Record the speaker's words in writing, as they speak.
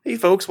Hey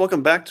folks,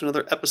 welcome back to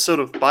another episode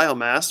of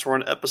Biomass. We're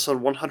on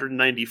episode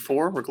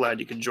 194. We're glad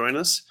you could join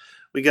us.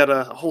 We got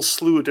a whole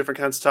slew of different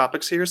kinds of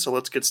topics here, so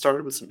let's get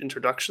started with some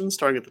introductions,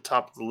 starting at the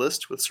top of the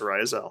list with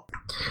Soraya Zell.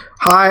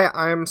 Hi,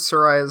 I'm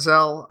Soraya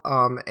Zell,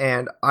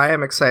 and I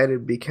am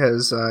excited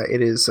because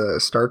it is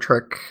Star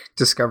Trek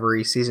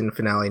Discovery season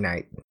finale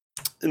night.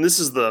 And this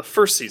is the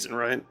first season,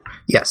 right?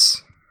 Yes.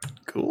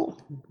 Cool.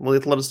 Well,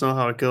 let us know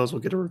how it goes.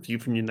 We'll get a review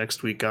from you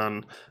next week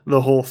on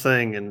the whole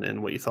thing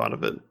and what you thought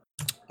of it.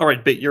 All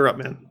right, Bait, you're up,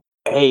 man.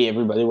 Hey,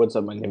 everybody, what's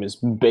up? My name is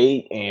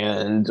Bait,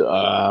 and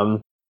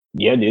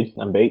yeah, dude,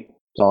 I'm Bait.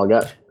 That's all I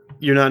got.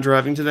 You're not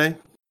driving today?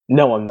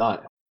 No, I'm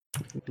not.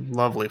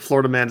 Lovely.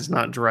 Florida man is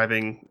not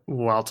driving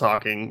while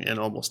talking and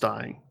almost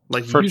dying.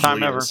 Like First time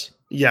usually ever. is.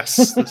 Yes,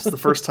 this is the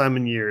first time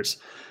in years.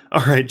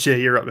 All right, Jay,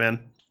 you're up,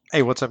 man.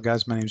 Hey, what's up,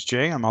 guys? My name's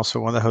Jay. I'm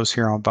also one of the hosts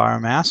here on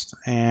Biomass,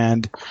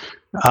 and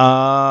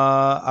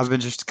I've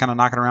been just kind of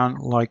knocking around,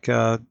 like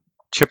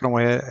chipping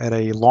away at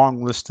a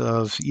long list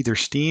of either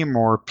Steam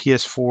or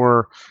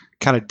PS4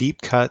 kind of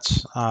deep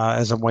cuts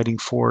as I'm waiting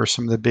for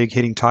some of the big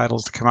hitting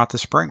titles to come out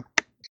this spring.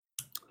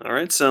 All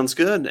right, sounds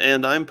good.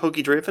 And I'm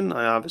Pokey Draven.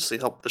 I obviously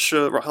help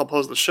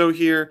host the show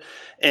here,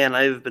 and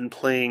I've been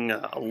playing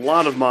a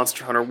lot of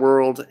Monster Hunter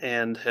World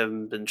and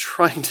have been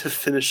trying to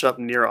finish up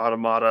Nier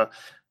Automata.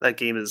 That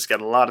game has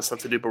got a lot of stuff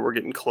to do, but we're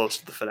getting close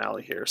to the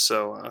finale here.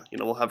 So,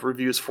 we'll have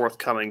reviews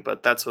forthcoming,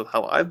 but that's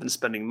how I've been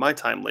spending my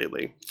time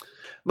lately.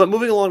 But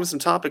moving along with some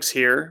topics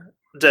here,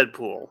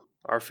 Deadpool,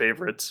 our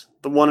favorite,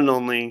 the one and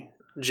only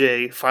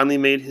Jay, finally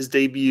made his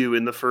debut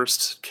in the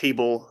first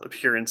Cable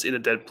appearance in a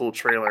Deadpool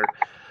trailer.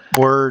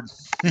 Word.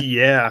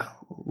 Yeah.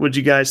 What'd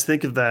you guys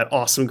think of that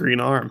awesome green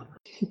arm?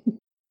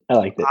 I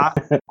liked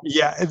it.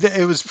 Yeah,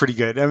 it was pretty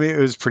good. I mean, it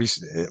was pretty,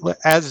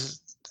 as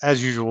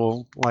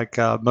usual, like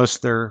most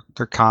of their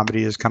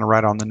comedy is kind of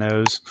right on the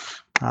nose.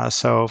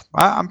 So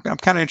I'm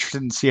kind of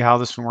interested in see how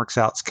this one works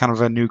out. It's kind of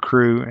a new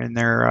crew, and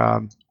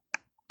they're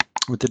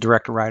with the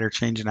director writer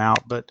changing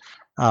out. But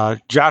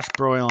Josh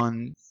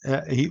Brolin,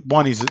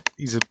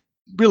 he's a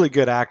really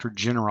good actor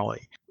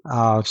generally.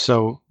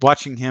 So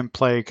watching him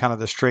play kind of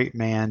the straight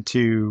man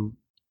to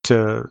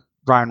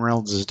Ryan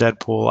Reynolds as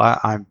Deadpool,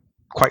 I'm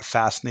quite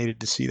fascinated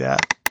to see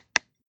that.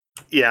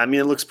 Yeah, I mean,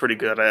 it looks pretty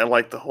good. I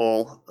like the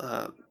whole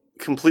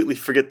completely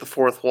forget the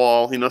fourth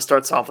wall.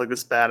 Starts off like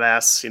this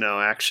badass,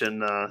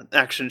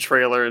 action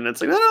trailer, and it's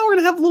like, oh, we're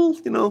gonna have a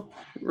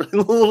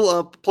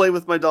little play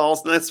with my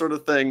dolls and that sort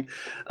of thing.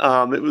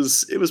 It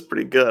was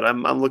pretty good.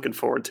 I'm looking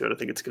forward to it. I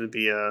think it's going to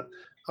be a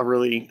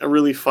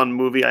really fun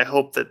movie. I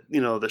hope that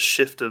the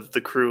shift of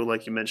the crew,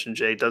 like you mentioned,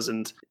 Jay,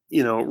 doesn't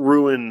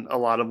ruin a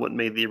lot of what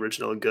made the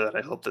original good.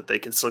 I hope that they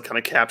can still kind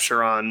of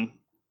capture on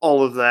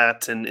all of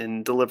that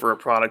and deliver a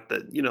product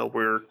that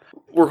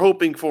we're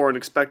hoping for and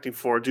expecting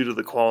for due to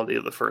the quality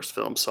of the first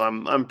film. So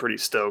I'm pretty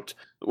stoked.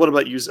 What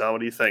about you, Zal? What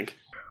do you think?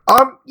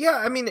 Yeah,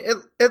 I mean,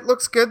 it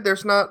looks good.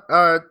 There's not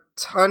a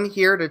ton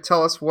here to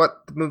tell us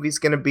what the movie's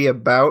going to be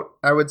about,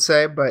 I would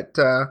say, but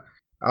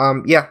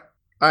yeah,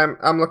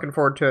 I'm looking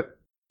forward to it.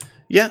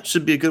 Yeah, it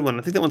should be a good one.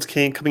 I think that one's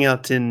coming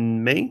out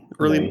in May,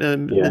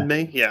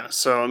 mid-May. Yeah,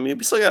 so I mean,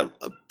 we still got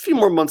a few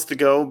more months to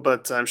go,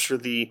 but I'm sure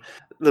the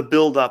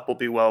build-up will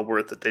be well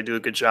worth it. They do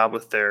a good job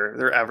with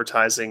their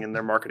advertising and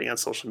their marketing on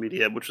social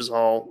media, which is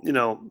all,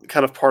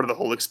 kind of part of the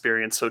whole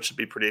experience, so it should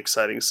be pretty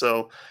exciting.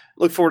 So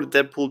look forward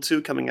to Deadpool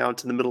 2 coming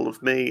out in the middle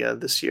of May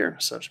this year,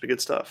 so it should be good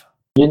stuff.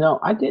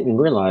 I didn't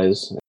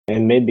realize,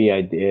 and maybe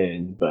I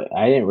did, but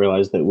I didn't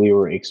realize that we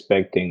were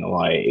expecting,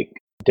 like,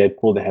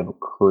 Deadpool to have a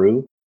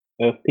crew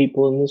of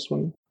people in this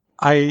one.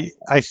 I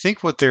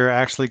think what they're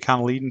actually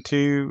kind of leading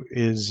to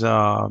is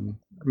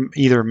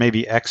either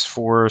maybe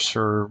X-Force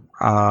or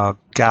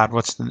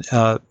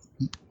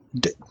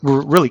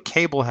really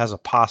Cable has a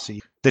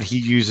posse that he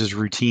uses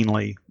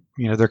routinely.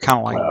 They're kind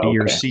of like B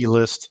or C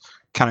list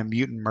kind of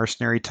mutant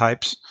mercenary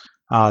types.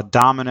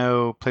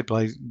 Domino, played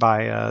by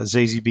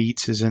Zazie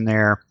Beetz, is in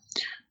there.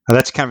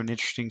 That's kind of an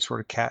interesting sort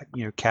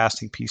of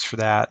casting piece for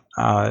that.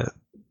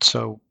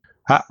 So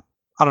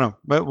I don't know,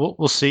 but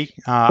we'll see.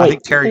 I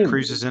think Terry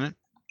Crews is in it.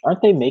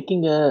 Aren't they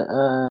making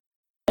an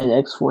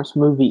X-Force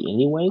movie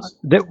anyways?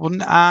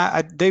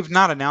 They've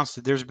not announced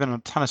it. There's been a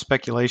ton of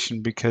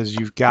speculation because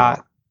you've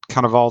got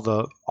kind of all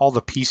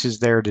the pieces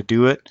there to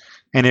do it.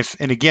 And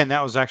again,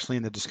 that was actually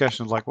in the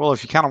discussion of like, well,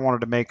 if you kind of wanted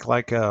to make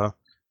like an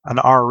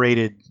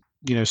R-rated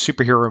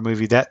superhero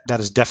movie, that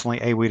is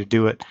definitely a way to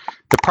do it.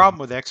 The problem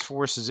with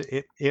X-Force is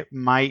it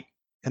might,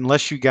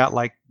 unless you got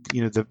like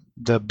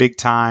the big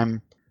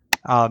time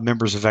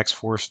members of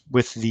X-Force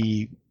with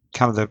the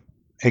kind of the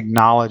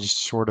acknowledged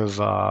sort of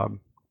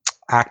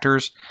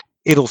actors,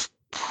 it'll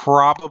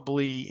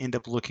probably end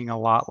up looking a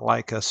lot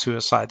like a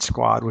Suicide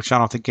Squad, which I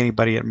don't think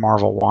anybody at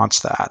Marvel wants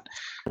that.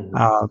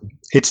 Mm-hmm.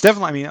 It's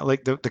definitely, I mean,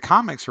 like the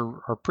comics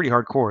are pretty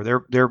hardcore.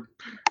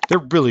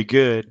 They're really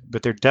good,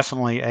 but they're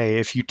definitely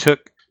if you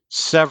took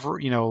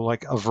several,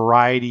 like a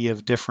variety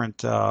of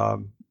different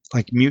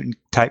like mutant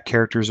type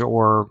characters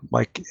or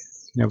like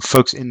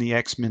folks in the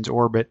X-Men's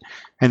orbit,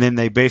 and then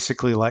they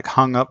basically like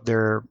hung up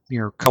their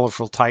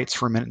colorful tights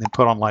for a minute and then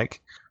put on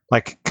like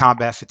like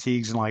combat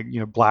fatigues and like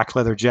black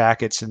leather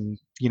jackets and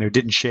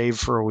didn't shave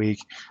for a week,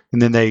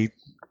 and then they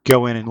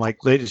go in and like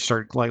they just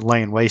start like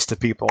laying waste to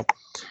people.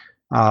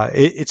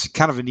 It's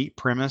kind of a neat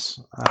premise,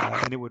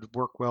 and it would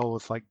work well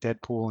with like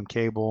Deadpool and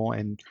Cable.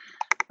 And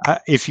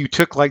if you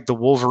took like the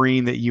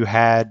Wolverine that you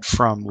had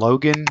from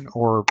Logan,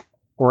 or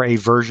a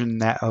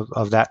version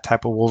of that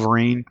type of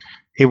Wolverine,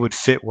 it would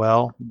fit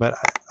well. But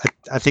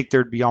I think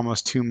there'd be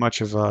almost too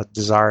much of a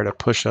desire to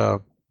push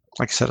like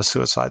I said, a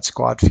Suicide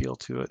Squad feel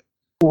to it.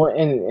 Well,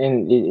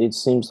 and it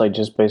seems like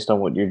just based on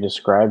what you're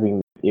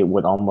describing, it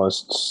would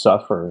almost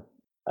suffer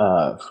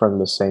from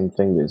the same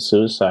thing that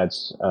Suicide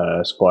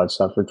Squad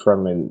suffered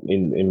from.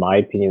 In my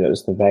opinion, that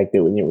was the fact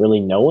that we didn't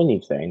really know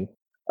anything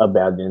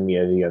about any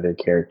of the other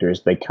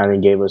characters. They kind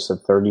of gave us a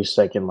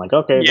 30-second, like,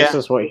 okay, this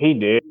is what he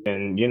did,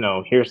 and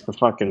here's the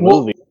fucking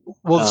movie.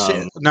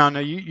 Well, no,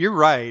 you're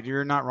right.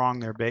 You're not wrong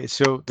there, Bae.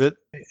 So that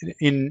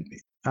in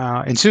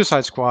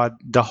Suicide Squad,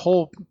 the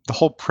whole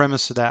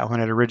premise of that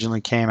when it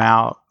originally came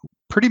out,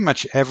 pretty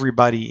much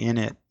everybody in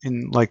it,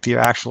 in like the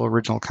actual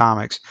original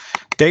comics,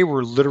 they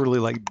were literally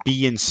like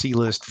B and C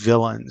list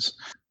villains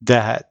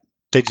that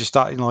they just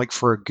thought, like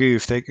for a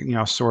goof, they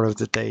sort of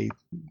that they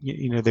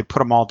they put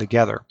them all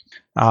together.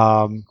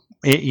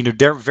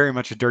 They're very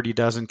much a Dirty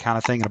Dozen kind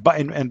of thing,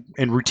 and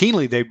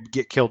routinely they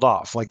get killed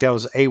off. Like that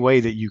was a way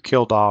that you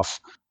killed off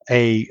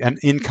an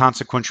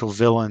inconsequential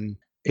villain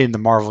in the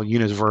Marvel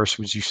universe,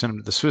 was you send them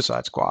to the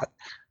Suicide Squad.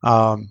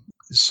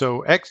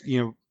 So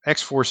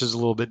X-Force is a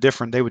little bit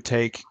different. They would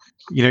take,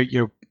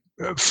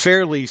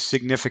 fairly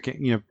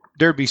significant,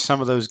 there'd be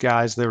some of those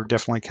guys that were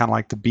definitely kind of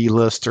like the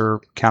B-list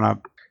or kind of,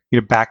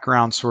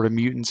 background sort of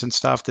mutants and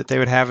stuff that they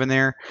would have in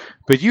there.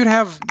 But you'd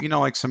have,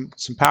 like some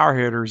power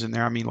hitters in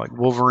there. I mean, like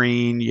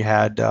Wolverine, you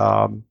had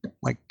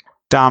like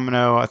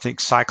Domino. I think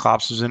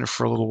Cyclops was in it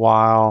for a little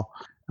while.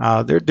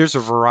 There's a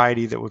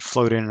variety that would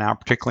float in and out,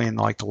 particularly in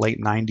like the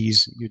late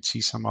 90s. You'd see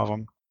some of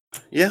them.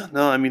 Yeah,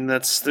 no, I mean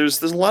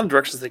there's a lot of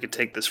directions they could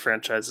take this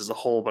franchise as a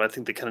whole, but I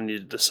think they kind of need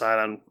to decide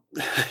on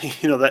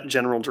that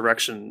general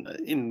direction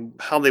in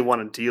how they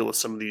want to deal with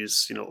some of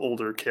these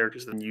older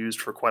characters that have been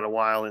used for quite a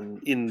while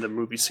in the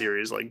movie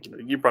series. Like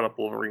you brought up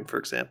Wolverine, for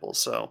example.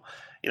 So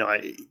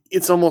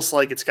it's almost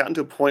like it's gotten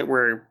to a point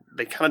where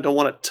they kind of don't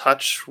want to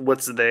touch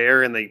what's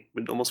there, and they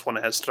would almost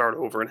want to start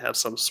over and have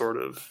some sort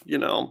of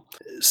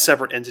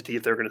separate entity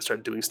if they're going to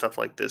start doing stuff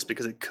like this,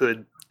 because it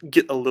could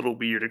get a little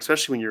weird,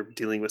 especially when you're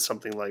dealing with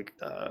something like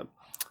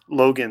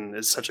Logan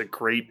is such a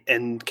great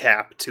end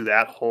cap to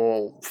that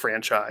whole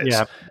franchise.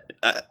 Yeah,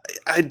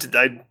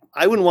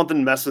 I wouldn't want them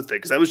to mess with it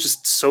because that was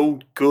just so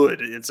good.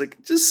 It's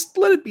like, just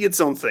let it be its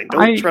own thing.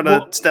 Don't try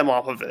to stem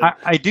off of it.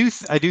 I do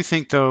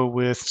think though,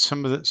 with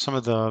some of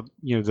the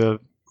the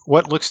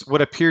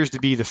what appears to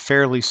be the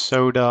fairly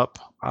sewed up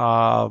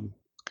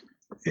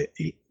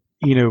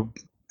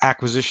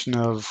acquisition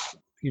of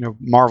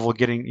Marvel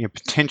getting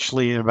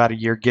potentially in about a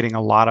year getting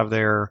a lot of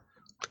their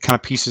kind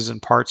of pieces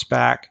and parts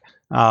back.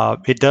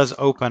 It does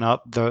open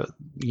up a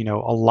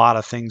lot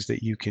of things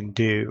that you can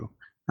do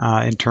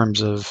in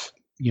terms of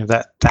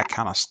that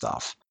kind of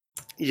stuff.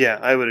 Yeah,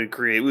 I would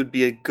agree. It would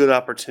be a good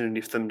opportunity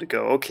for them to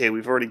go, okay,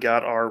 we've already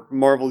got our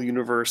Marvel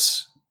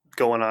universe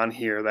going on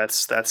here.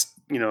 That's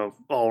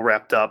all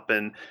wrapped up,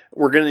 and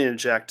we're going to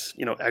inject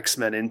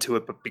X-Men into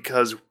it, but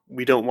because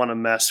we don't want to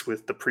mess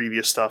with the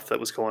previous stuff that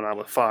was going on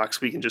with Fox,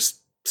 we can just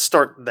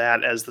start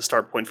that as the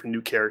start point for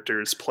new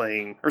actors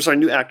playing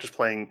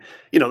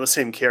the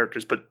same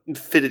characters, but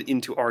fit it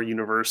into our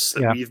universe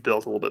that we've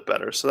built a little bit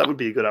better. So that would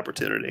be a good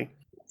opportunity.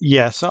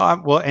 Yeah. So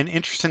and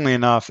interestingly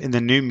enough, in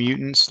the New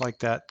Mutants, like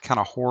that kind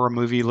of horror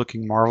movie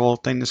looking Marvel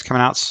thing that's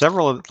coming out,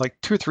 several of like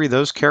 2 or 3 of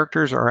those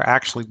characters are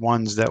actually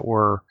ones that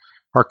are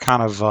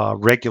kind of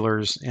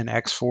regulars in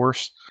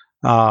X-Force.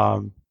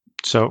 So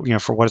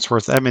for what it's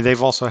worth, I mean,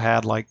 they've also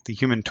had like the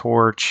Human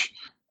Torch,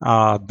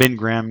 Ben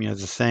Grimm, the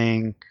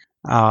Thing.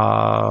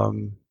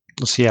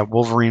 Let's see,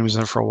 Wolverine was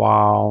in it for a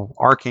while.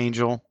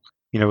 Archangel,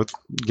 with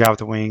the guy with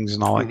the wings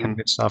and all that kind of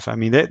good stuff. I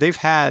mean, they've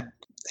had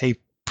a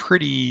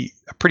pretty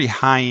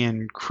high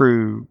end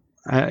crew,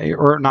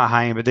 or not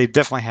high end, but they've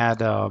definitely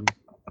had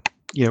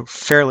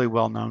fairly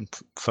well known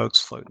folks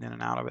floating in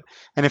and out of it.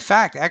 And in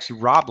fact, actually,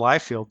 Rob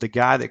Liefeld, the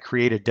guy that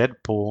created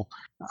Deadpool,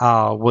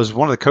 was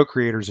one of the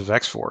co-creators of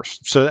X-Force.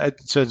 So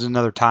it's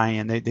another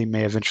tie-in. They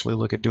may eventually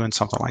look at doing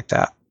something like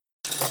that.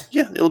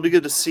 Yeah, it'll be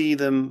good to see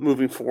them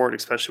moving forward,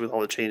 especially with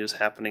all the changes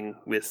happening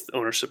with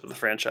ownership of the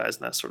franchise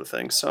and that sort of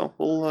thing. So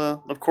we'll,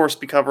 of course,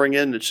 be covering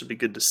it, and it should be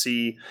good to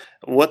see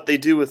what they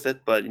do with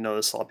it. But,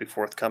 this will all be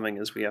forthcoming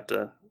as we have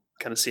to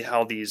kind of see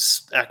how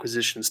these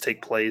acquisitions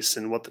take place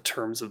and what the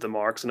terms of them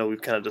are. Because I know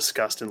we've kind of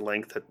discussed in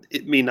length that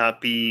it may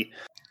not be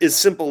as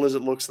simple as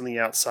it looks on the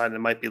outside, and it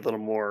might be a little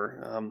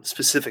more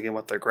specific in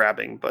what they're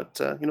grabbing. But,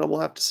 we'll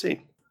have to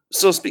see.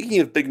 So speaking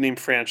of big name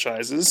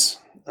franchises,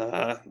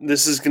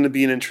 this is going to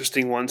be an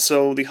interesting one.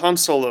 So the Han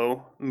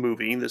Solo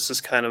movie, this is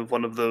kind of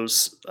one of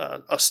those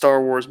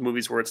Star Wars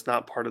movies where it's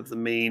not part of the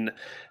main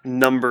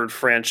numbered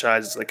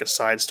franchise. It's like a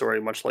side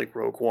story, much like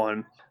Rogue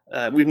One.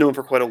 we've known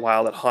for quite a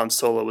while that Han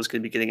Solo was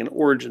going to be getting an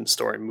origin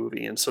story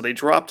movie, and so they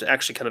dropped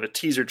actually kind of a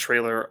teaser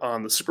trailer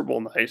on the Super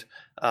Bowl night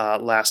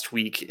last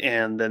week,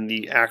 and then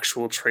the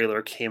actual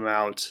trailer came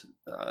out,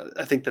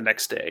 I think, the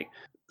next day.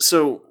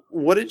 So,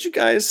 what did you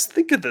guys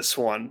think of this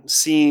one?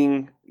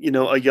 Seeing,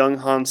 a young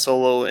Han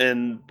Solo,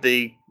 and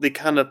they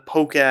kind of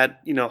poke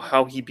at,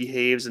 how he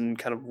behaves and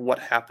kind of what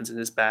happens in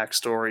his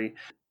backstory.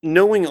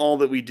 Knowing all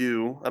that we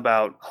do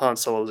about Han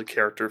Solo as a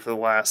character for the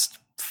last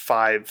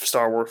 5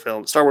 Star Wars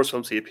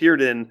films he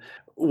appeared in,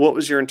 what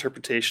was your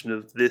interpretation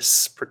of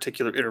this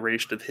particular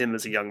iteration of him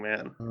as a young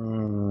man?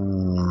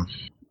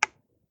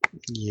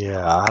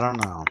 Yeah, I don't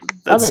know.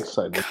 That's I'm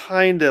excited.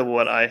 kind of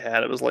what I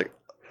had. It was like,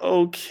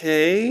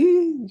 okay,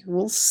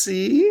 we'll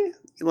see.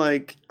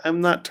 Like,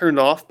 I'm not turned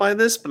off by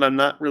this, but I'm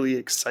not really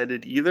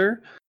excited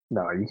either.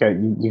 No,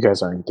 you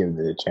guys aren't giving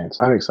it a chance.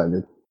 I'm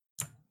excited.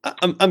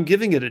 I'm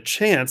giving it a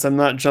chance. I'm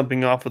not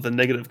jumping off with a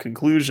negative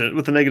conclusion,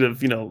 with a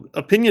negative,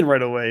 opinion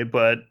right away.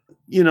 But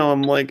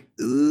I'm like,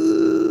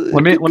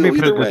 let me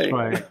put it this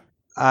way.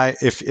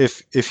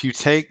 If you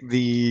take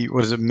the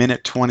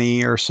minute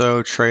 20 or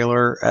so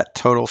trailer at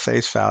total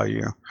face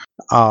value,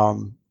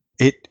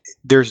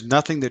 there's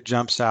nothing that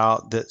jumps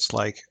out that's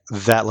like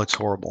that looks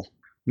horrible.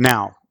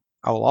 Now,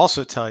 I will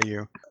also tell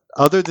you,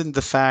 other than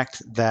the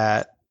fact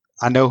that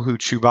I know who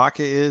Chewbacca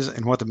is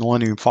and what the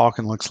Millennium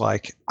Falcon looks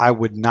like,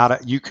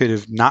 you could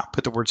have not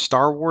put the word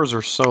Star Wars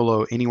or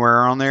Solo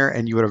anywhere on there,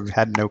 and you would have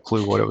had no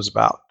clue what it was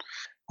about.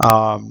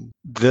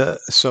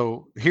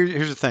 So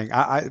here's the thing.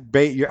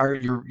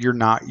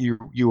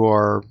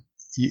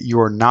 You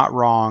are not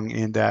wrong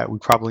in that we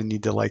probably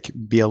need to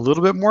be a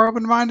little bit more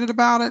open-minded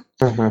about it.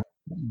 Mm-hmm.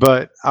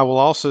 But I will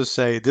also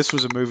say this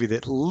was a movie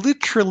that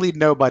literally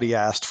nobody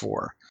asked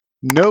for.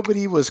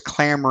 Nobody was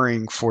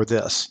clamoring for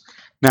this.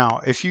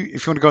 Now, if you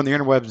want to go on the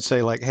interweb and say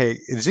hey,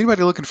 is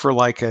anybody looking for a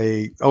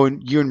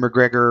Ewan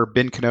McGregor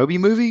Ben Kenobi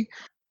movie?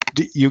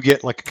 You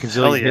get a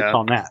gazillion hits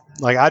on that.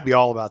 I'd be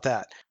all about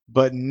that.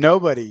 But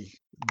nobody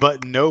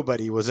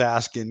was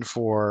asking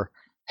for,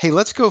 hey,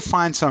 let's go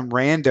find some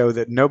rando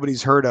that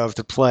nobody's heard of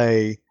to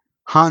play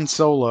Han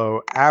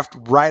Solo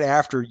right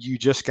after you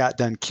just got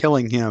done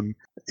killing him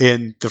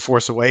in The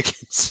Force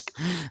Awakens.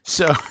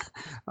 So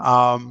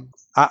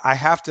I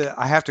have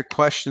to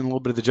question a little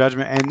bit of the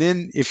judgment. And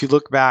then if you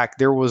look back,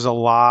 there's a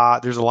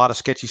lot of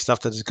sketchy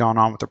stuff that has gone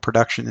on with the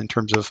production in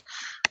terms of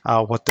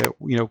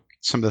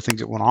some of the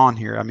things that went on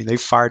here. I mean, they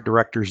fired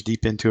directors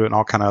deep into it and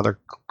all kind of other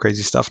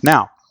crazy stuff.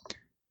 Now,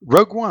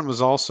 Rogue One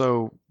was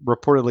also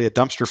reportedly a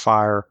dumpster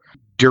fire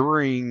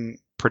during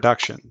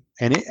production,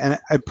 and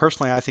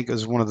personally, I think it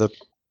was one of the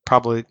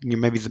probably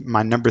maybe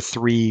my number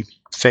 3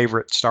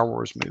 favorite Star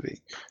Wars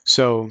movie.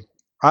 So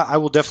I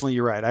will definitely,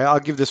 you're right. I'll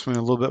give this one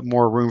a little bit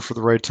more room for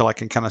the road till I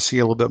can kind of see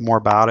a little bit more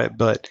about it.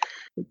 But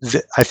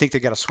I think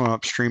they got to swim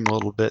upstream a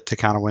little bit to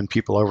kind of win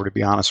people over. To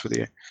be honest with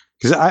you,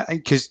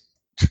 because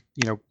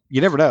you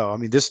never know. I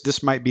mean,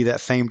 this might be that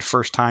famed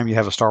first time you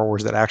have a Star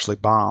Wars that actually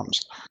bombs.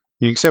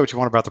 You can say what you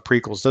want about the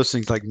prequels; those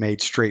things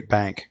made straight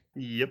bank.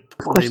 Yep,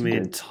 they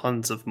made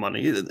tons of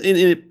money.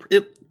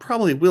 It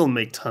probably will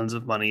make tons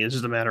of money. It's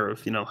just a matter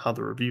of how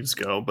the reviews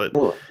go, but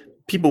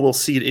people will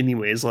see it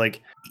anyways.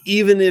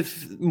 Even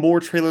if more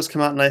trailers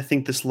come out and I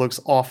think this looks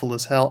awful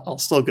as hell, I'll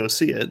still go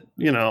see it.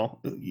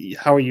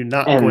 How are you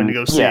not going to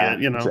go see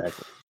it?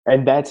 Exactly.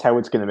 And that's how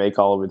it's going to make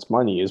all of its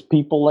money, is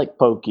people like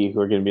Pokey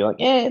who are going to be like,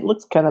 it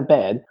looks kind of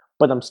bad,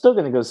 but I'm still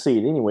going to go see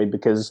it anyway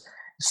because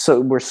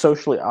we're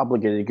socially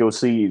obligated to go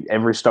see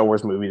every Star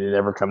Wars movie that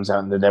ever comes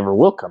out and that ever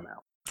will come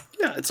out.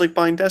 Yeah, it's like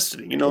buying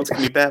Destiny. It's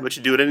going to be bad, but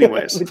you do it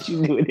anyways. But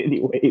you do it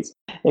anyways.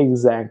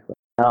 Exactly.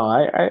 No,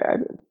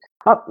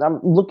 I'm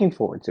looking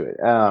forward to it.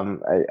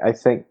 I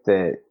think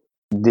that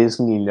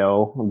Disney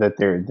know that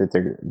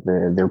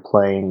they're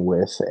playing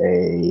with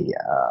a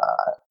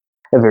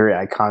very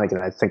iconic,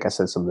 and I think I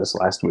said some of this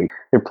last week.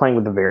 They're playing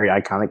with a very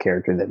iconic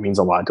character that means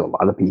a lot to a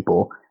lot of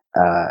people.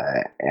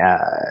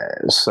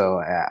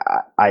 So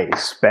I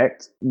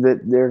expect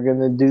that they're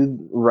gonna do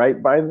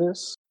right by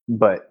this,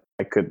 but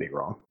I could be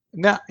wrong.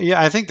 No, yeah,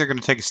 I think they're going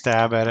to take a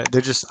stab at it. They're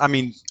just, I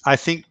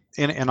think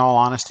in all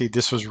honesty,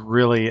 this was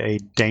really a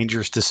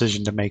dangerous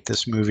decision to make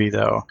this movie,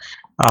 though,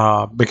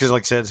 because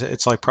like I said,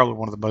 it's probably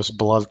one of the most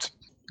beloved,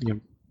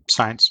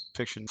 science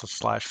fiction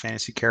 /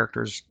 fantasy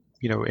characters,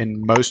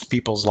 in most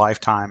people's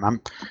lifetime. I'm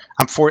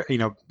for,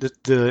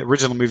 the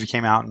original movie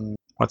came out in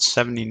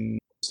 78.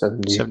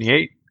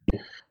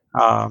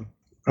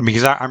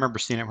 Because I remember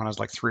seeing it when I was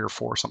 3 or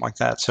 4, something like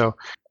that. So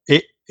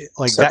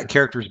that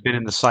character has been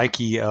in the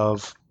psyche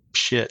of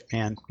shit,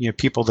 man.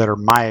 People that are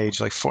my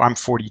age, I'm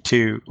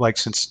 42.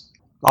 Since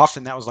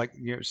often that was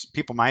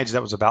people my age,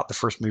 that was about the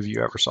first movie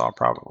you ever saw,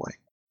 probably.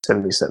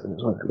 77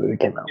 is when that movie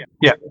came out.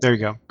 Yeah, there you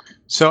go.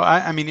 So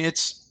I mean,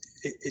 it's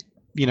kind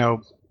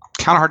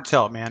of hard to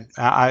tell, man.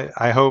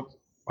 I hope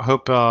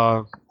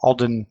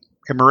Alden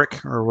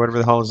Emmerich or whatever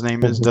the hell his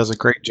name is does a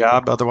great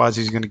job. Otherwise,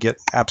 he's going to get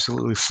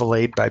absolutely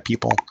filleted by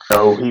people.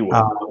 Oh, he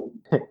will.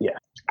 Yeah.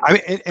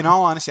 In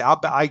all honesty,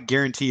 I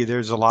guarantee you,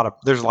 there's a lot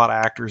of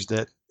actors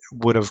that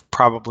would have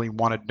probably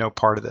wanted no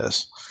part of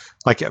this.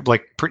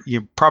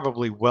 You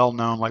probably well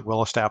known, like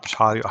well established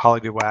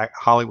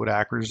Hollywood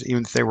actors,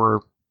 even if they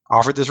were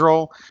offered this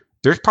role,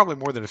 there's probably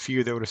more than a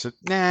few that would have said,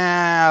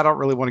 "Nah, I don't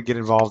really want to get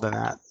involved in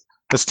that.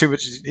 That's too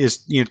much."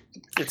 It's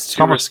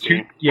too almost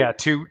risky.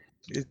 too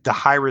the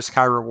high risk,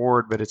 high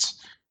reward, but it's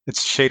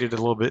shaded a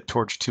little bit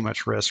towards too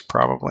much risk,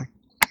 probably.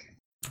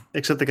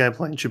 Except the guy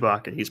playing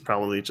Chewbacca, he's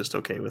probably just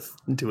okay with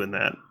doing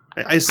that.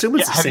 I assume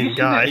it's the same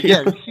guy.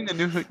 Have you seen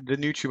the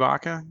new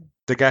Chewbacca?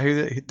 The guy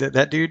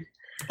that dude?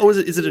 Oh,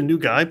 is it a new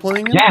guy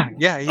playing him?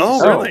 Yeah.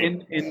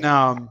 Really? In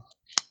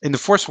The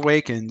Force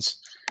Awakens,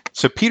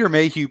 so Peter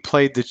Mayhew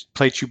played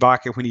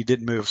Chewbacca when he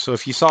didn't move. So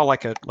if you saw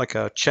like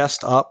a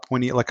chest up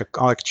when he like a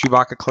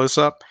Chewbacca close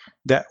up,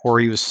 or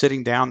he was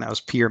sitting down, that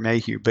was Peter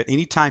Mayhew. But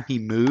anytime he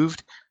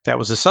moved, that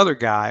was this other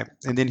guy,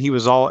 and then it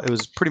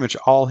was pretty much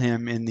all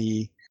him in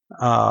the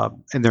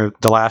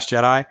Last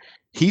Jedi.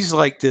 He's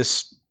like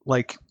this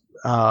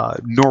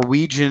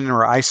Norwegian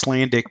or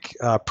Icelandic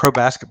pro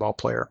basketball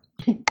player.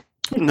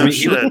 No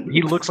shit.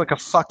 He looks like a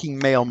fucking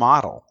male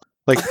model.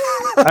 Like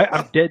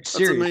I'm dead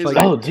serious. Like,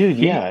 oh, dude,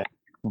 yeah.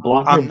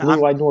 Blonde,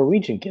 blue-eyed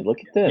Norwegian kid. Look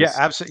at this. Yeah,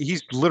 absolutely.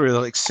 He's literally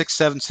like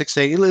 6'7",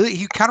 6'8".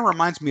 He kind of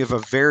reminds me of a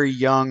very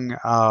young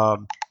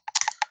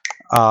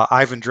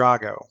Ivan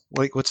Drago.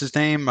 Like, what's his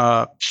name?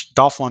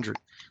 Dolph Lundgren.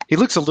 He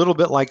looks a little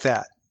bit like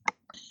that.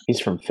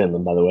 He's from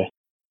Finland, by the way.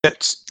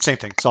 It's same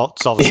thing. It's all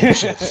the same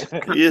shit.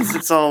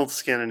 It's all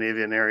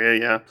Scandinavian area,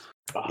 yeah.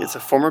 It's a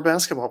former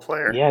basketball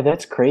player. Yeah,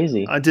 that's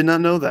crazy. I did not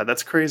know that.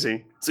 That's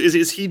crazy. So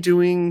is he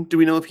doing? Do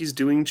we know if he's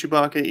doing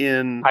Chewbacca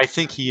in? I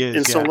think he is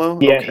in Solo.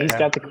 Yeah, okay. He's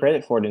got the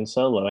credit for it in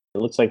Solo. It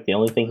looks like the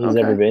only thing he's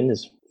ever been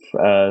is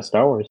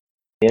Star Wars.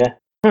 Yeah.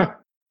 Huh.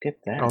 Get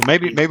that. Oh,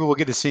 maybe we'll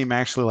get to see him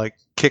actually like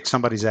kick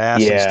somebody's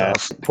ass and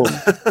stuff.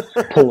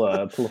 Pull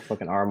a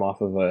fucking arm off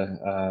of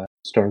a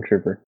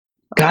stormtrooper.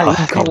 God, you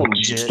can call them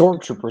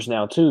stormtroopers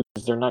now too,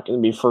 because they're not going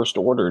to be first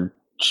ordered.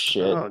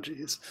 Shit. Oh,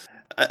 jeez.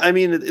 I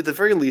mean, at the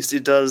very least,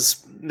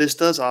 this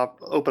does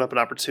open up an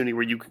opportunity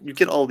where you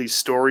get all these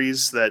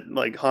stories that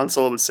like Han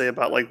Solo would say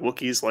about like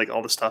Wookiees, like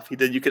all the stuff he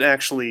did. You could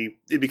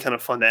it'd be kind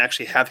of fun to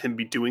actually have him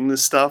be doing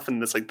this stuff,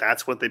 and it's like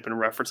that's what they've been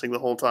referencing the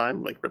whole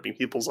time, like ripping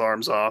people's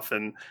arms off,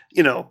 and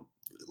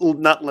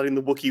not letting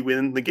the Wookiee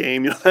win the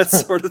game, that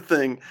sort of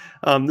thing.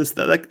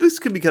 This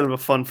could be kind of a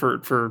fun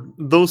for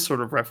those sort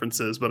of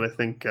references, but I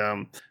think,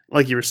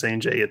 like you were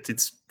saying, Jay,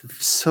 it's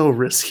so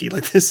risky.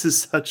 Like this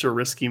is such a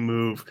risky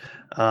move.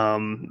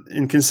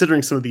 And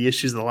considering some of the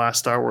issues the last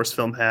Star Wars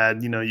film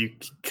had, you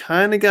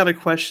kind of got to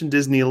question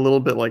Disney a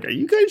little bit. Like, are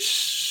you guys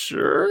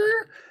sure?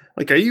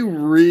 Like, are you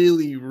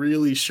really,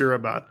 really sure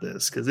about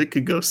this? Because it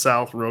could go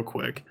south real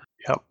quick.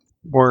 Yep.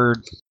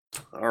 Word.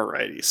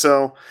 Alrighty.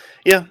 So,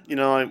 yeah,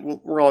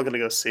 we're all going to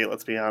go see it.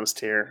 Let's be honest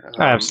here.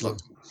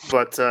 Absolutely.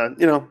 But,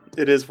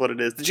 it is what it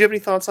is. Did you have any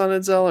thoughts on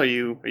it, Zell? Are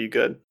you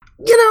good?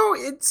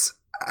 It's...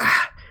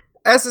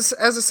 As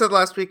I said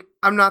last week,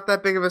 I'm not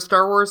that big of a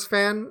Star Wars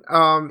fan.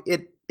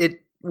 It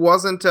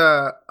wasn't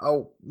a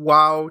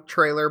wow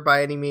trailer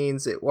by any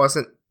means. It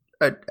wasn't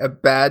a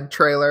bad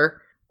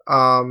trailer.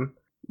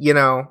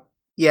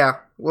 Yeah,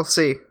 we'll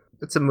see.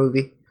 It's a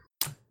movie.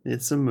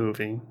 It's a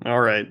movie. All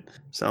right.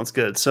 Sounds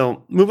good.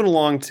 So moving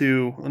along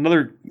to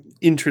another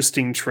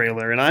interesting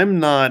trailer, and I'm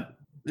not,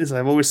 as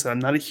I've always said, I'm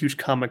not a huge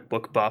comic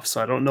book buff,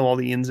 so I don't know all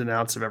the ins and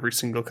outs of every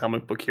single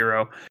comic book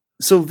hero.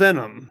 So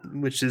Venom,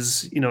 which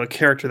is, a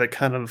character that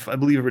kind of, I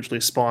believe,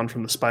 originally spawned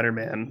from the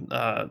Spider-Man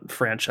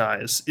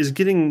franchise, is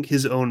getting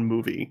his own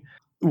movie.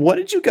 What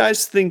did you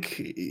guys think,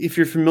 if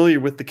you're familiar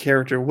with the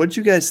character, what did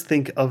you guys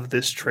think of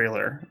this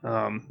trailer,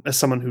 as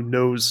someone who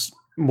knows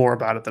more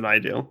about it than I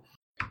do?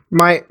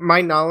 My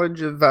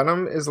knowledge of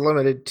Venom is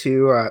limited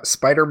to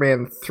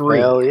Spider-Man 3.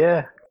 Hell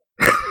yeah.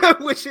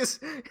 Which is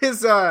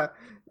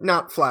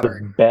not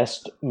flattering. The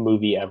best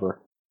movie ever.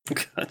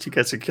 God, you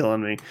guys are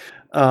killing me.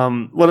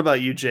 What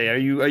about you, Jay? Are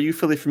you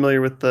fully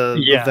familiar with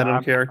the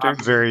Venom character? I'm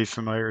very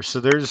familiar. So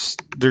there's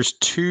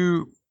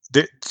two.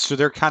 So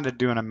they're kind of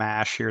doing a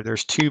mash here.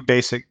 There's two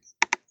basic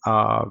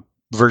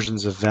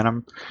versions of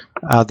Venom.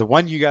 The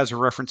one you guys are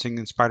referencing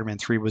in Spider-Man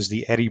 3 was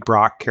the Eddie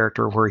Brock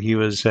character, where he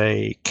was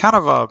a kind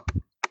of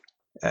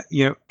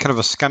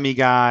a scummy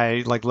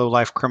guy, like low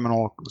life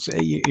criminal,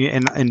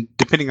 and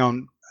depending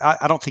on,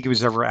 I don't think he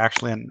was ever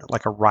actually in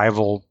like a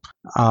rival.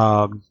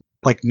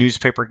 Like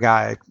newspaper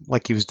guy,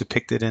 like he was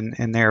depicted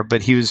in there,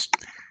 but he was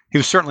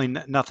certainly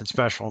nothing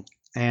special,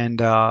 and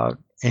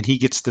he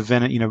gets the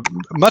Venom,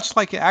 much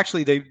like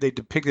actually they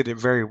depicted it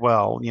very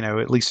well,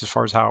 at least as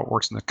far as how it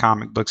works in the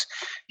comic books.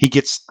 He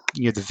gets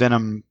the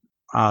Venom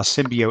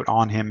symbiote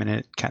on him, and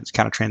it kind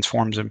of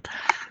transforms him.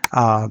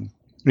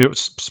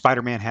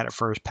 Spider-Man had it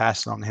first,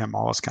 passed it on to him,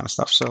 all this kind of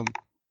stuff. So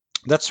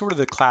that's sort of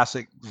the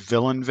classic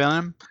villain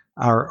Venom,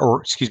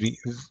 or excuse me,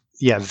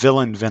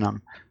 villain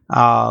Venom.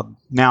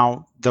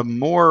 Now, the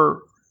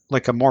more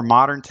like a more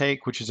modern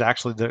take, which is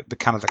actually the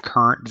kind of the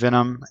current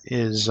Venom,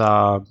 is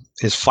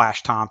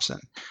Flash Thompson.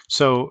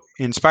 So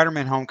in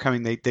Spider-Man: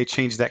 Homecoming, they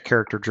changed that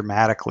character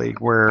dramatically,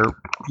 where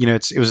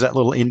it was that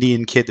little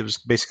Indian kid that was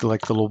basically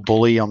like the little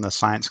bully on the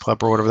science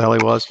club or whatever the hell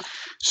he was.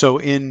 So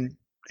in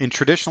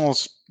traditional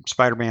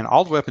Spider-Man,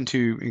 all the way up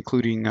into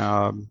including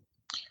the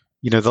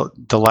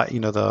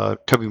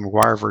Tobey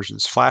Maguire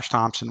versions, Flash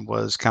Thompson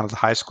was kind of the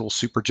high school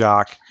super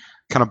jock,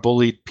 kind of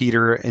bullied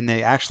Peter, and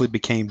they actually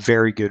became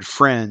very good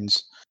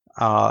friends.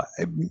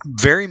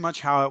 Very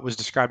much how it was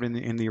described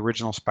in the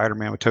original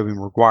Spider-Man with Tobey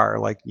Maguire.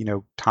 Like,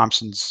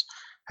 Thompson's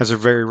has a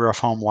very rough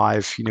home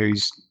life.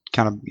 He's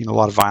kind of a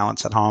lot of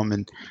violence at home,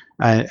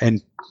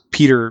 and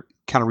Peter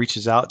kind of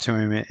reaches out to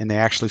him, and they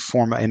actually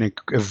form a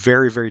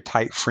very, very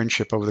tight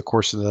friendship over the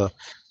course of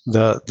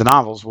the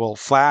novels. Well,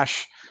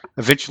 Flash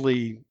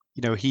eventually,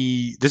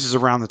 this is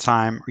around the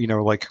time,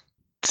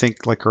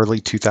 think like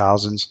early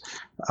 2000s,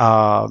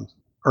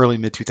 early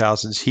mid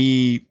 2000s.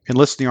 He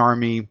enlists in the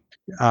army,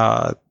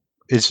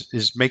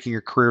 is making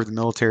a career of the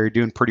military,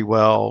 doing pretty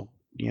well,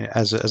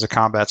 as a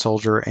combat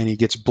soldier, and he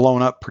gets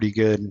blown up pretty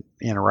good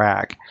in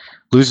Iraq,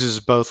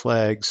 loses both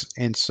legs,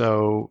 and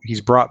so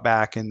he's brought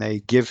back, and they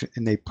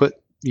put,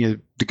 the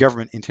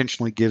government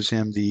intentionally gives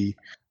him the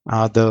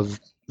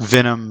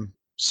Venom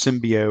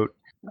symbiote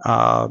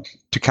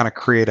to kind of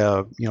create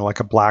a like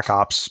a Black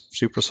Ops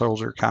super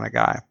soldier kind of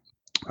guy.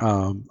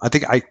 I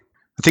think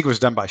it was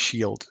done by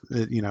Shield.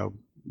 Pretty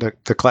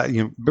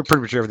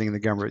much everything in the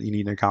government you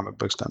need in a comic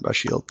book's done by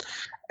Shield,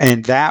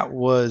 and that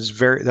was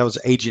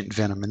Agent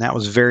Venom, and that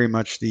was very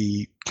much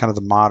the kind of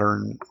the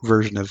modern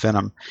version of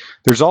Venom.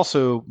 There's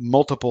also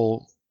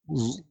multiple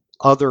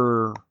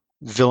other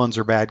villains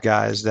or bad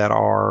guys that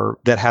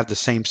have the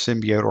same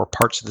symbiote or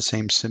parts of the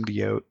same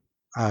symbiote,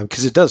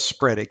 because it does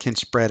spread. It can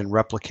spread and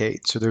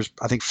replicate. So there's,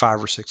 I think,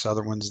 5 or 6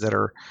 other ones that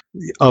are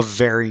of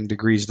varying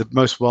degrees. The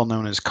most well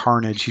known is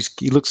Carnage.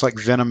 He looks like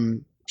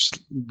Venom,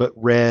 but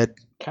red,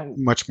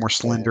 much more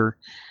slender.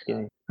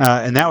 Yeah.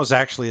 And that was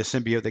actually a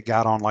symbiote that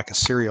got on like a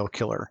serial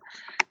killer.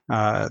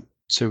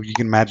 So you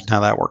can imagine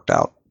how that worked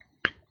out.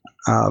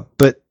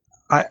 But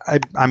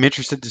I'm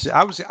interested to see.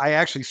 I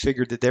actually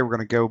figured that they were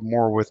going to go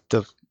more with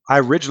I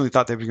originally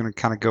thought they were going to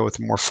kind of go with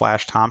a more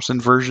Flash Thompson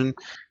version,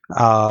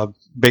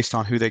 based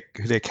on who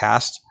they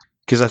cast,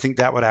 because I think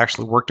that would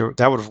actually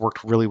that would have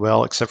worked really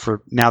well. Except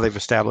for now they've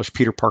established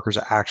Peter Parker's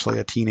actually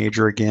a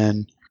teenager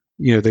again.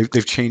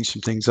 They've changed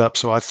some things up.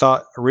 So I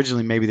thought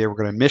originally maybe they were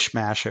going to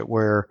mishmash it,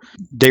 where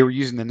they were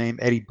using the name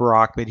Eddie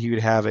Brock, but he would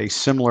have a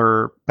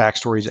similar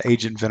backstory as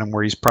Agent Venom,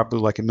 where he's probably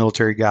like a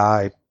military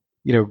guy,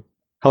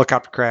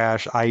 helicopter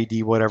crash,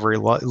 IED, whatever, he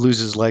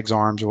loses legs,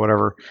 arms, or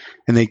whatever,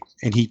 and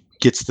he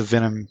gets the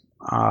Venom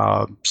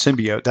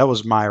symbiote. That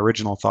was my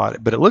original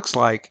thought, but it looks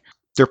like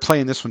they're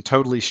playing this one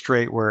totally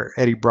straight, where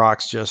Eddie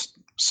Brock's just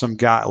some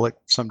guy, like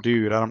some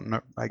dude. I don't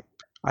know.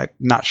 I'm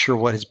not sure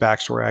what his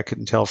backstory. I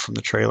couldn't tell from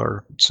the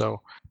trailer. So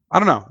I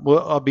don't know.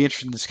 Well, I'll be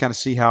interested to kind of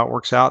see how it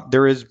works out.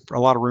 There is a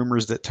lot of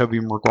rumors that Tobey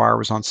Maguire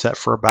was on set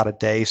for about a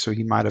day, so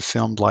he might have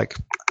filmed like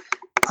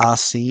a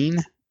scene.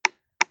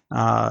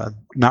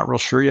 Not real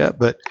sure yet,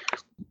 but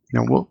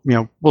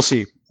we'll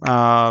see.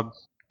 I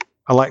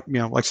like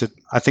I said,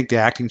 I think the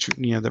acting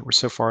that we're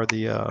so far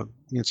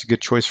it's a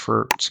good choice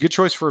for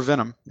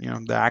Venom.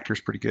 The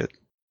actor's pretty good.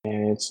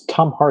 And it's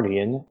Tom Hardy,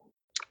 isn't it?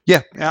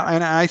 Yeah,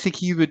 and I think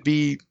he would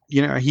be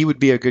he would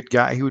be a good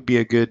guy. He would be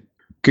a good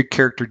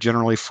character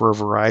generally for a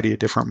variety of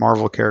different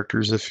Marvel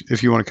characters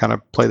if you want to kind of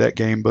play that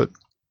game. But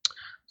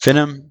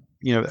Venom,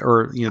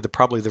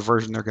 probably the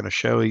version they're going to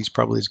show, he's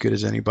probably as good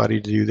as anybody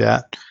to do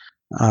that.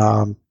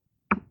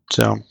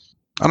 So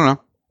I don't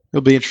know.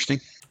 It'll be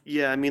interesting.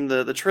 Yeah, I mean,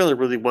 the trailer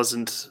really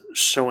wasn't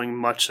showing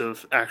much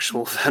of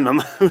actual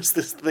Venom. It was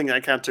this thing I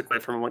kind of took away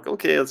from. I'm like,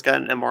 okay, it's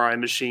got an MRI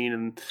machine,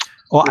 and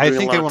I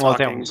think they want to let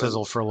that one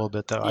sizzle for a little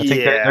bit, though. I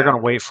think they're going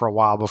to wait for a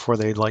while before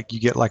they you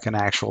get like an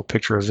actual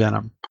picture of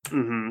Venom.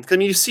 Mm-hmm. I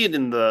mean, you see it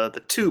in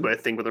the tube, I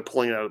think, where they're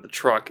pulling it out of the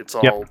truck. It's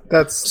all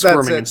that's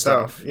squirming it, and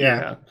stuff.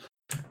 Yeah.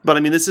 But I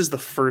mean, this is the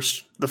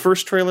first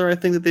trailer I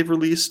think that they've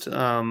released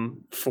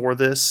for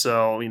this.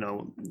 So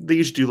they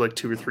usually do like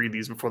 2 or 3 of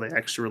these before they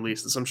actually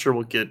release this. I'm sure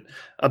we'll get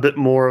a bit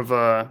more of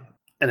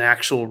an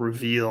actual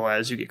reveal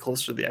as you get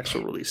closer to the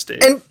actual release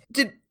date. And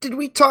did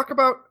we talk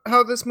about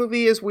how this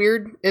movie is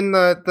weird in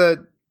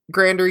the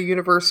grander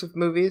universe of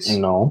movies?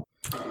 No.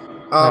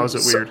 How is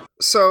it weird?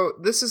 So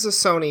this is a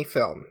Sony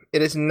film.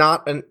 It is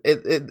not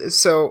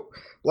so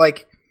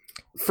like.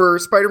 For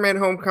Spider-Man: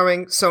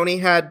 Homecoming, Sony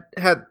had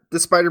the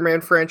Spider-Man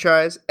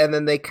franchise, and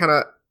then they kind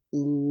of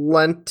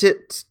lent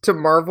it to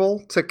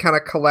Marvel to kind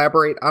of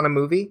collaborate on a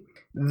movie.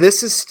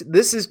 This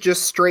is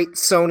just straight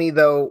Sony,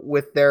 though,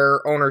 with their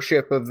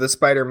ownership of the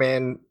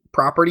Spider-Man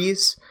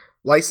properties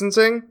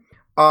licensing.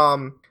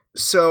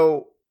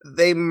 So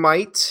they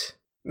might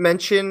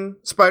mention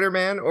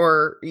Spider-Man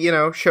or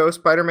show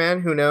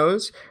Spider-Man. Who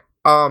knows?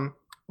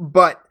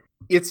 But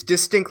it's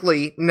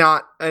distinctly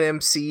not an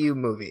MCU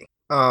movie.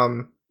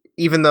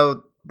 Even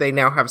though they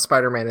now have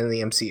Spider-Man in the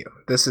MCU.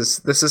 This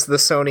is the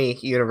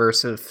Sony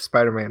universe of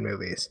Spider-Man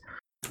movies.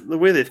 The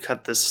way they've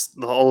cut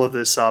all of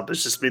this up,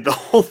 has just made the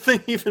whole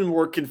thing even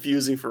more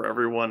confusing for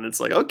everyone. It's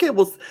like, okay,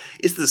 well,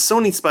 it's the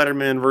Sony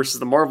Spider-Man versus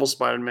the Marvel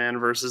Spider-Man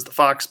versus the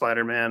Fox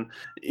Spider-Man.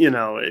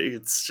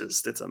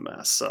 It's a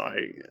mess. So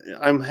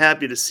I'm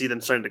happy to see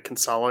them starting to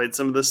consolidate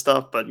some of this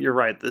stuff. But you're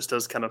right, this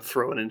does kind of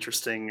throw an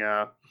interesting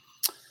and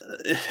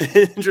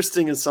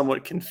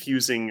somewhat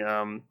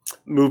confusing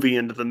movie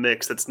into the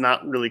mix that's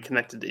not really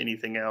connected to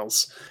anything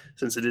else,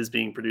 since it is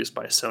being produced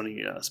by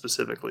Sony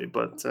specifically.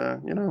 But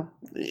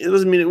it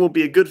doesn't mean it won't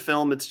be a good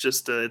film. It's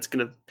just it's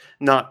going to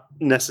not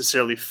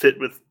necessarily fit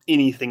with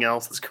anything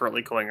else that's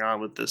currently going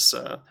on with this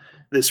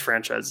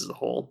franchise as a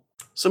whole.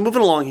 So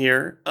moving along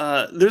here,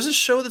 there's a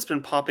show that's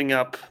been popping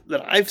up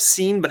that I've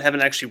seen but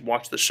haven't actually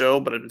watched the show,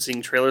 but I've been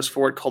seeing trailers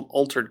for it, called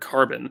Altered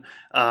Carbon.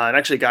 And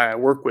actually a guy I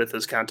work with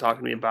is kind of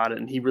talking to me about it,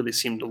 and he really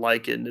seemed to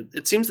like it. And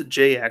it seems that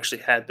Jay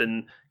actually had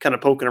been kind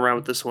of poking around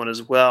with this one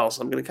as well. So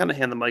I'm going to kind of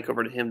hand the mic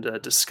over to him to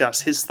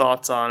discuss his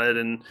thoughts on it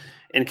and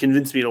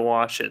convince me to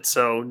watch it.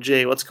 So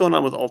Jay, what's going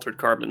on with Altered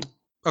Carbon?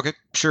 Okay,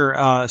 sure.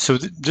 So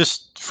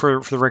just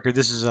for the record,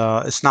 this is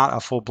it's not a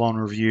full blown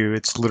review.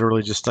 It's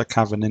literally just a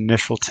kind of an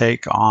initial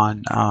take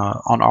on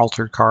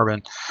Altered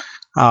Carbon.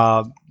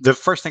 The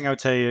first thing I would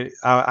tell you,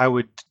 I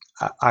would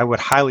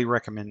highly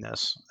recommend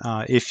this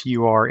if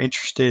you are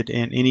interested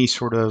in any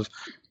sort of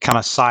kind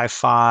of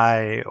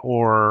sci-fi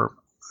or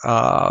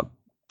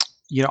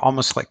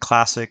almost like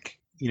classic,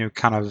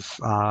 kind of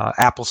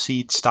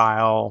Appleseed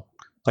style,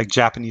 like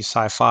Japanese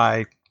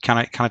sci-fi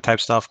kind of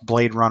type stuff,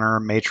 Blade Runner,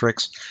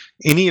 Matrix,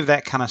 any of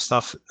that kind of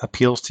stuff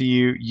appeals to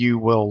you, you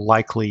will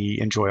likely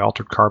enjoy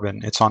Altered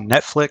Carbon. It's on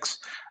Netflix.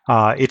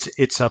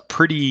 It's a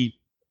pretty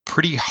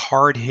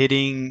hard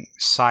hitting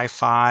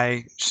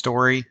sci-fi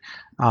story.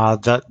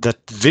 The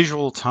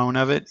visual tone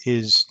of it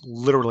is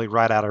literally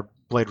right out of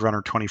Blade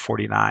Runner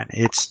 2049.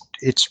 It's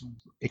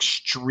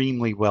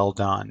extremely well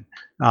done.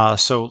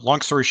 So long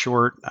story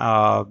short,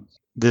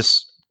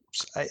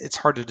 it's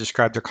hard to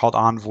describe. They're called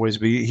envoys,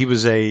 but he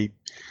was a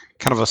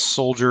kind of a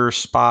soldier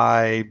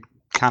spy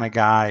kind of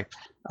guy.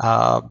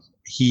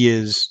 He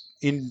is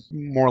in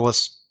more or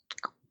less,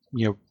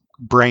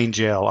 brain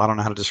jail. I don't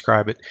know how to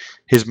describe it.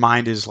 His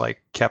mind is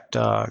like kept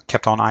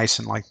on ice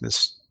in like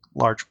this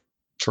large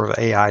sort of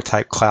AI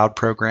type cloud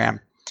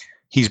program.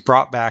 He's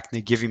brought back and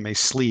they give him a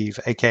sleeve,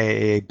 aka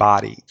a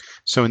body.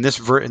 So in this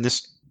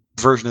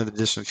version of the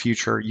distant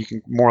future, you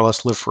can more or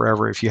less live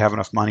forever if you have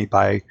enough money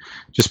by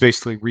just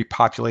basically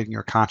repopulating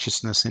your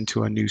consciousness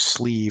into a new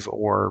sleeve,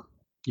 or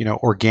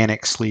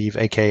organic sleeve,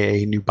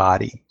 aka new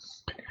body.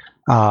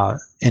 And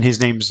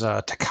his name's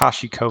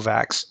Takashi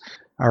Kovacs,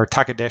 or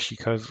Takadeshi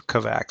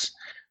Kovacs.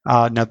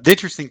 Now, the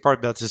interesting part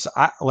about this,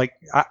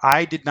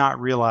 I did not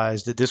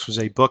realize that this was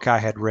a book I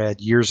had read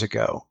years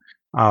ago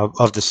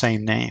of the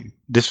same name.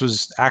 This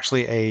was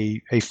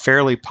actually a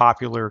fairly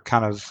popular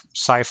kind of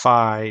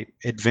sci-fi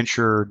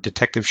adventure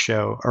detective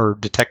show or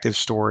detective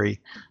story,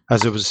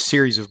 as it was a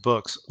series of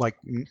books like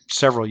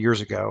several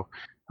years ago.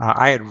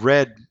 I had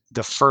read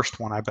the first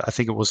one. I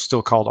think it was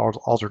still called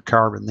Altered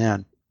Carbon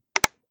then.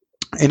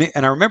 And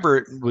I remember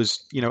it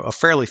was, a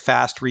fairly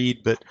fast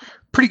read, but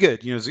pretty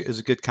good. It was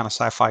a good kind of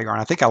sci-fi yarn.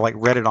 I think I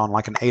read it on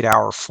like an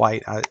 8-hour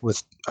flight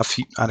with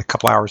a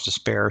couple hours to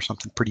spare or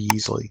something pretty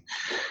easily.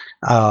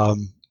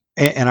 And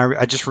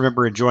I just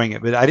remember enjoying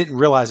it, but I didn't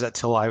realize that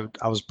till I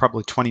was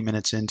probably 20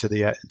 minutes into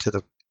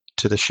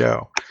the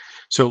show.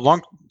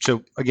 So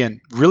again,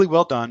 really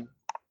well done.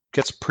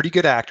 Gets pretty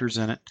good actors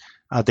in it.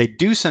 They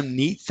do some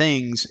neat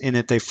things in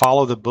it. They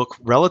follow the book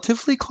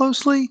relatively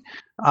closely.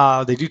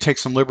 They do take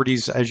some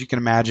liberties, as you can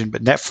imagine,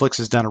 but Netflix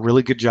has done a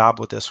really good job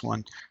with this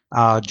one.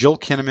 Joel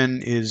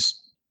Kinnaman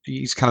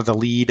he's kind of the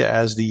lead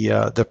as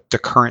the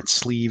current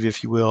sleeve,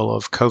 if you will,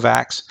 of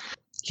Kovacs.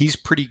 He's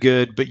pretty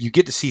good, but you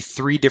get to see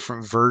 3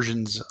 different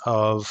versions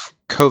of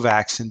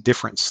Kovacs in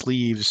different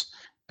sleeves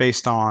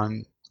based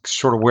on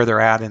sort of where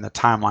they're at in the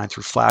timeline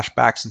through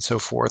flashbacks and so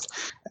forth.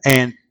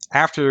 And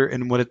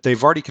what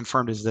they've already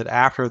confirmed is that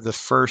after the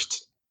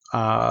first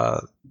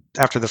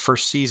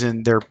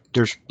season,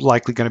 there's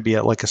likely going to be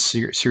a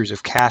series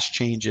of cast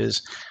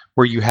changes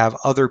where you have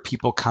other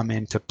people come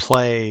in to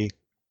play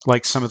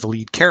like some of the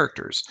lead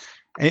characters,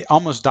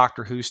 almost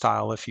Doctor Who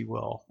style, if you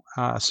will.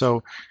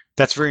 So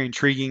that's very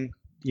intriguing.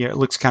 Yeah, it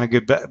looks kind of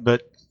good,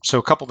 but so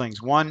a couple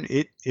things. One,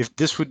 if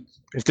this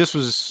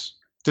was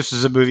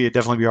a movie, it'd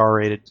definitely be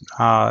R-rated.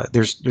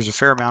 There's a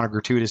fair amount of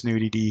gratuitous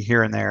nudity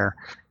here and there.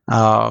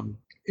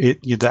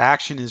 The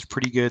action is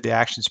pretty good. The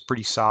action's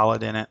pretty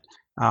solid in it,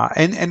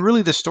 and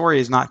really the story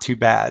is not too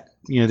bad.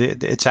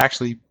 It's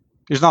actually,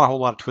 there's not a whole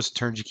lot of twists and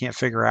turns you can't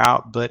figure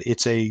out, but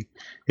it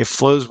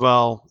flows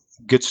well.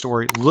 Good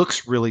story,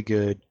 looks really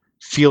good,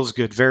 feels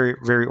good, very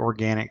very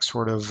organic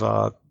sort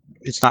of.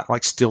 It's not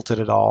like stilted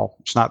at all.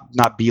 It's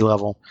not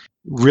B-level.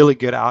 Really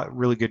good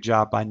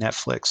job by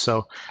Netflix.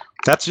 So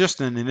that's just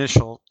an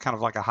initial kind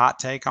of like a hot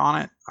take on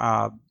it.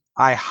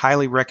 I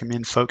highly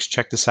recommend folks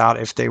check this out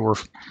if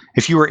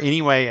you were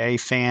anyway a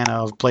fan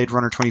of Blade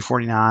Runner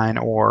 2049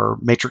 or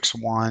Matrix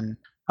 1.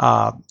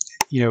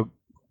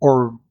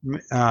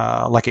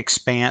 like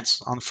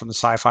Expanse from the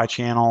Sci-Fi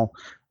Channel,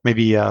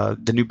 maybe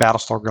the new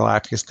Battlestar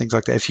Galactica, things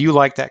like that. If you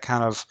like that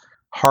kind of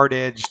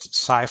hard-edged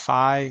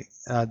sci-fi,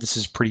 this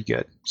is pretty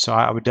good. So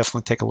I would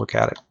definitely take a look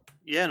at it.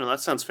 Yeah, no, that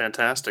sounds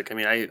fantastic. I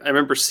mean, I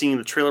remember seeing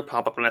the trailer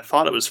pop up, and I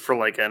thought it was for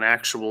like an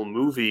actual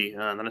movie,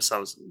 and then I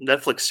saw this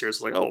Netflix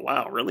series. Like, oh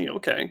wow, really?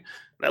 Okay,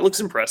 that looks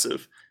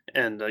impressive.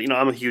 And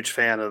I'm a huge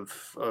fan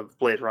of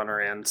Blade Runner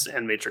and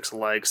Matrix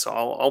alike, so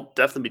I'll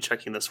definitely be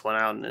checking this one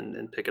out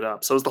and pick it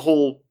up. So is the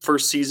whole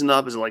first season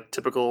up? Is it like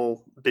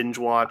typical binge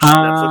watch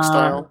Netflix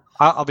style?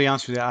 I'll be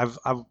honest with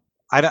you.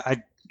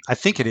 I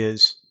think it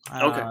is.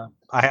 Okay.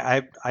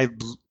 I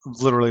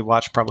literally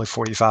watched probably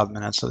 45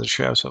 minutes of the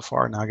show so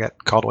far. Now I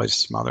got called away to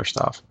some other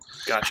stuff.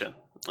 Gotcha.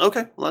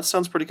 Okay, well that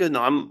sounds pretty good.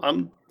 No,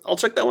 I'll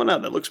check that one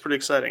out. That looks pretty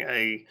exciting.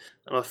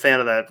 I'm a fan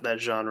of that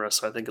genre,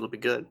 so I think it'll be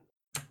good.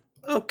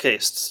 Okay,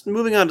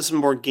 moving on to some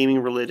more gaming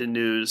related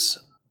news.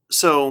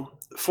 So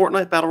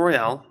Fortnite Battle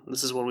Royale.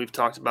 This is one we've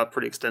talked about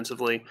pretty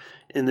extensively,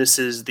 and this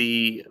is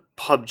the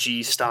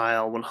PUBG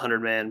style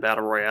 100-man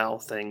Battle Royale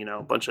thing.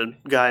 A bunch of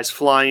guys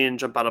fly in,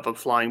 jump out of a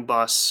flying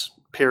bus,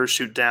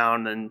 parachute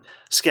down, and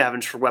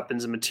scavenge for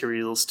weapons and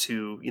materials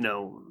to,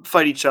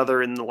 fight each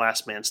other, and the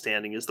last man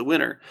standing is the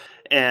winner.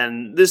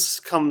 And this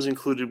comes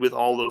included with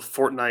all of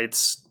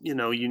Fortnite's,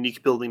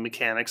 unique building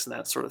mechanics and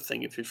that sort of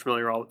thing. If you're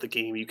familiar all with the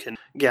game, you can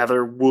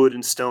gather wood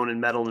and stone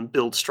and metal and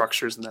build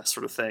structures and that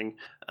sort of thing.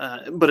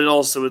 But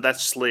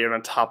that's just layered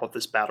on top of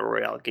this Battle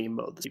Royale game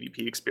mode, the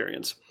PvP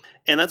experience.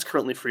 And that's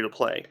currently free to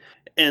play.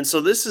 And so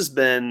this has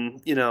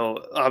been,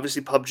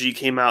 obviously PUBG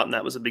came out and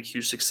that was a big,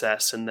 huge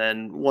success. And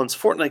then once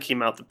Fortnite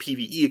came out, the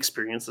PvE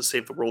experience, the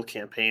Save the World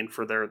campaign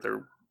for their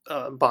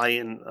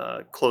buy-in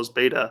closed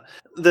beta,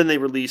 then they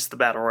released the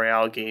Battle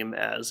Royale game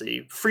as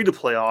a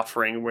free-to-play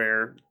offering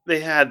where they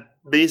had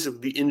basically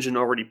the engine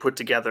already put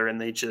together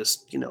and they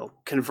just,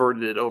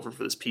 converted it over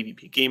for this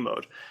PvP game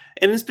mode.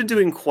 And it's been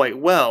doing quite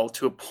well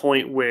to a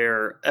point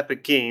where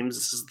Epic Games,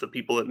 this is the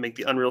people that make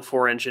the Unreal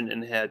 4 engine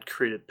and had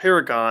created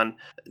Paragon,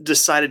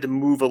 decided to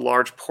move a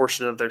large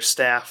portion of their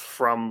staff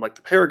from like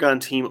the Paragon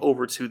team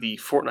over to the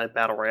Fortnite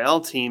Battle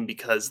Royale team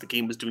because the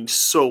game was doing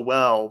so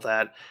well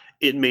that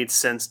it made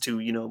sense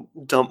to,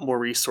 dump more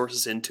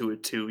resources into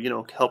it to,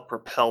 help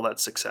propel that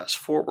success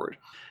forward.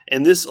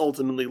 And this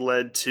ultimately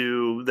led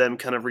to them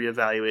kind of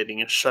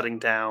reevaluating and shutting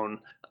down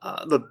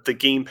the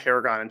game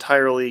Paragon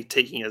entirely,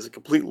 taking it as a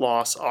complete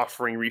loss,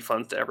 offering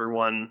refunds to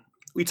everyone.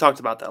 We talked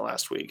about that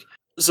last week.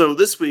 So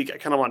this week, I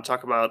kind of want to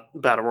talk about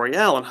Battle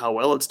Royale and how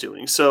well it's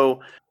doing.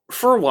 So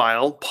for a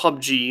while,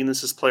 PUBG, and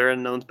this is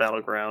PlayerUnknown's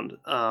Battleground,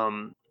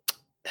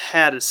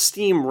 had a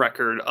Steam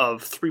record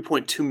of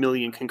 3.2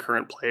 million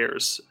concurrent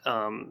players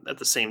at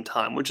the same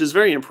time, which is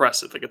very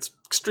impressive. Like, it's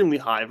extremely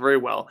high, very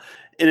well,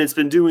 and it's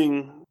been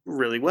doing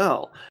really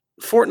well.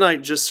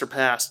 Fortnite just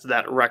surpassed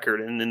that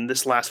record, and in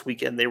this last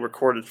weekend, they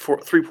recorded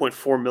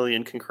 3.4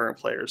 million concurrent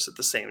players at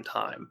the same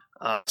time.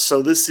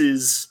 So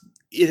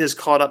it has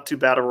caught up to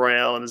Battle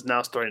Royale and is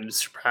now starting to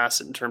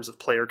surpass it in terms of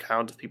player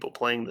count of people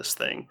playing this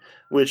thing,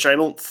 which I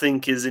don't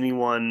think is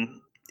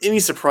any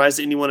surprise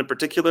to anyone in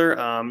particular.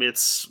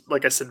 It's,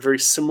 like I said, very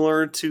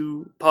similar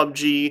to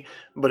PUBG,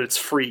 but it's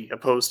free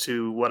opposed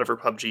to whatever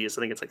PUBG is.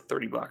 I think it's like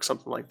 $30,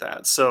 something like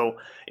that. So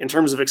in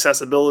terms of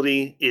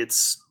accessibility,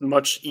 it's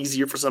much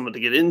easier for someone to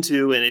get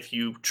into. And if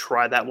you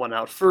try that one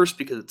out first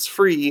because it's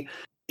free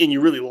and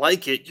you really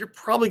like it, you're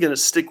probably going to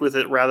stick with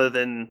it rather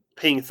than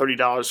paying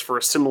 $30 for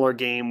a similar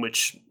game,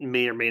 which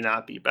may or may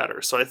not be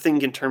better. So I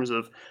think in terms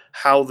of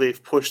how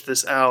they've pushed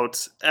this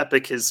out,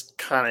 Epic has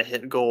kind of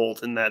hit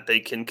gold in that they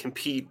can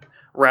compete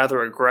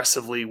rather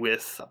aggressively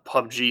with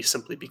PUBG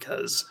simply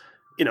because,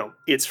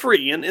 it's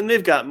free. And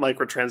they've got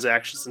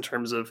microtransactions in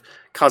terms of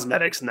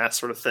cosmetics and that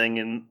sort of thing.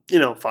 And,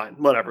 fine,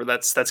 whatever.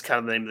 That's kind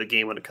of the name of the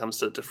game when it comes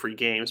to free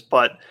games.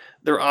 But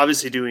they're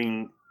obviously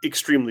doing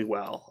extremely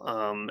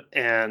well.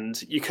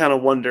 And you kind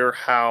of wonder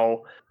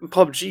how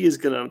PUBG is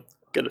going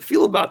to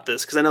feel about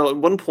this, because I know at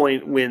one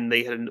point when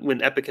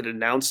Epic had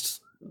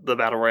announced the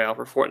Battle Royale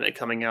for Fortnite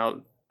coming out,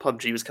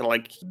 PUBG was kind of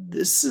like,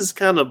 this is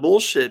kind of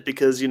bullshit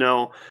because,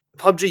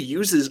 PUBG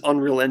uses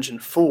Unreal Engine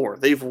 4.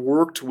 They've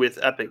worked with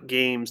Epic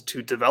Games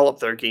to develop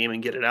their game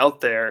and get it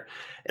out there.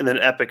 And then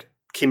Epic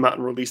came out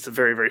and released a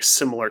very, very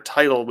similar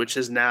title, which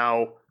is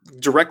now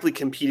directly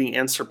competing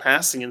and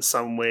surpassing in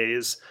some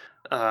ways,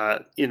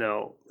 the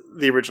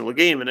original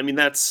game. And I mean,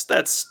 that's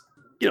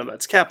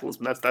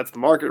capitalism. That's the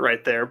market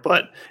right there.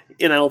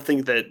 And I don't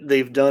think that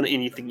they've done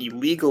anything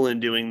illegal in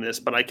doing this,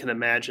 but I can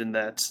imagine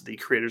that the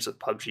creators of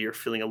PUBG are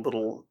feeling a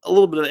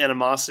little bit of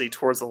animosity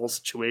towards the whole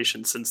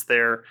situation, since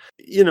they're,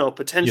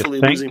 potentially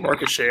losing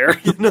market share,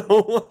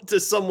 to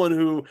someone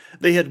who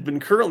they had been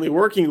currently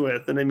working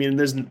with. And I mean,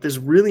 there's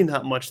really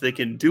not much they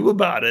can do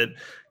about it,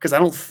 because I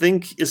don't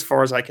think, as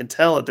far as I can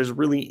tell, that there's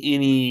really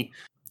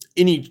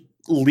any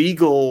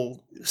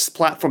legal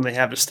platform they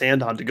have to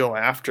stand on to go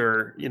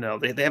after.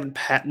 They haven't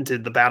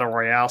patented the Battle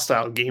Royale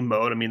style game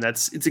mode. I mean,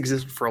 it's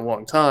existed for a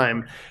long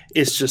time.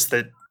 It's just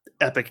that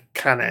Epic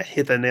kind of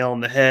hit the nail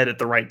on the head at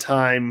the right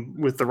time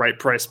with the right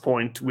price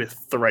point,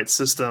 with the right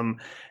system,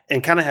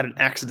 and kind of had an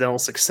accidental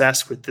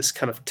success with this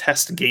kind of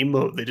test game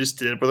mode they just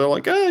did where they're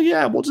like, oh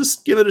yeah, we'll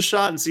just give it a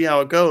shot and see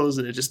how it goes.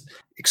 And it just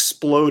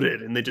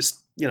exploded. And they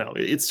just,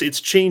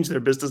 it's changed their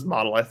business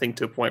model, I think,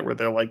 to a point where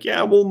they're like,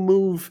 yeah, we'll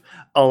move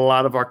a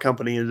lot of our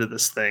company into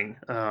this thing.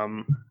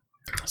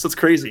 So it's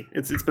crazy.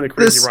 It's been a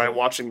crazy ride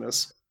watching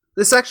this.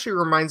 This actually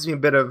reminds me a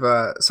bit of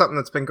something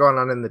that's been going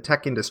on in the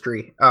tech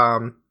industry,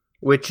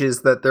 which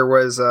is that there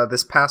was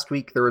this past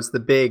week, there was the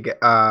big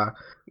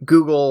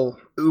Google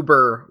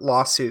Uber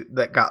lawsuit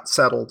that got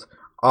settled.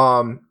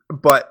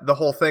 But the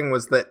whole thing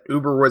was that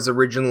Uber was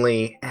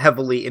originally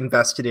heavily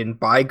invested in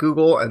by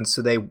Google, and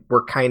so they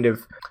were kind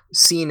of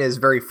seen as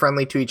very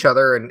friendly to each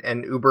other,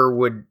 and Uber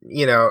would,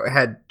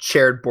 had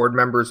shared board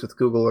members with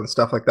Google and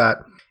stuff like that.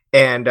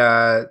 And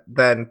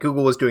then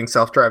Google was doing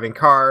self-driving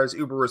cars.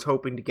 Uber was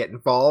hoping to get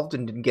involved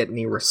and didn't get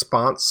any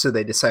response, so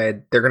they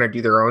decided they're going to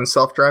do their own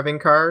self-driving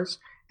cars.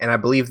 And I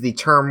believe the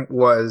term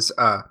was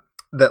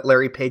that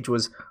Larry Page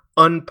was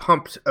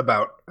unpumped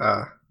about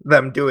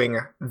them doing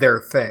their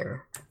thing.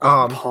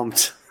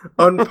 Unpumped.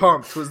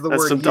 Unpumped was the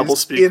That's word some used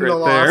doublespeak in right the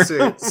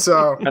lawsuit.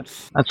 So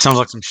that sounds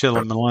like some shit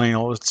a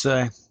millennial would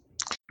say.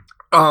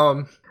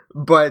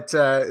 But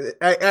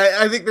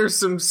I think there's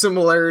some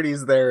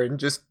similarities there in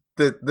just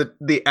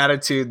the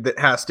attitude that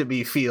has to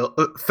be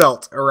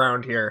felt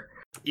around here.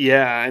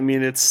 Yeah, I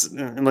mean,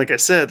 and like I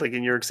said, like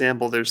in your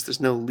example, there's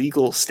no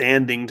legal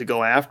standing to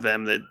go after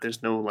them. That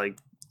there's no like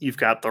you've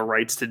got the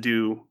rights to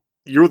do.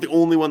 You're the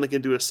only one that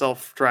can do a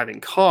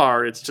self-driving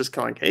car. It's just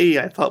kind of like, hey,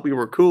 I thought we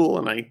were cool,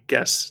 and I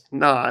guess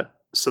not.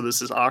 So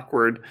this is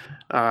awkward,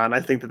 and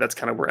I think that's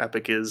kind of where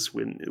Epic is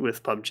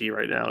with PUBG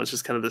right now. It's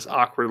just kind of this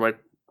awkward, like,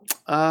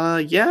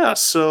 yeah.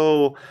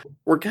 So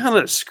we're kind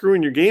of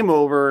screwing your game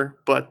over,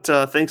 but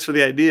thanks for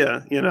the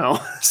idea,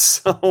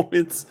 So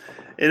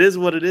it is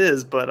what it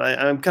is, but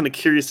I'm kind of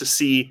curious to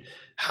see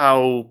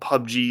how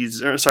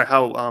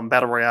how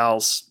Battle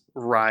Royales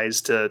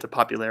rise to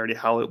popularity,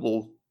 how it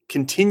will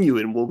continue,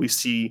 and will we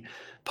see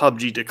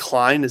PUBG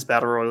decline as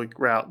Battle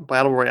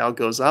Royale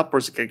goes up, or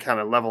is it going to kind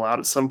of level out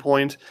at some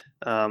point?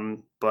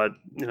 But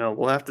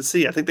we'll have to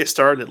see. I think they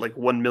started at like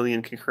 1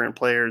 million concurrent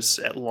players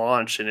at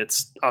launch, and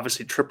it's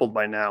obviously tripled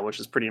by now, which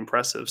is pretty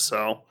impressive.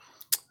 So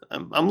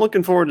I'm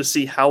looking forward to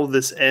see how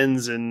this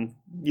ends, and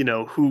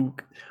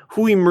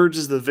who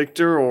emerges the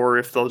victor, or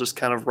if they'll just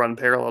kind of run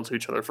parallel to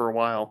each other for a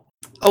while.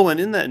 Oh, and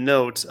in that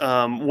note,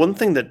 one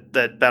thing that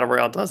Battle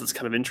Royale does that's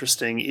kind of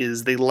interesting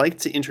is they like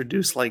to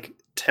introduce like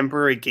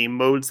temporary game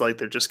modes, like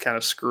they're just kind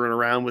of screwing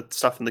around with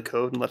stuff in the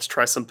code and let's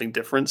try something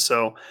different.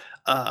 So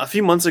a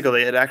few months ago,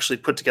 they had actually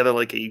put together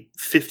like a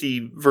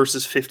 50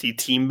 versus 50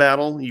 team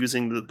battle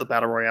using the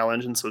Battle Royale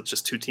engine. So it's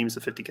just 2 teams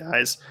of 50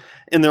 guys.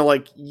 And they're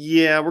like,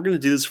 yeah, we're going to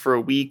do this for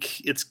a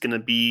week. It's going to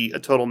be a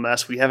total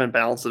mess. We haven't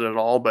balanced it at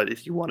all, but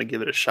if you want to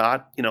give it a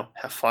shot,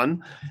 have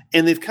fun.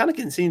 And they've kind of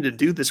continued to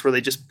do this where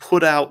they just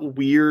put out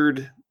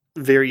weird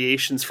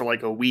variations for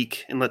like a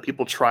week and let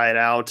people try it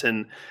out.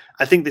 And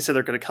I think they said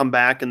they're going to come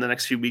back in the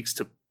next few weeks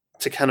to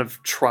kind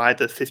of try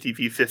the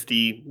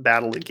 50v50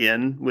 battle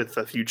again with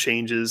a few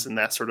changes and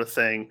that sort of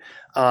thing.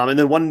 And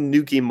then one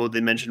new game mode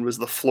they mentioned was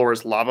the Floor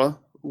is Lava,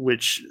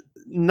 which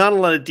not a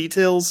lot of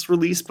details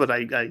released, but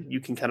you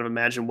can kind of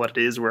imagine what it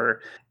is,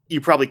 where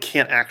you probably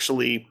can't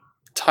actually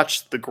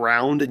touch the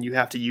ground and you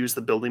have to use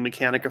the building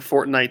mechanic of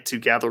Fortnite to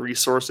gather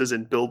resources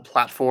and build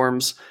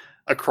platforms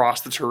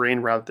across the terrain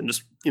rather than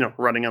just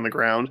running on the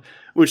ground,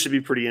 which should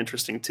be pretty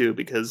interesting too,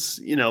 because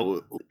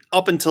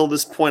up until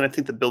this point I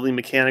think the building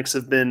mechanics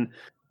have been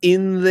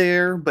in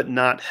there but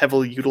not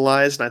heavily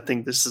utilized, and I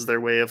think this is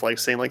their way of like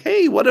saying like,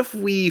 hey, what if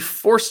we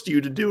forced you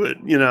to do it,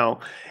 and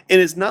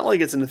it's not like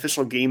it's an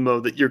official game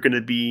mode that you're going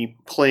to be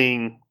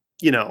playing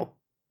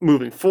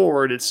moving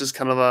forward. It's just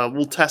kind of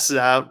we'll test it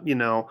out,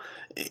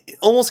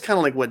 almost kind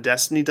of like what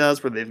Destiny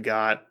does, where they've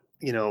got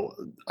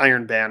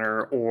Iron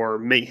Banner or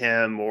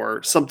Mayhem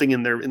or something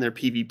in their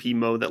PvP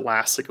mode that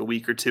lasts like a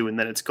week or two, and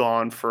then it's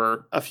gone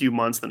for a few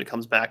months, then it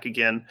comes back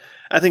again.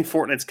 I think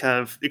Fortnite's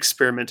kind of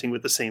experimenting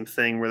with the same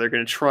thing, where they're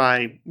going to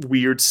try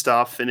weird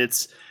stuff, and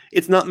it's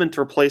not meant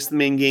to replace the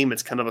main game.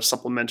 It's kind of a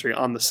supplementary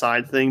on the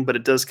side thing, but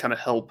it does kind of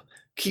help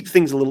keep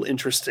things a little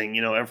interesting.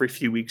 Every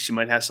few weeks you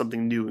might have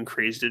something new and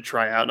crazy to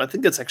try out, and I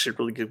think that's actually a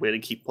really good way to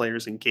keep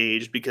players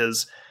engaged,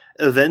 because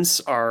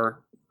events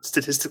are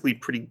statistically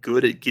pretty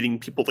good at getting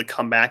people to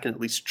come back and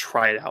at least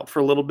try it out for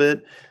a little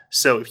bit.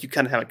 So if you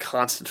kind of have a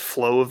constant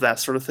flow of that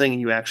sort of thing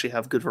and you actually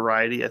have good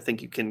variety, I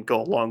think you can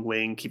go a long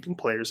way in keeping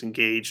players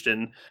engaged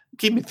and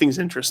keeping things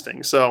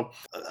interesting. So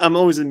I'm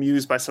always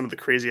amused by some of the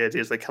crazy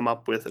ideas they come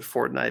up with at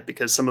Fortnite,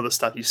 because some of the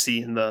stuff you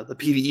see in the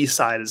PvE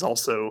side is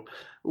also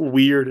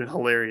weird and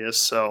hilarious.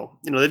 So,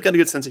 they've got a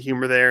good sense of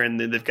humor there, and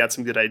they've got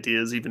some good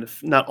ideas. Even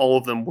if not all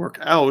of them work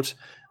out,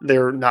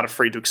 they're not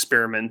afraid to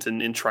experiment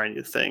and try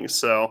new things.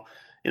 So,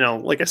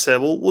 like I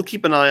said, we'll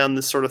keep an eye on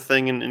this sort of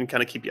thing and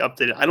kind of keep you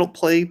updated. I don't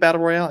play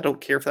Battle Royale. I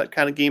don't care for that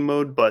kind of game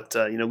mode, but,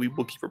 we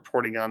will keep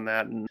reporting on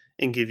that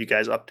and give you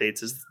guys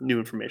updates as new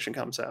information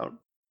comes out.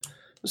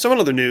 Some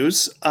other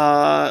news.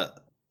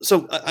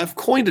 So I've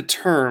coined a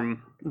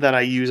term that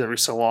I use every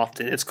so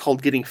often. It's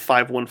called getting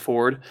 5-1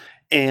 forward,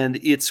 and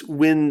it's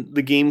when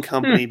the game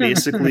company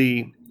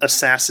basically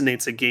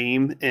assassinates a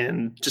game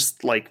and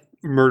just like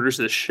murders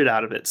the shit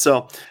out of it.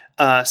 So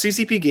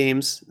CCP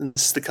Games,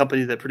 this is the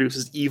company that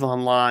produces EVE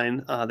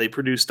Online. They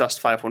produced Dust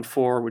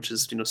 514, which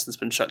has since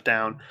been shut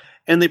down,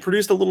 and they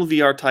produced a little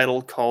VR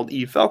title called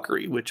EVE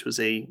Valkyrie, which was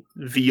a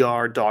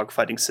VR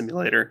dogfighting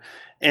simulator.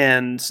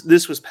 And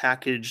this was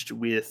packaged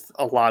with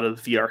a lot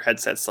of VR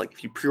headsets. Like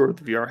if you pre-order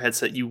the VR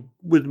headset, you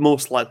would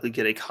most likely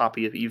get a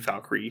copy of EVE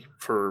Valkyrie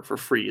for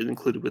free,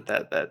 included with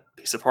that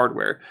piece of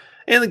hardware.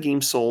 And the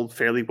game sold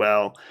fairly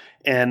well.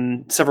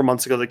 And several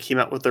months ago, they came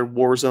out with their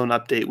Warzone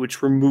update,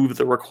 which removed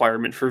the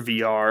requirement for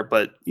VR,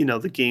 but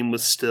the game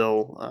was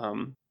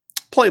still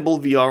playable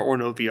VR or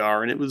no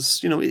VR, and it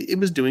was it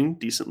was doing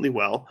decently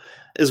well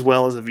as a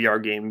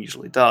VR game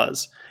usually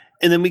does.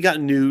 And then we got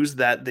news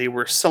that they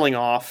were selling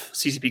off,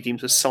 CCP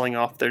Games was selling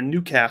off their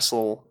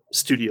Newcastle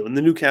studio. And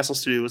the Newcastle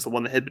studio was the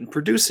one that had been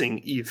producing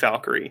EVE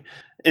Valkyrie.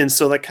 And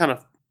so that kind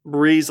of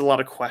raised a lot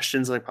of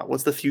questions like,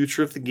 what's the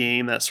future of the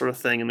game, that sort of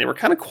thing. And they were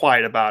kind of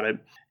quiet about it.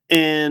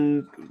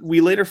 And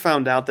we later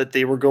found out that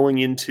they were going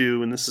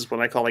into, and this is what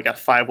I call like a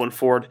 5-1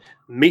 forward,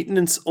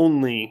 maintenance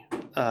only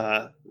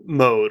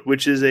mode,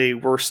 which is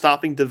we're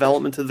stopping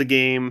development of the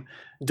game.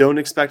 Don't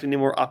expect any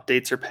more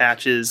updates or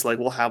patches. Like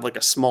we'll have like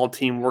a small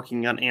team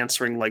working on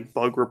answering like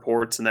bug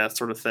reports and that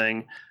sort of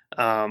thing.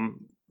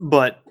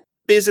 But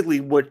basically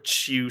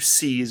what you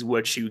see is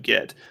what you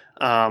get.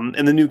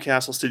 And the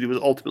Newcastle studio was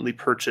ultimately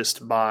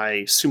purchased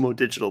by Sumo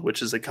Digital,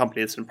 which is a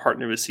company that's been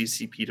partnered with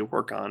CCP to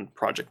work on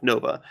Project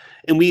Nova.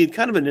 And we had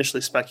kind of initially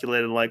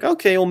speculated like,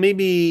 okay, well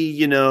maybe,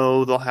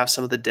 they'll have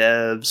some of the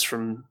devs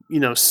from,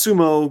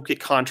 Sumo get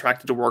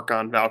contracted to work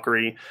on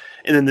Valkyrie.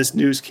 And then this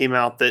news came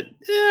out that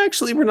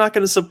actually we're not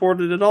going to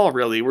support it at all,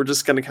 really. We're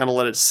just going to kind of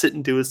let it sit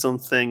and do its own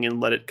thing and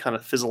let it kind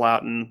of fizzle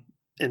out and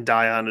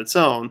die on its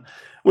own,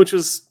 which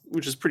is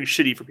pretty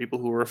shitty for people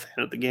who were a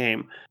fan of the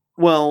game.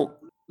 Well,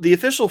 the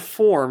official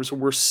forums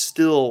were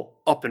still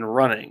up and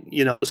running.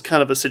 It was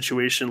kind of a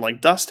situation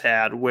like Dust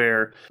had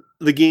where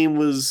the game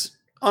was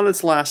on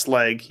its last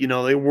leg.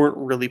 They weren't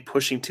really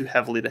pushing too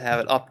heavily to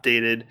have it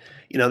updated.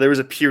 There was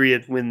a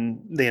period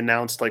when they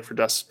announced like for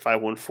Dust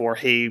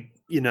 514, hey,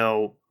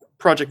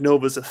 Project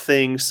Nova is a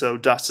thing, so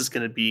Dust is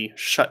going to be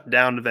shut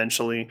down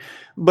eventually,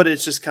 but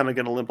it's just kind of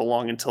going to limp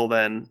along until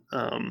then.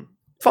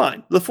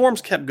 Fine. The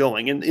forums kept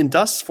going, and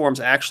Dust's forums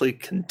actually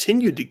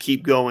continued to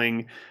keep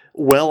going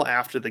well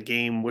after the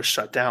game was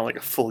shut down, like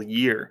a full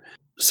year.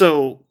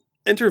 So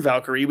enter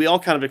Valkyrie. We all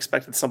kind of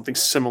expected something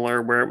similar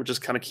where it would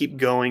just kind of keep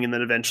going, and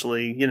then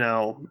eventually,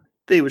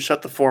 they would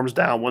shut the forums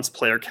down once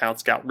player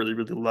counts got really,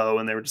 really low,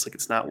 and they were just like,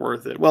 it's not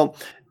worth it. Well,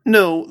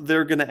 no,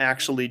 they're going to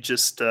actually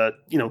just,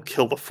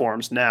 kill the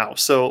forums now.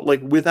 So,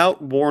 like,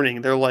 without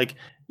warning, they're like,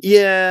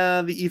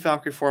 yeah, the EVE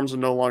Valkyrie forums are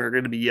no longer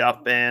going to be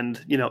up,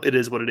 and, it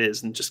is what it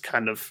is, and just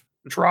kind of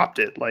dropped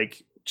it,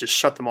 like, just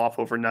shut them off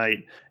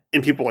overnight.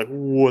 And people were like,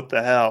 what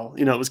the hell?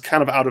 It was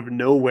kind of out of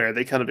nowhere.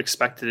 They kind of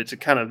expected it to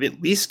kind of at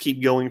least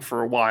keep going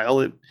for a while.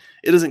 It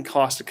doesn't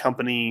cost a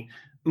company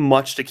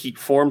much to keep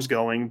forums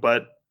going,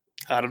 but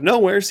out of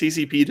nowhere,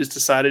 CCP just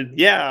decided,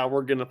 yeah,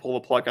 we're going to pull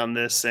the plug on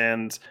this,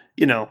 and,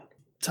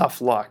 tough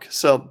luck.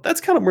 So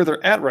that's kind of where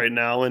they're at right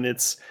now, and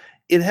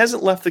it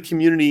hasn't left the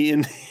community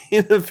in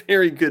a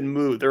very good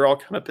mood. They're all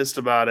kind of pissed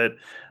about it.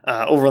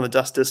 Over on the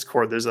Dust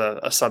Discord, there's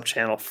a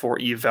sub-channel for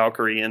EVE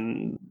Valkyrie,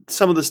 and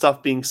some of the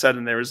stuff being said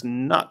in there is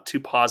not too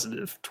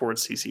positive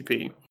towards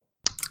CCP.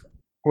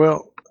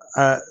 Well,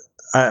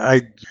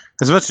 I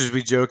as much as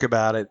we joke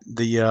about it,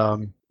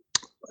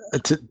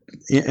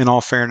 in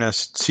all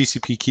fairness,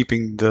 CCP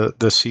keeping the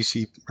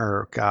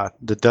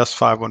Dust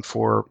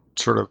 514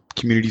 sort of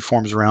community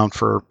forums around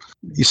for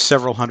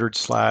several hundred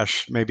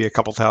 / maybe a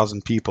couple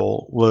thousand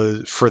people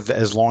was for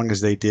as long as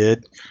they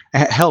did.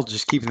 Hell,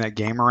 just keeping that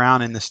game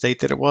around in the state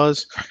that it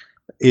was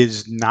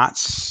is not.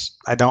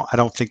 I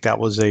don't think that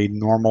was a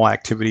normal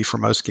activity for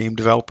most game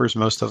developers.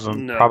 Most of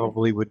them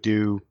probably would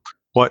do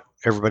what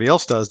everybody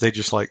else does. They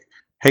just like,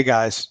 hey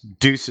guys,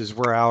 deuces,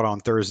 we're out on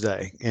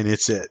Thursday, and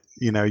it's it.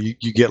 You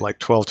get like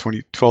 12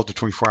 to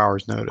 24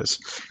 hours notice.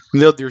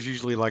 There's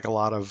usually like a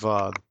lot of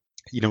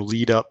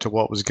lead up to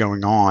what was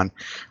going on.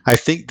 I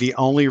think the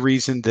only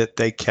reason that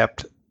they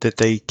kept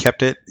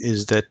it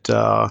is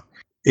that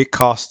it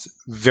cost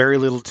very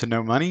little to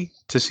no money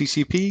to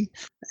CCP,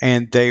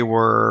 and they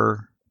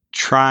were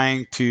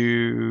trying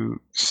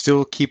to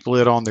still keep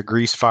lid on the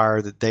grease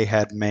fire that they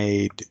had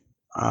made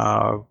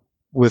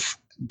with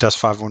Dust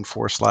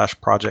 514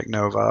 / Project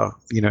Nova,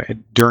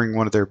 during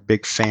one of their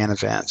big fan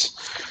events,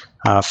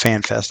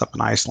 Fan Fest up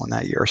in Iceland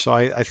that year. So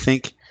I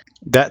think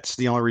that's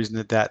the only reason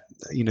that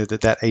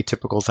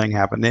atypical thing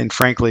happened. And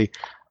frankly,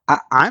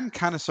 I'm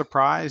kind of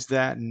surprised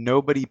that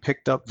nobody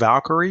picked up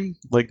Valkyrie.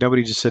 Like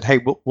nobody just said, hey,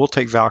 we'll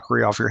take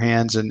Valkyrie off your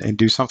hands and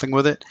do something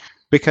with it.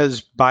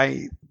 Because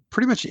by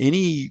pretty much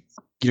any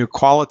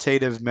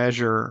qualitative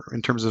measure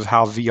in terms of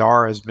how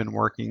VR has been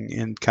working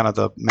in kind of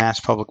the mass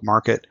public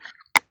market,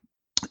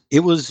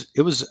 it was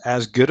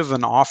as good of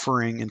an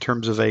offering in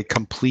terms of a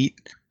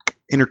complete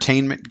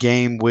entertainment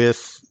game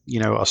with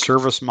a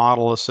service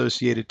model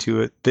associated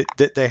to it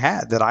that they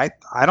had, that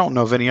I don't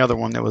know of any other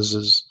one that was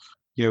as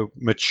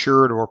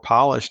matured or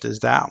polished as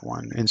that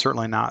one, and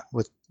certainly not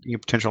with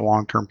potential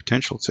long-term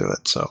potential to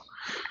it. So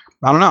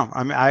I don't know.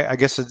 I mean, I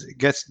guess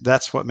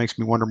that's what makes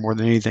me wonder more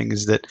than anything,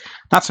 is that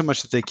not so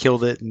much that they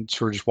killed it and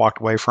sort of just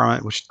walked away from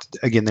it, which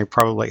again, they're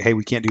probably like, hey,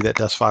 we can't do that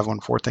Dust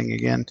 514 thing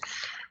again.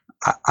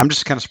 I'm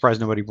just kind of surprised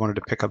nobody wanted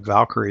to pick up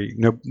Valkyrie.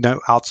 No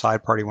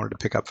outside party wanted to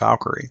pick up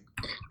Valkyrie.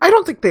 I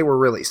don't think they were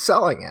really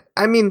selling it.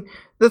 I mean,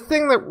 the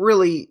thing that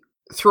really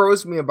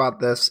throws me about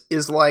this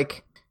is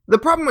like the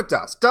problem with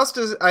Dust. Dust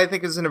I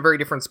think is in a very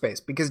different space,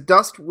 because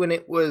Dust, when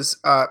it was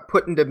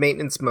put into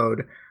maintenance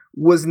mode,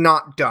 was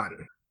not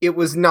done. It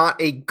was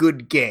not a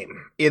good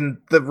game in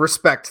the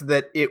respect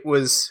that it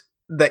was,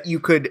 that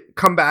you could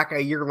come back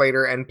a year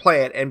later and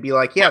play it and be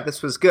like, yeah,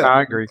 this was good.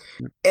 I agree.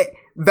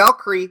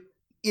 Valkyrie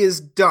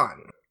is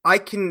done. I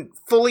can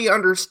fully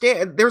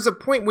understand. There's a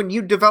point when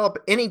you develop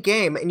any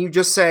game and you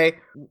just say,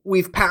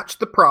 we've patched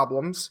the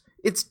problems.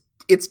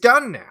 It's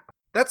done now.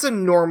 That's a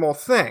normal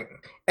thing.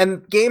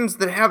 And games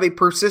that have a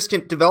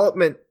persistent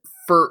development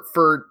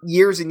for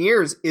years and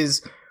years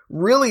is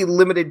really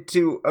limited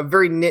to a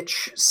very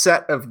niche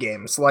set of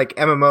games, like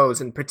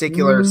MMOs in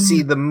particular,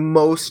 see the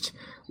most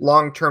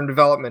long-term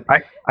development.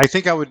 I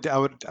think I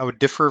would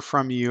differ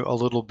from you a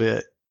little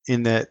bit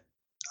in that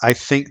I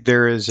think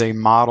there is a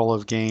model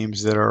of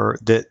games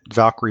that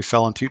Valkyrie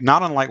fell into,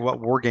 not unlike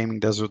what Wargaming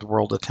does with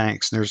World of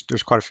Tanks. And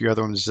there's quite a few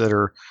other ones that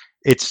are.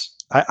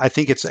 I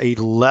think it's a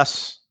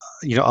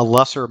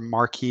lesser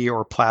marquee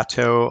or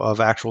plateau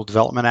of actual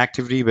development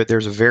activity, but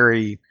there's a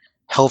very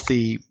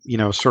healthy,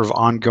 sort of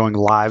ongoing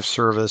live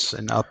service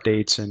and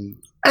updates and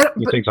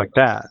things like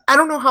that. I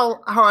don't know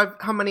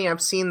how many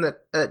I've seen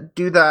that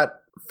do that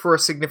for a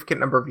significant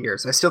number of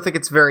years. I still think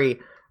it's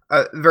very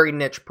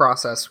niche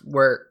process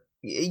where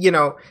you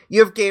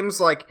have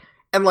games like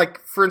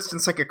for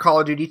instance, like a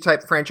Call of Duty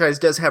type franchise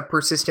does have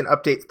persistent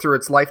updates through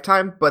its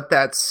lifetime, but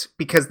that's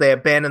because they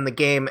abandon the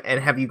game and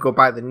have you go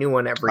buy the new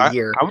one every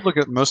year. I would look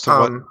at most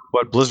of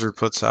what Blizzard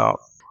puts out.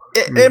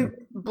 And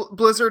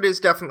Blizzard is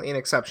definitely an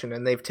exception,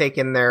 and they've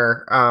taken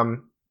their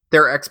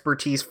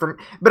expertise from.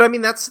 But I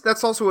mean,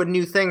 that's also a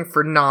new thing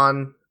for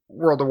non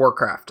World of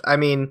Warcraft. I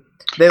mean,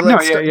 they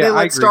let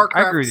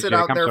StarCraft sit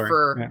out there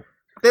for.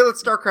 They let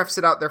StarCraft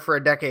sit out there for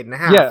a decade and a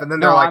half, and then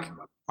they're like.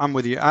 I'm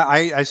with you.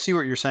 I see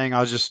what you're saying. I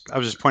was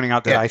just pointing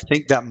out that I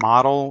think that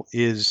model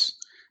is,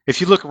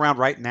 if you look around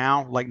right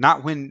now, like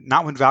not when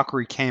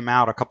Valkyrie came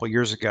out a couple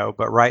years ago,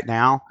 but right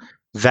now,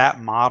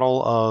 that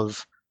model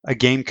of a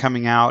game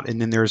coming out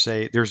and then there's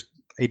a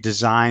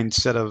designed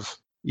set of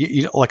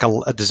like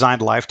a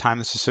designed lifetime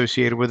that's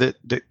associated with it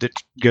that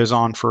goes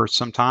on for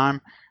some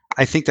time.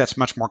 I think that's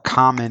much more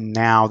common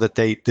now that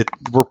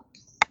we're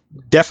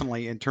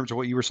definitely, in terms of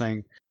what you were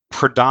saying,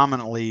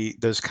 predominantly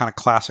those kind of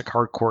classic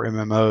hardcore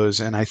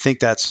MMOs, and I think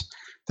that's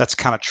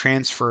kind of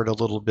transferred a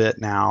little bit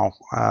now.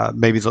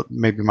 Maybe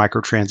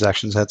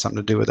microtransactions had something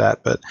to do with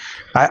that, but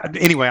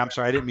anyway, I'm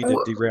sorry, I didn't mean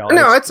to derail.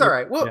 No, it's all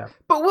right. Well,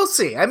 but we'll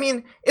see. I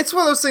mean, it's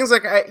one of those things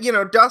like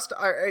Dust.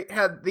 I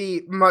had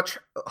the much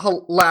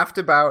laughed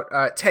about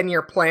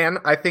 10-year plan.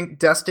 I think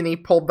Destiny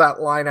pulled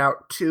that line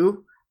out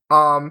too.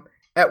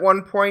 At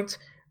one point,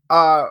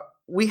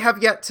 we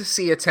have yet to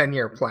see a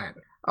 10-year plan.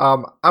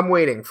 I'm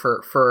waiting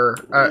for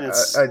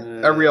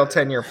a real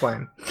 10-year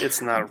plan.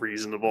 It's not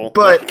reasonable.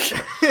 But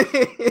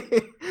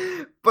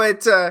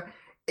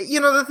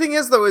the thing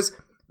is though is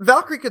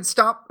Valkyrie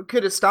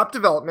could have stopped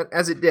development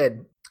as it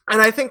did,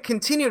 and I think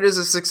continued as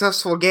a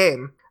successful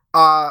game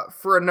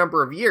for a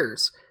number of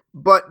years.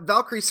 But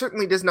Valkyrie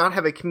certainly does not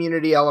have a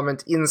community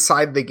element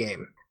inside the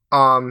game.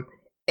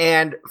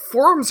 And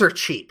forums are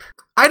cheap.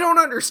 I don't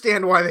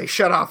understand why they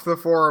shut off the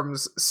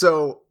forums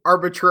so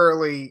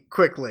arbitrarily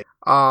quickly.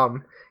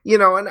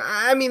 And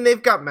I mean,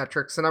 they've got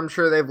metrics, and I'm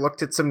sure they've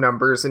looked at some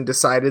numbers and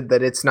decided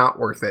that it's not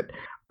worth it.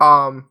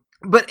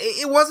 But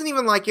it wasn't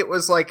even like it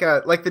was like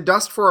the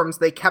Dust forums.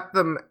 They kept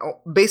them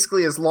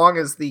basically as long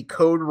as the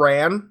code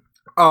ran.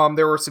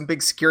 There were some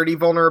big security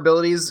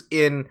vulnerabilities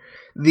in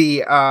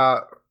the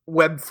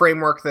web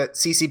framework that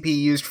CCP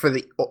used for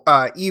the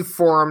Eve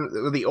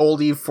forum, the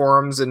old Eve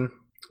forums, and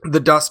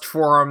the Dust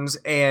forums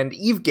and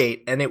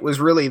EveGate, and it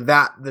was really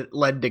that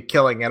led to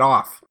killing it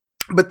off.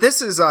 But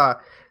this is the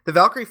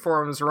Valkyrie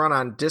forums run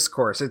on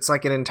Discourse. It's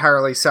like an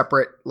entirely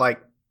separate, like,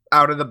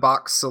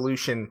 out-of-the-box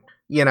solution,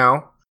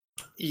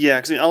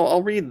 Yeah, because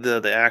I'll read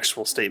the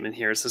actual statement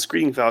here. It says,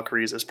 "Greeting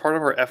Valkyries. As part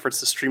of our efforts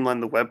to streamline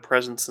the web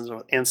presence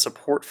and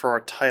support for our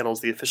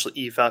titles, the official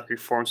eValkyrie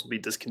forums will be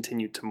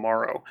discontinued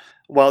tomorrow.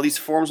 While these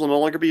forums will no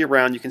longer be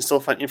around, you can still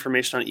find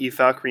information on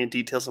eValkyrie and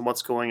details on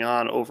what's going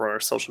on over our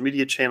social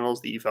media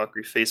channels, the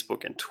eValkyrie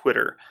Facebook and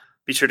Twitter.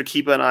 Be sure to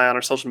keep an eye on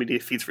our social media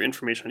feeds for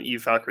information on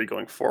eValkyrie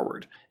going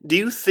forward." Do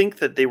you think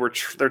that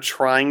they're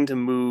trying to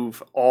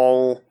move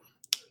all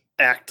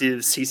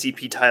active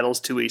CCP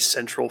titles to a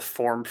central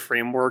forum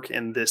framework,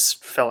 and this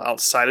fell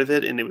outside of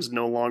it, and it was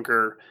no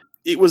longer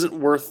it wasn't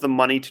worth the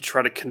money to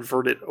try to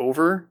convert it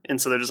over, and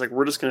so they're just like,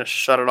 we're just going to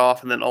shut it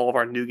off, and then all of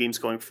our new games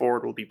going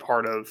forward will be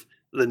part of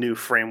the new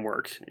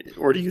framework.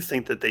 Or do you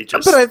think that they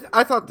just? But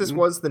I thought this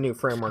was the new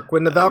framework.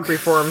 When the Valkyrie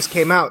forums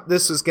came out,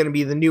 this was going to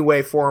be the new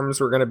way forums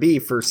were going to be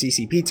for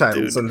CCP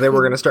titles, and they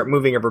were going to start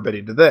moving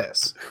everybody to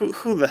this.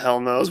 Who the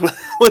hell knows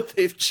what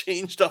they've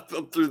changed up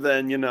through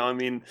then? I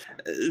mean,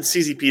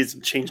 CCP has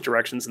changed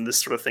directions in this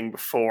sort of thing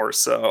before,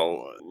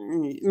 so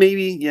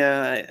maybe,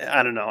 yeah,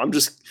 I don't know. I'm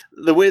just,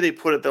 the way they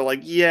put it, they're like,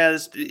 yeah,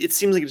 it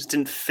seems like it just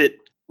didn't fit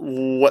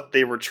what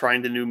they were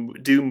trying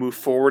to move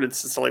forward.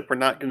 It's just like, we're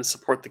not going to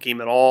support the game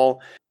at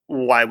all.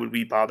 Why would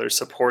we bother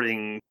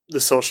supporting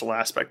the social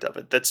aspect of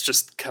it? That's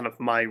just kind of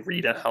my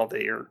read on how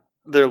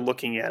they're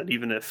looking at it,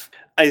 even if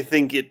I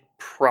think it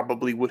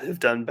probably would have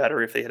done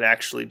better if they had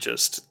actually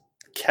just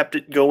kept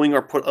it going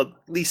or put at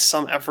least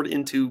some effort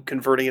into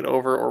converting it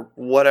over or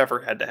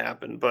whatever had to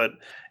happen. But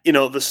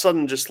the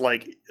sudden just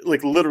like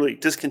literally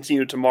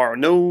discontinued tomorrow,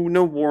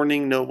 no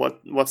warning, no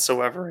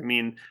whatsoever. I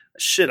mean,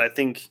 shit, I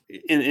think,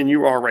 and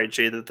you are right,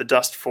 Jay, that the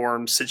Dust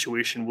Forum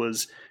situation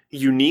was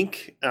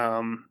unique,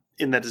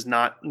 in that is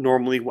not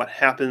normally what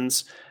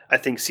happens. I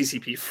think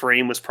CCP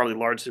Frame was probably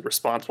largely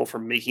responsible for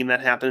making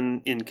that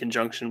happen in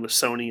conjunction with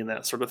Sony and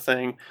that sort of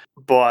thing.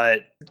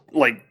 But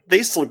like,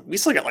 we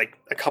still got like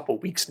a couple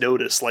weeks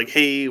notice, like,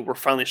 hey, we're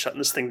finally shutting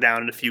this thing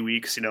down in a few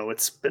weeks.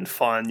 It's been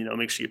fun.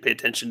 Make sure you pay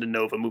attention to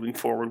Nova moving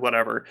forward,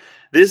 whatever.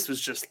 This was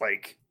just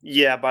like,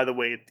 yeah, by the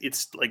way,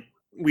 it's like,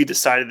 we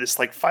decided this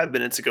like 5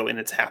 minutes ago and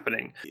it's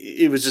happening.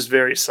 It was just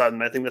very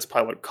sudden. I think that's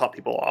probably what caught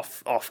people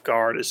off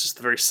guard. It's just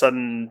the very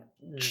sudden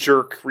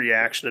jerk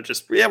reaction of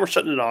just, yeah, we're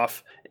shutting it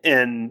off.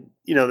 And,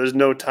 there's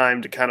no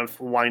time to kind of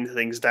wind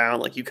things down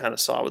like you kind of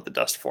saw with the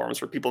Dust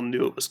forums where people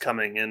knew it was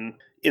coming. And,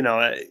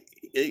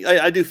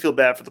 I do feel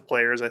bad for the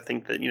players. I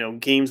think that,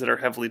 games that are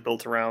heavily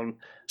built around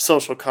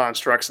social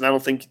constructs, and I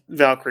don't think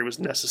Valkyrie was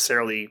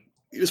necessarily,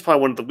 it was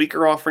probably one of the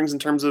weaker offerings in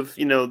terms of,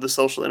 the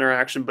social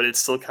interaction, but it's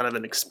still kind of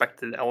an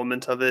expected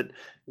element of it,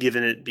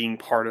 given it being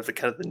part of the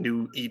kind of the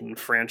new Eden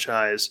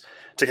franchise.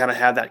 To kind of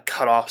have that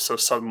cut off so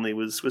suddenly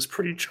was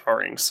pretty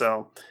jarring.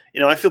 So,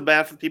 I feel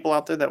bad for the people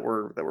out there that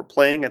were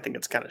playing. I think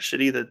it's kind of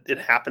shitty that it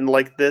happened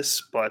like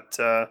this, but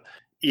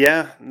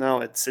yeah,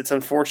 no, it's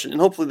unfortunate,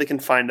 and hopefully they can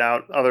find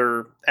out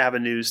other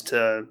avenues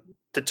to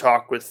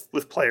talk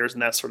with players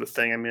and that sort of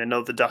thing. I mean, I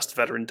know the Dust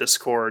Veteran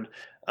Discord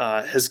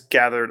has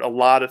gathered a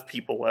lot of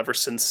people ever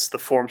since the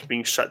forums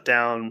being shut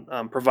down,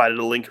 provided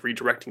a link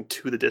redirecting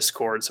to the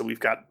Discord. So we've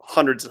got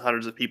hundreds and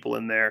hundreds of people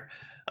in there,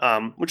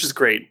 which is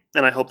great.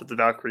 And I hope that the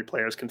Valkyrie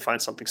players can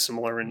find something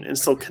similar and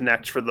still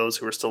connect for those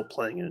who are still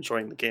playing and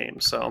enjoying the game.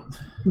 So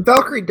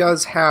Valkyrie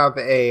does have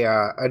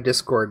a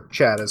Discord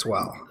chat as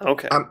well.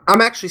 Okay.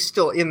 I'm actually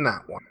still in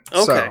that one.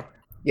 Okay. So,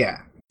 yeah.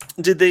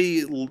 I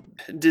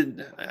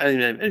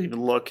didn't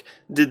even look.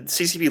 Did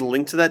CCP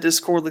link to that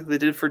Discord like they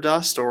did for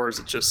Dust, or is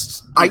it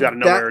just you got to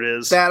know where it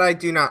is? That I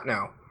do not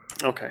know.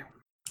 Okay.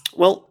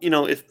 Well,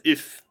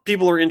 if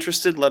people are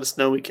interested, let us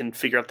know. We can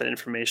figure out that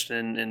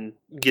information and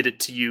get it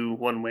to you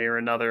one way or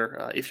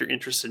another. If you're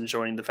interested in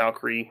joining the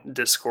Valkyrie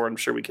Discord, I'm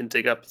sure we can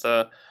dig up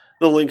the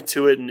link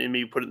to it and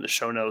maybe put it in the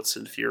show notes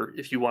if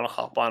you want to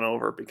hop on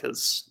over,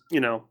 because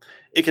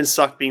it can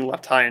suck being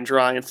left high and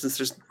dry, and since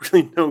there's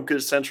really no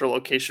good central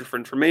location for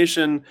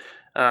information,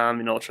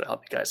 I'll try to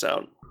help you guys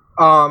out.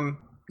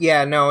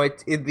 Yeah, no,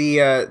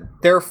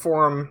 their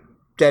forum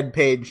dead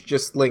page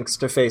just links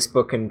to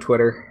Facebook and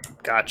Twitter.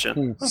 Gotcha.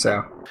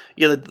 So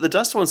yeah, the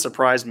Dust one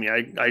surprised me.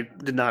 I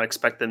did not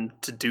expect them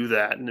to do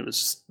that, and it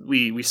was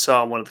we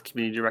saw one of the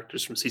community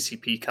directors from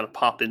CCP kind of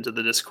pop into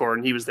the Discord,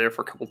 and he was there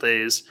for a couple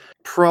days,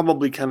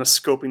 probably kind of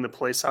scoping the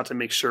place out to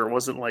make sure it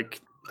wasn't like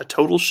a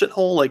total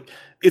shithole. Like,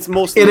 it's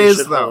mostly it a is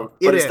shithole, though.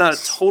 But it's not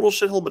a total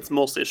shithole, but it's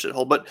mostly a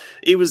shithole. But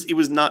it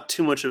was not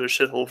too much of a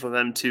shithole for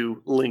them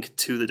to link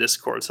to the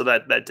Discord, so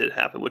that did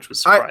happen, which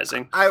was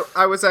surprising.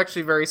 I was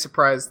actually very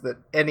surprised that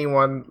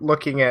anyone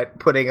looking at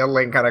putting a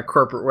link on a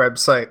corporate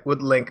website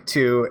would link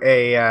to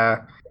a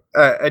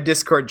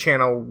Discord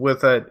channel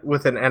with an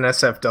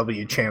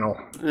NSFW channel.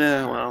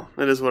 Yeah, well,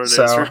 it is what it is,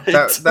 right?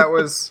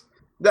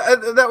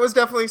 that was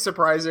definitely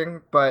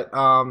surprising, but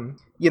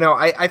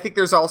I think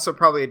there's also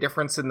probably a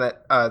difference in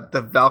that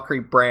the Valkyrie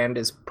brand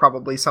is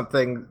probably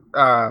something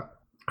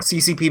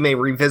CCP may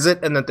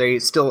revisit, and that they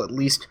still at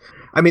least,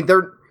 I mean,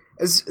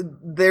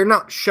 they're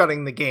not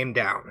shutting the game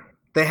down.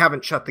 They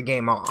haven't shut the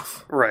game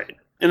off. Right.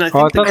 And I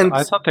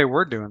thought they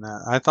were doing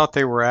that. I thought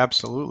they were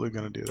absolutely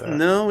going to do that.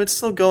 No, it's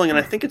still going, and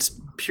I think it's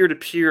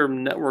peer-to-peer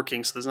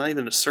networking, so there's not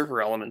even a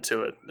server element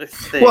to it, I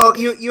think. Well,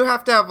 you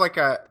have to have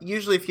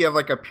usually if you have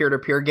like a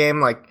peer-to-peer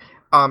game, like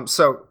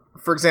so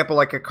for example,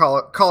 like a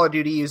Call of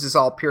Duty uses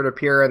all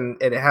peer-to-peer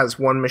and it has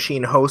one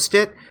machine host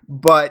it,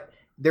 but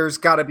there's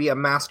got to be a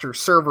master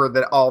server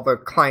that all the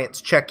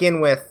clients check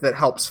in with that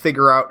helps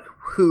figure out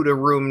who to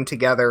room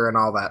together and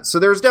all that. So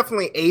there's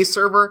definitely a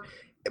server,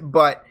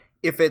 but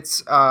if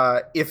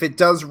it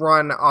does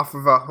run off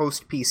of a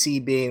host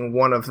PC being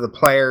one of the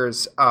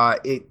players,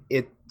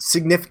 it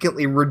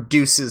significantly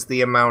reduces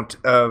the amount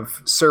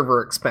of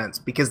server expense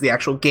because the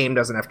actual game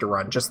doesn't have to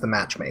run, just the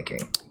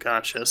matchmaking.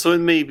 Gotcha. So it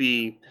may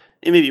be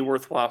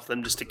worthwhile for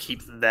them just to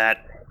keep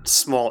that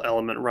small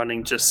element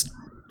running just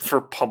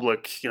for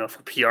public,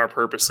 for PR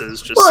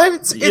purposes. Just well,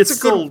 it's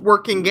a good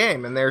working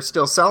game, and they're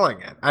still selling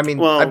it. I mean,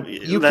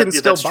 you can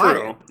still buy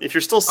it. If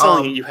you're still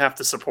selling it, you have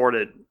to support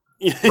it.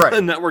 Right.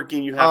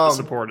 Networking, you have to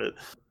support it.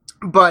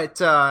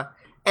 But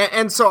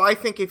and so I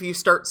think if you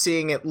start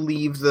seeing it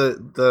leave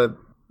the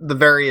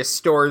various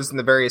stores and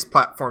the various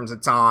platforms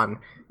it's on,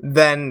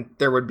 then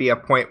there would be a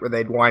point where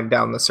they'd wind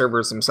down the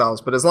servers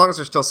themselves. But as long as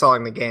they're still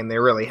selling the game, they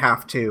really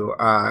have to,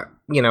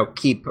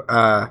 keep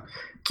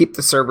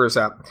the servers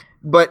up.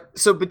 But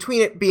so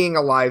between it being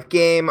a live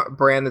game, a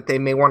brand that they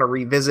may want to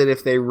revisit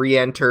if they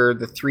re-enter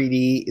the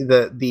 3D,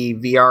 the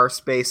VR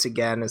space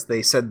again, as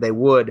they said they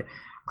would,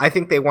 I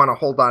think they want to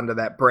hold on to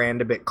that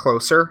brand a bit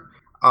closer.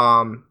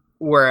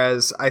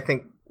 Whereas I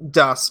think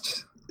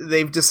Dust,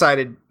 they've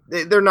decided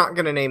they're not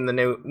going to name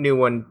the new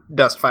one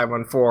Dust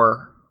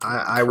 514.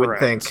 I would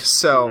think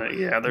so.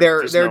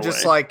 They're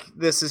just like,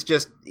 this is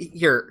just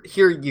here.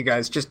 You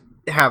guys just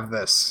have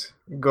this.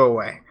 Go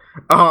away.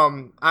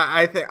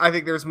 I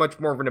think there's much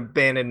more of an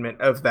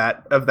abandonment of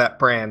that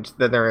brand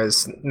than there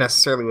is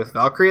necessarily with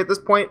Valkyrie at this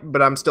point.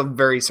 But I'm still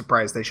very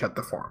surprised they shut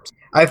the forums.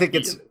 I think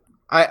it's.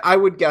 I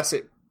would guess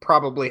it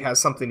probably has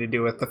something to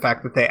do with the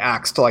fact that they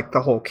axed like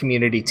the whole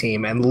community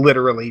team and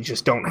literally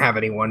just don't have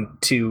anyone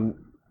to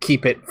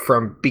keep it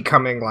from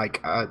becoming like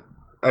a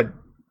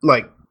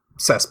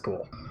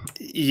cesspool.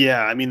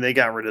 Yeah, I mean, they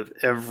got rid of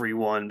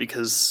everyone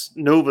because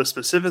Nova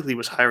specifically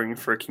was hiring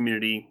for a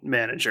community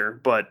manager,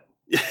 but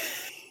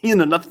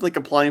nothing like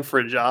applying for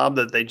a job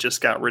that they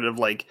just got rid of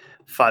like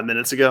 5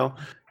 minutes ago.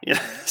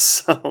 Yeah,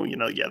 so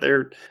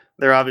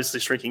they're obviously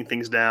shrinking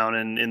things down,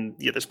 and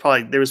there was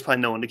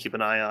probably no one to keep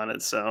an eye on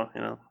it. So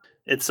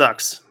it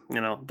sucks.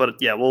 But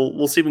yeah,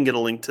 we'll see if we can get a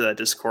link to that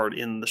Discord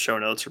in the show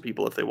notes for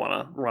people if they want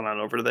to run on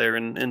over there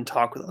and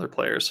talk with other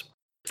players.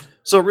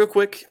 So real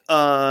quick,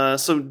 so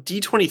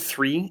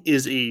D23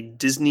 is a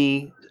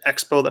Disney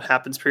expo that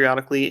happens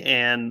periodically,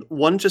 and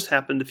one just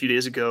happened a few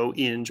days ago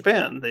in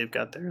Japan. They've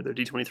got their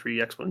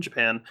D23 expo in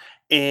Japan,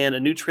 and a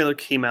new trailer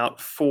came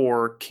out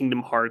for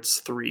Kingdom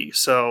Hearts 3.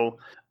 So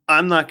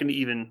I'm not going to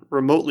even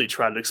remotely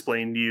try to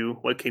explain to you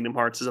what Kingdom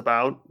Hearts is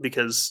about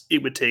because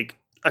it would take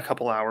a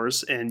couple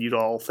hours and you'd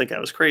all think I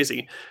was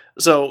crazy.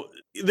 So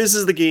this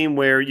is the game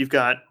where you've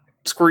got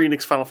Square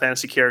Enix Final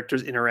Fantasy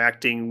characters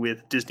interacting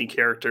with Disney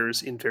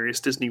characters in various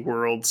Disney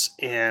worlds,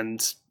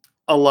 and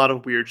a lot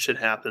of weird shit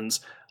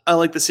happens. I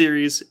like the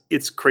series.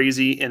 It's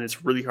crazy and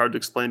it's really hard to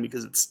explain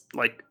because it's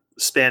like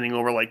spanning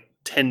over like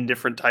 10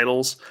 different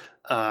titles.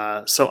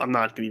 So I'm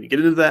not going to even get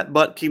into that,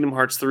 but Kingdom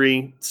Hearts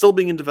 3 still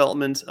being in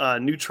development.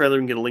 New trailer,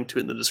 you can get a link to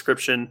it in the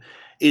description.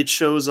 It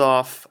shows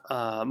off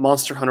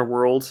Monster Hunter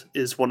World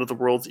is one of the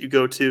worlds that you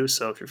go to.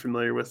 So if you're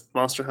familiar with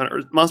Monster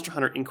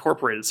Hunter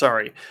Incorporated,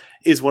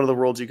 is one of the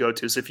worlds you go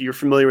to. So if you're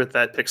familiar with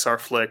that Pixar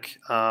flick,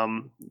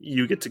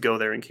 you get to go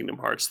there in Kingdom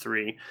Hearts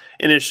 3.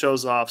 And it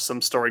shows off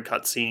some story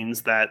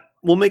cutscenes that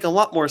will make a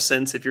lot more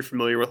sense if you're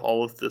familiar with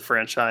all of the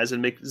franchise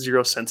and make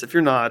zero sense if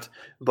you're not.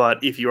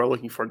 But if you are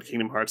looking forward to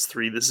Kingdom Hearts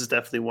 3, this is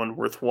definitely one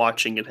worth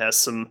watching. It has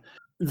some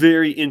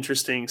very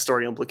interesting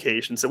story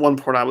implications. At one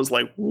point I was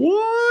like,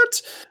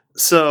 what?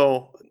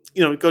 So,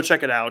 go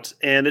check it out.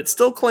 And it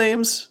still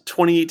claims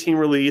 2018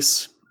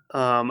 release.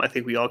 I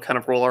think we all kind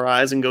of roll our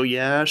eyes and go,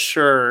 yeah,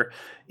 sure.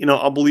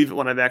 I'll believe it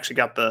when I've actually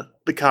got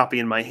the copy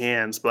in my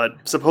hands. But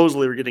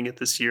supposedly we're getting it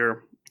this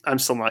year. I'm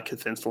still not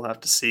convinced. We'll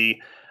have to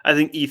see. I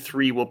think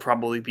E3 will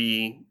probably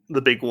be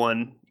the big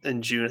one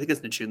in June. I think it's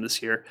in June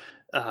this year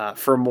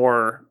for a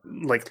more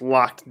like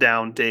locked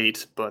down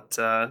date. But,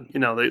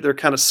 they're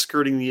kind of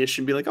skirting the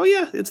issue and be like, oh,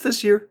 yeah, it's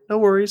this year. No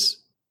worries.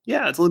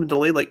 Yeah, it's only been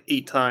delayed like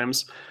 8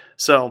 times.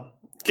 So,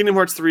 Kingdom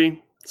Hearts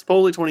 3,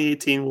 supposedly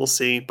 2018, we'll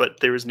see,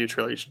 but there is a new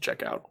trailer you should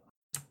check out.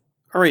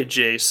 All right,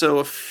 Jay, so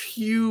a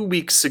few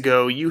weeks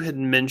ago, you had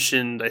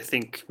mentioned, I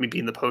think maybe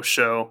in the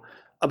post-show,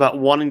 about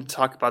wanting to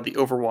talk about the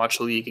Overwatch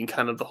League and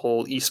kind of the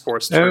whole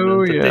esports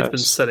tournament that they've been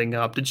setting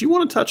up. Did you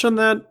want to touch on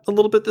that a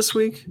little bit this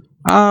week?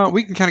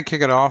 We can kind of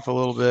kick it off a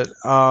little bit.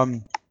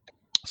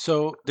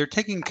 So they're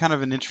taking kind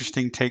of an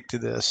interesting take to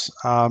this.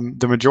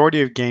 The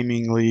majority of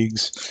gaming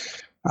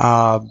leagues...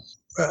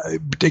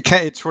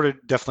 it sort of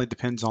definitely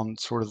depends on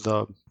sort of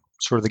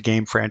the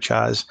game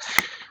franchise.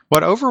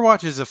 What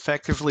Overwatch is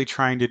effectively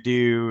trying to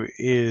do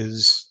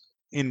is,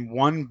 in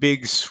one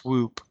big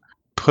swoop,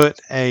 put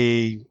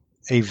a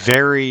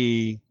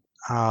very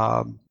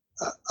over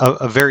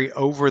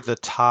the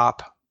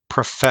top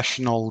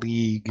professional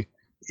league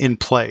in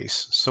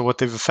place. So what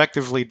they've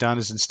effectively done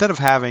is, instead of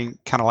having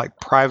kind of like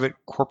private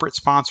corporate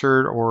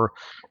sponsored or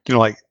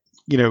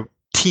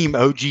Team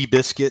OG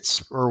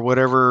Biscuits or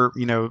whatever,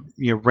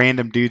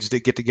 random dudes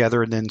that get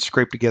together and then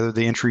scrape together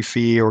the entry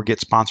fee or get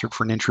sponsored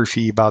for an entry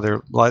fee by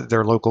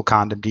their local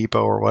condom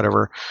depot or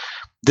whatever.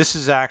 This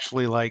is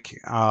actually like,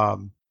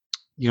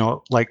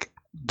 like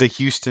the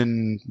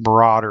Houston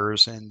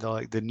Marauders and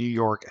the New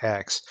York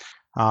X.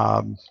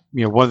 One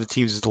of the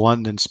teams is the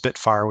London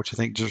Spitfire, which I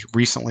think just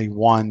recently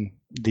won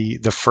the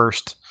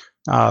first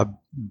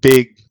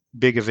big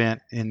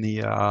event in the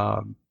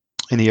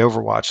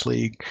Overwatch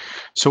League.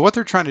 So what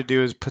they're trying to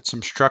do is put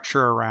some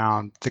structure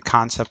around the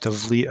concept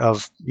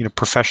of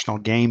professional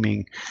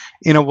gaming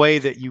in a way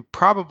that you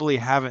probably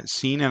haven't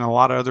seen in a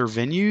lot of other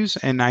venues.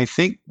 And I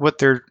think what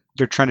they're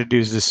trying to do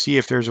is to see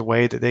if there's a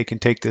way that they can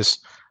take this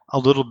a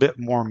little bit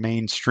more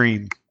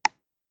mainstream.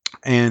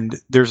 And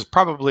it's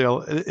probably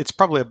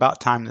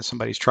about time that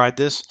somebody's tried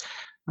this.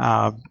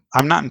 I'm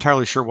not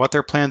entirely sure what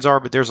their plans are,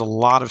 but there's a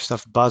lot of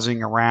stuff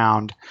buzzing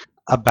around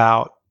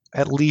about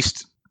at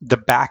least the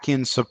back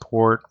end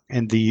support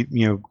and the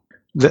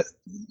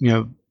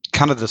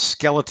kind of the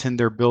skeleton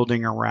they're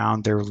building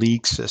around their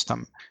league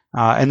system.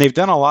 And they've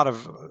done a lot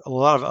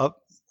of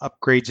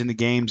upgrades in the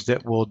games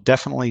that will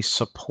definitely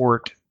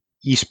support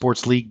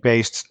esports league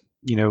based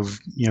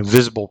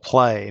visible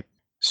play.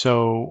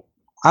 So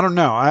I don't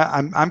know.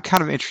 I'm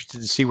kind of interested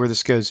to see where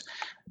this goes.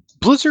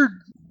 Blizzard,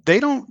 they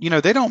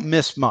don't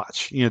miss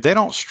much. They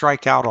don't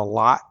strike out a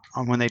lot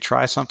on when they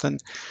try something.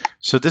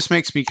 So this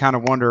makes me kind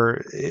of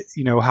wonder,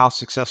 how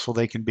successful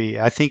they can be.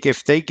 I think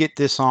if they get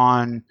this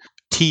on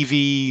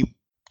TV,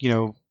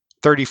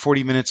 30,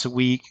 40 minutes a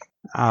week,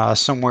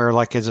 somewhere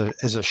like as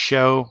a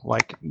show,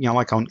 like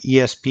on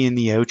ESPN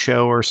The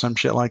Ocho or some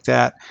shit like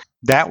that,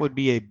 that would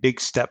be a big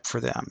step for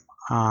them.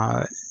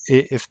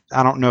 If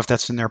I don't know if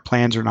that's in their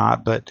plans or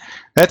not, but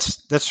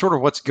that's sort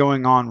of what's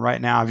going on right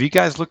now. Have you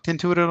guys looked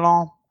into it at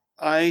all?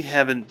 I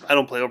haven't. I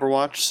don't play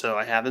Overwatch, so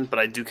I haven't. But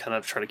I do kind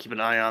of try to keep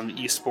an eye on the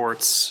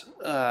esports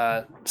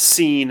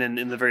scene and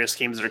in the various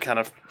games that are kind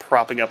of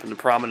propping up into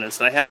prominence.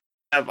 And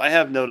I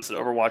have noticed that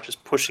Overwatch is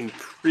pushing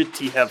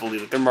pretty heavily.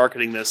 That they're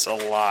marketing this a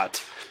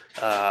lot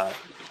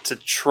to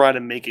try to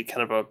make it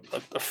kind of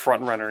a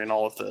front runner in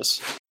all of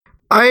this.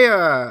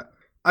 I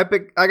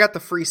got the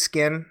free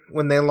skin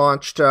when they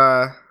launched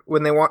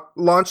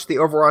launched the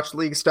Overwatch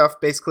League stuff.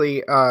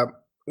 Basically,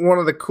 one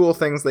of the cool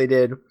things they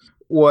did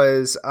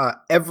was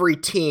every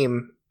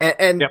team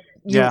and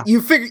yep. you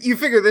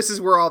figure this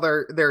is where all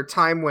their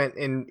time went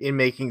in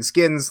making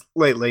skins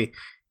lately,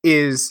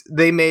 is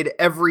they made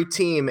every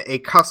team a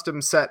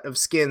custom set of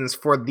skins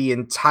for the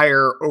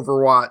entire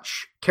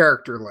Overwatch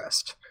character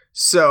list.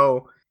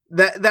 So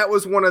that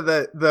was one of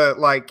the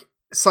like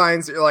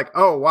signs that you're like,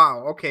 oh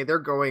wow, okay, they're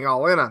going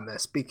all in on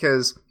this,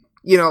 because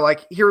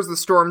like Here's the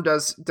Storm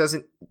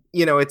doesn't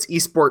it's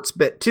esports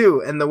bit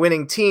too, and the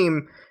winning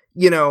team,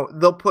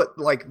 they'll put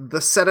like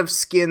the set of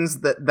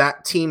skins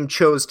that team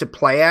chose to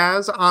play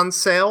as on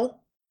sale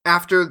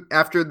after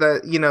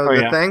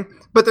the thing,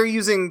 but they're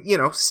using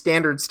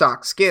standard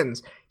stock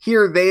skins.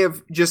 Here they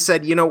have just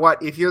said,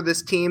 what, if you're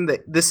this team,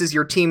 that this is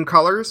your team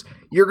colors,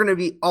 you're going to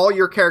be, all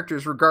your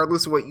characters,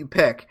 regardless of what you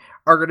pick,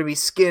 are going to be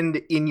skinned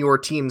in your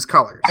team's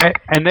colors.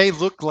 And they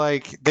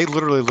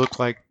literally look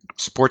like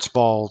sports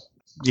ball,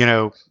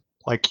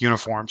 like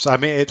uniforms. I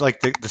mean,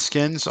 the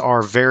skins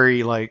are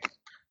very like,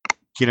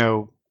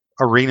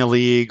 Arena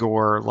League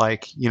or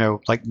like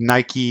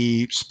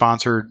Nike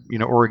sponsored,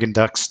 Oregon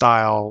Ducks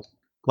style,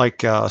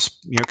 like, I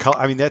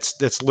mean,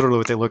 that's literally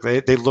what they look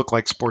like. They look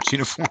like sports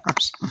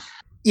uniforms.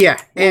 Yeah.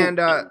 And,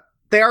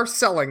 they are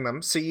selling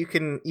them. So you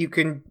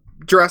can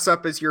dress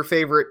up as your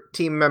favorite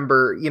team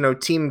member,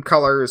 team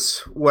colors,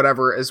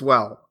 whatever as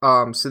well.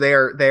 So they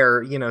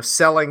are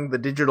selling the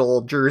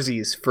digital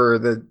jerseys for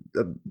the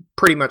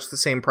pretty much the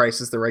same price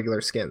as the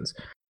regular skins,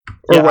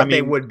 or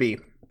they would be.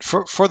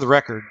 For the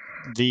record,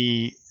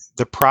 the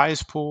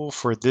prize pool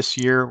for this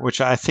year,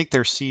 which I think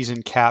their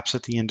season caps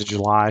at the end of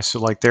July, so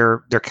like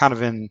they're kind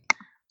of in,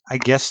 I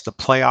guess, the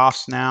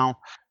playoffs now.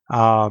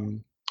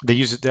 They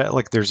use it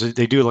like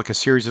they do like a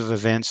series of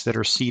events that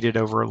are seeded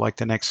over like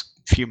the next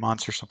few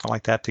months or something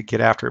like that to get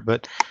after it.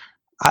 But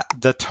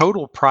the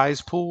total prize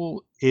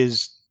pool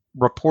is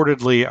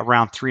reportedly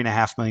around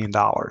 $3.5 million.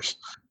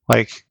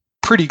 Like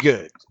pretty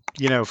good,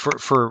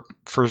 for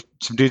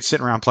some dudes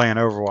sitting around playing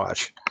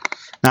Overwatch.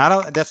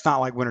 Now that's not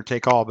like winner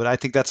take all, but I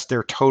think that's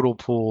their total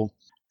pool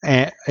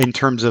in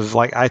terms of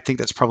like, I think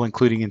that's probably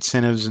including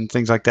incentives and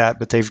things like that.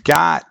 But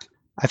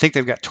I think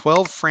they've got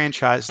 12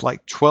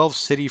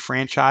 city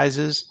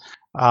franchises,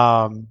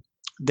 and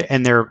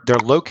they're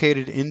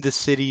located in the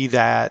city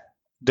that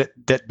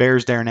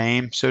bears their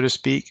name, so to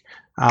speak.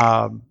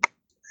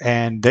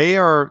 And they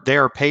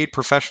are paid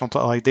professional.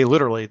 Like they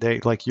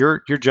like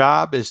your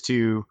job is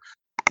to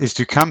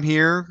come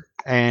here,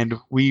 and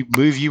we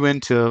move you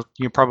into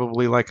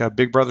probably like a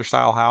Big Brother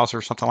style house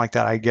or something like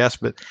that, I guess.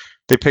 But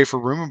they pay for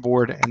room and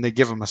board, and they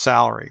give them a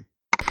salary.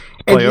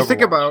 And you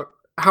think about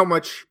how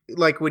much,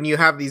 like when you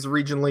have these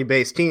regionally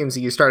based teams,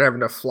 you start having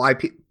to fly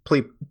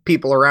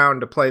people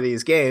around to play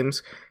these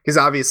games, because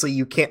obviously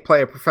you can't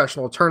play a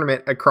professional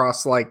tournament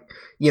across like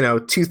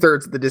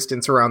 2/3 of the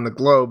distance around the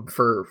globe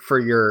for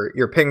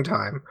your ping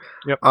time.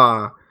 Yep.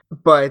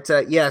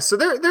 So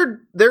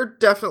they're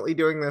definitely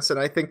doing this, and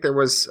I think there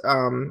was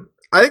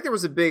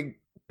a big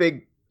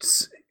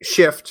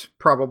shift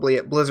probably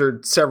at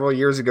Blizzard several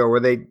years ago where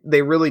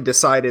they really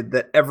decided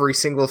that every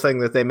single thing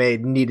that they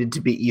made needed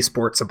to be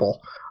esportsable.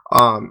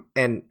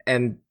 And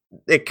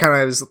it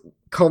kind of is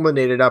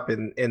culminated up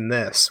in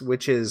this,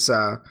 which is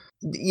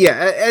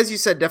as you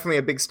said, definitely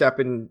a big step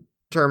in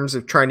terms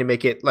of trying to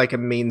make it like a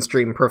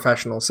mainstream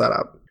professional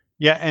setup.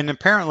 Yeah, and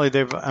apparently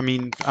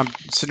I'm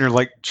sitting here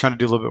like trying to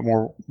do a little bit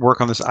more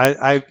work on this.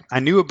 I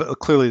knew about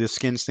clearly the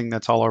skins thing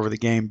that's all over the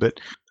game, but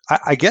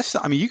I guess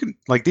you can,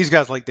 like, these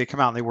guys, like, they come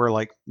out and they wear,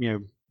 like,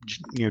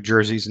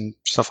 jerseys and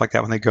stuff like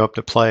that when they go up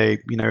to play,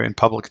 in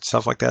public and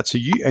stuff like that. So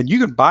you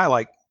can buy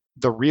like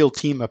the real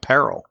team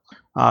apparel.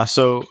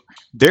 So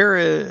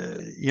they're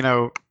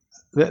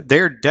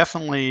they're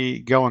definitely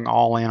going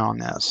all in on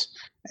this.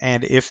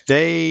 And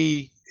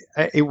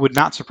it would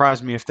not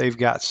surprise me if they've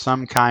got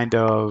some kind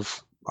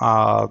of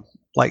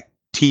like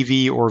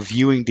TV or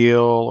viewing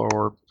deal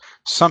or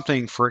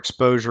something for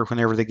exposure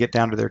whenever they get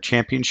down to their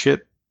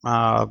championship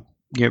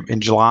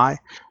in July.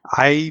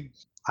 I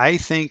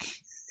think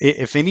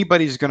if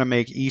anybody's going to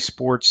make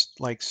esports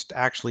like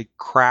actually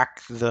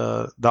crack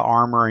the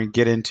armor and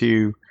get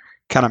into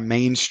kind of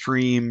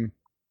mainstream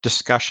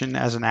discussion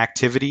as an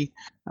activity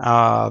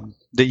that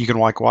you can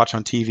like watch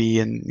on TV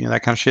and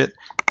that kind of shit,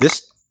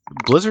 this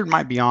Blizzard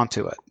might be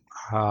onto it.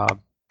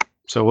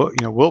 So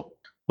we'll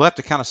have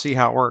to kind of see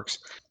how it works.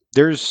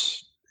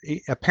 There's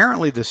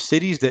apparently the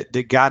cities that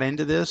got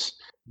into this,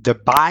 the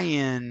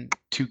buy-in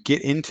to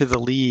get into the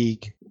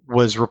league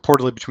was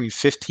reportedly between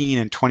 $15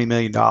 and $20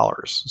 million.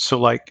 So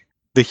like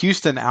the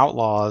Houston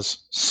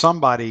Outlaws,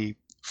 somebody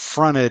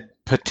fronted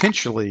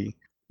potentially,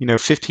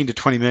 15 to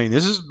 20 million.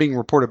 This is being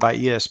reported by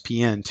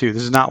ESPN too.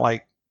 This is not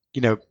like,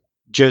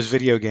 Joe's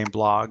video game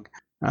blog.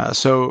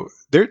 So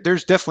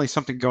there's definitely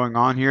something going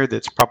on here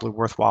that's probably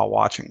worthwhile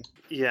watching.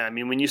 Yeah, I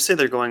mean, when you say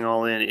they're going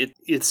all in,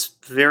 it's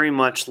very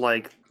much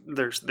like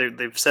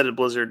they've said at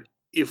Blizzard,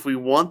 if we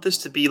want this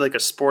to be like a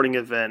sporting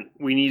event,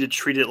 we need to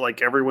treat it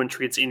like everyone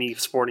treats any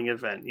sporting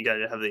event. You got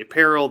to have the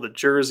apparel, the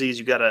jerseys.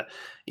 You got to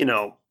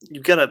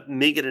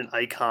make it an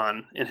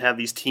icon and have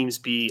these teams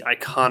be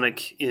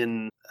iconic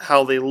in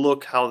how they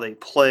look, how they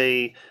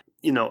play,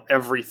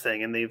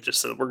 everything. And they've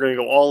just said, we're going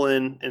to go all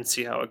in and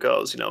see how it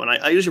goes, And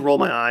I usually roll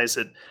my eyes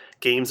at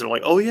games that are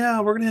like, oh yeah,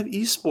 we're going to have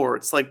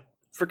esports. Like,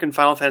 freaking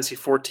Final Fantasy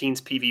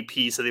XIV's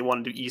PvP, so they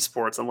want to do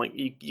esports. I'm like,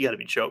 you got to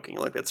be joking.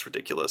 Like, that's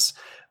ridiculous.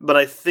 But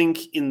I think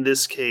in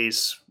this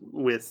case,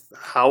 with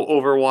how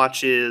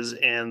Overwatch is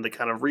and the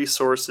kind of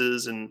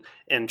resources and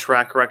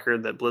track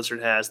record that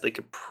Blizzard has, they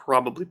could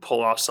probably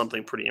pull off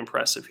something pretty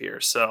impressive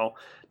here. So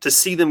to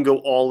see them go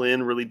all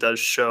in really does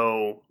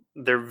show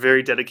they're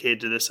very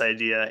dedicated to this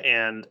idea,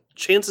 and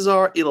chances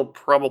are it'll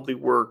probably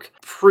work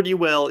pretty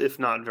well, if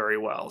not very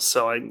well.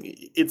 So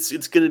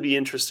it's going to be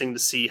interesting to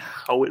see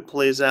how it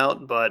plays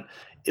out, but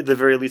at the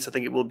very least, I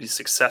think it will be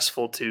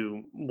successful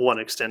to one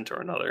extent or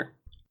another.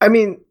 I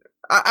mean,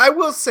 I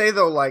will say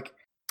though, like,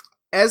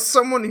 as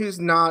someone who's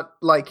not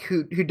like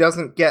who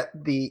doesn't get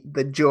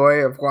the joy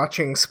of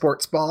watching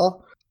sports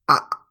ball,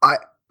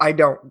 I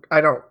don't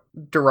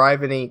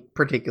derive any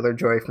particular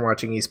joy from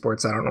watching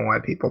esports. I don't know why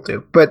people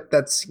do, but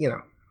that's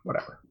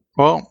whatever.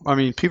 Well, I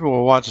mean, people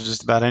will watch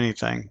just about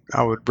anything.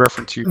 I would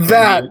reference you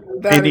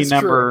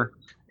to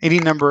any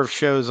number of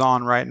shows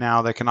on right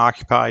now that can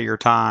occupy your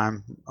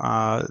time.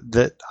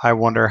 That I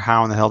wonder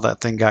how in the hell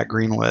that thing got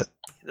greenlit.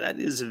 That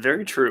is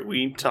very true.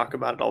 We talk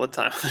about it all the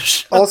time on the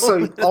show. Also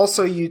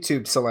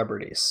YouTube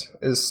celebrities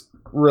is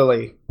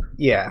really,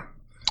 yeah.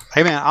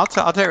 Hey man, I'll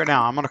tell you right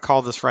now. I'm going to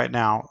call this right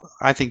now.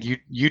 I think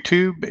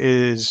YouTube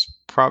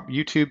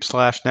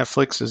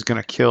 /Netflix is going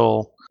to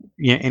kill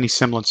any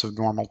semblance of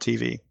normal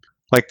TV.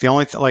 Like the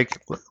only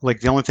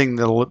the only thing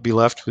that'll be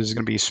left is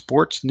going to be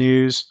sports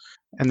news,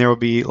 and there will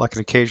be like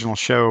an occasional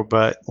show.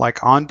 But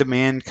like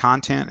on-demand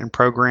content and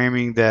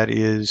programming that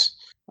is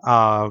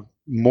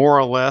more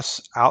or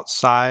less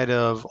outside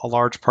of a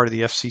large part of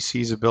the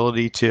FCC's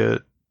ability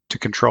to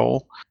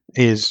control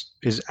is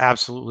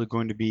absolutely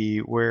going to be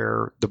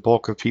where the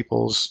bulk of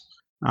people's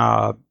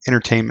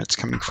entertainment's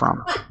coming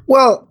from.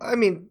 Well, I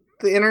mean,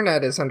 the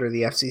internet is under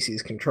the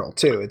FCC's control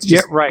too. It's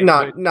just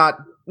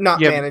not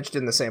managed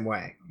in the same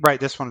way. Right.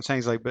 That's what I'm saying.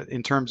 Is like, but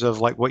in terms of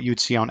like what you'd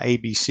see on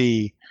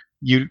ABC,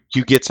 you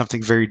get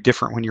something very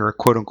different when you're a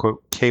quote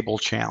unquote cable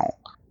channel.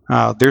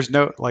 There's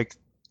no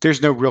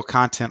real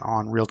content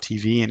on real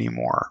TV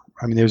anymore.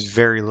 I mean, there's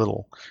very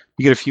little.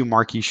 You get a few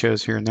marquee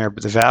shows here and there,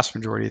 but the vast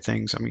majority of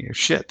things, I mean,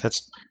 shit,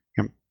 that's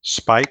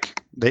Spike.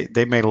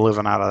 They made a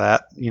living out of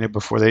that,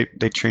 before they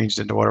changed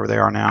into whatever they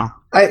are now.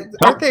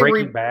 Aren't they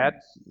Breaking Bad?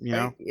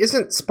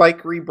 Isn't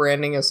Spike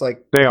rebranding as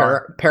like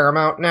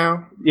Paramount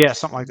now? Yeah,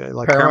 something like that.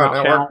 Like Paramount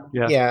Network.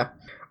 Channel? Yeah.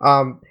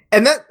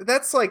 And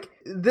that's like,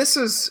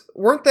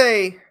 weren't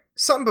they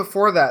something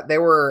before that? They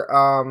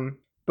were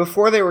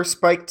before they were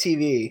Spike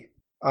TV.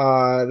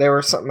 They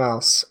were something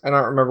else. I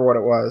don't remember what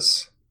it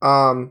was.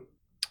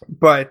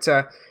 But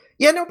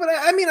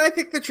I mean, I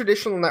think the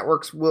traditional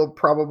networks will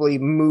probably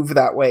move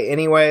that way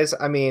anyways.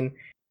 I mean,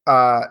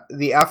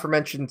 the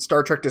aforementioned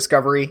Star Trek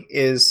Discovery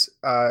is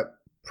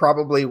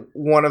probably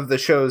one of the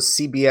shows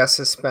CBS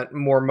has spent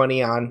more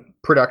money on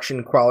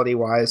production quality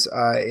wise,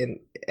 and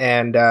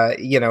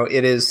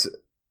it is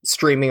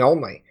streaming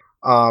only.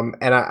 And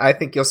I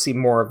think you'll see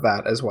more of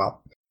that as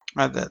well.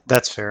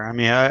 That's fair. I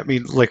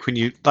mean, like when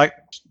you like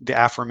the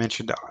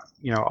aforementioned,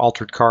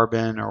 Altered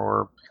Carbon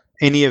or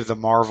any of the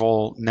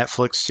Marvel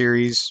Netflix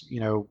series,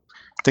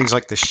 things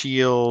like The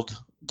Shield,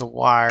 The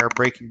Wire,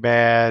 Breaking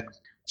Bad,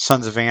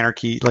 Sons of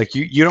Anarchy. Like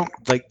you don't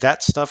like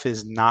that stuff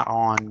is not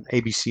on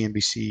ABC,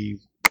 NBC,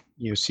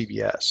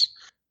 CBS,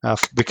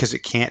 because it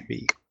can't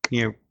be,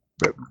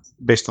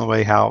 based on the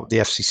way how the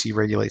FCC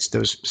regulates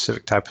those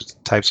specific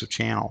types of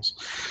channels.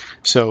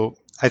 So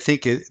I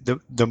think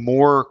the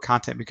more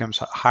content becomes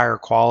higher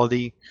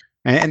quality,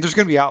 and there's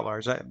going to be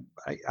outliers.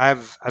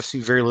 I've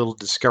seen very little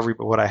Discovery,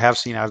 but what I have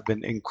seen, I've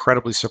been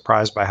incredibly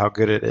surprised by how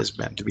good it has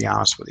been. To be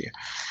honest with you,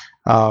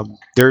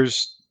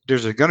 there's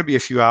going to be a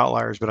few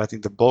outliers, but I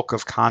think the bulk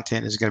of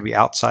content is going to be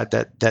outside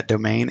that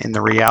domain. And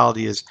the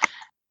reality is,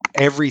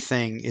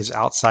 everything is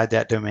outside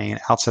that domain.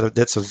 Outside of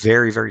that's a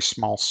very, very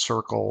small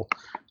circle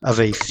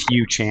of a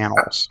few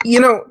channels.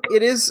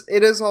 It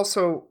is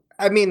also.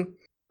 I mean,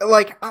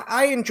 like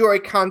I enjoy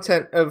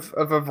content of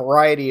a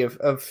variety of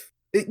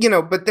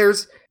but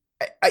there's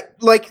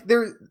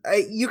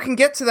you can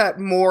get to that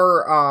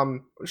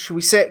more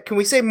can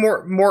we say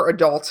more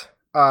adult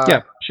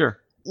yeah, sure,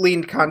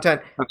 leaned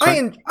content.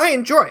 Right. I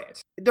enjoy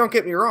it, don't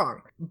get me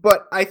wrong,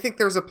 but I think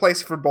there's a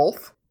place for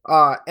both,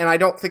 and I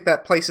don't think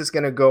that place is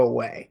going to go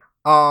away.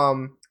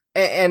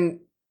 And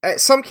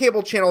some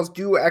cable channels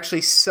do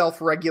actually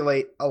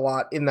self-regulate a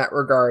lot in that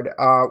regard.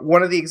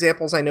 One of the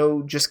examples I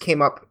know just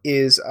came up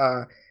is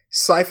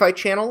Sci-Fi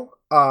Channel.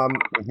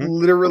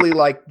 Literally,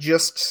 like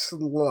just in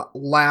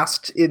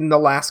the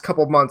last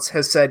couple months,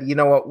 has said, you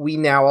know what, we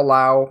now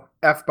allow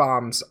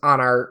F-bombs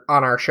on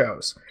our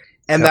shows,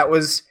 and Yep.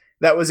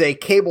 that was a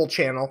cable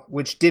channel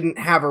which didn't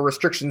have a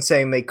restriction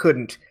saying they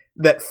couldn't.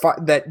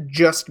 That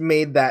just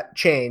made that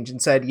change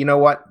and said, you know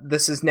what,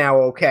 this is now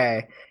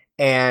okay.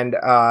 And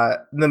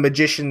the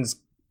Magicians,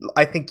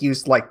 I think,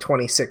 used like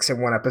 26 in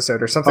one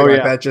episode or something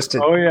like that, just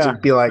to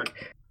be like,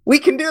 we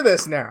can do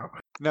this now.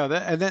 No,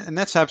 and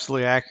that's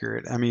absolutely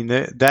accurate. I mean,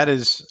 that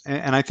is,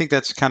 and I think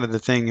that's kind of the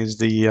thing, is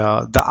the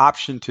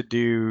option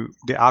to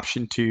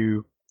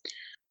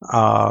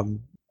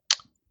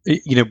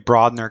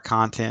broaden their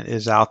content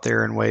is out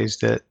there in ways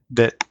that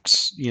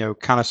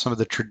kind of some of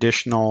the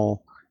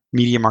traditional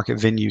media market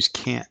venues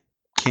can't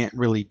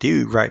really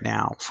do right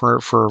now for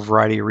a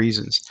variety of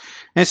reasons.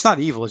 And it's not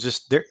evil. It's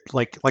just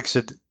like I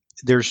said,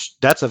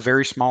 that's a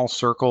very small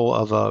circle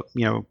of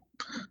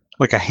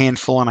like a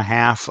handful and a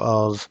half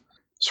of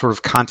sort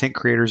of content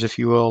creators, if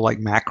you will, like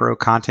macro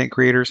content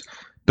creators.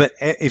 But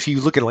if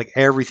you look at like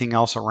everything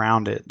else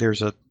around it,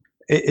 there's a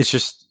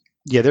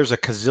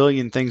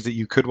gazillion things that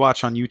you could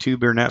watch on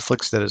YouTube or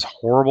Netflix that is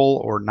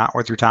horrible or not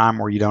worth your time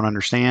or you don't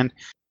understand.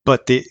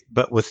 But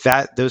with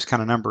those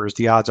kind of numbers,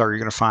 the odds are you're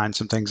going to find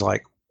some things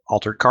like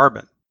Altered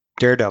Carbon,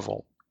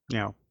 Daredevil,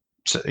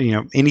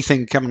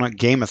 anything coming like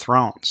Game of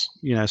Thrones,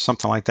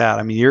 something like that.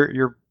 I mean,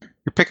 you're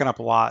picking up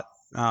a lot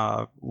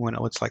when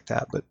it looks like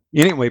that. But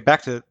anyway,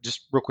 back to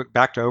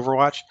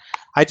Overwatch.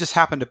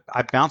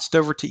 I bounced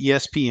over to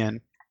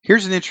ESPN.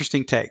 Here's an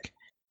interesting take.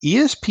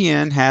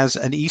 ESPN has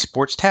an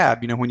esports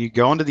tab. When you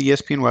go into the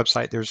ESPN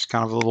website, there's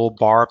kind of a little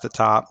bar up the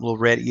top, a little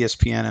red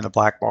ESPN and a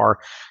black bar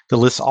that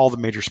lists all the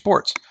major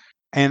sports.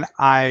 And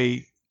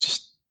I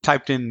just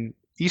typed in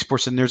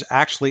esports, and there's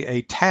actually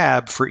a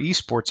tab for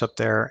esports up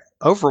there.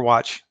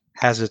 Overwatch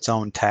has its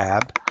own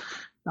tab.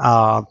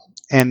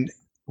 And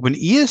when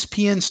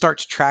ESPN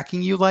starts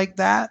tracking you like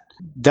that,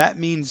 that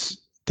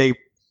means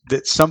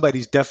that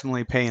somebody's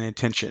definitely paying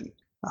attention.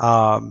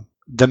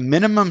 The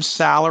minimum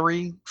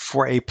salary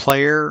for a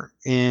player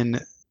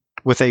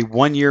with a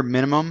 1-year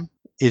minimum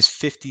is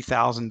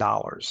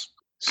 $50,000.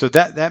 So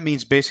that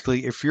means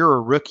basically if you're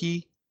a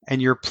rookie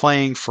and you're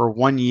playing for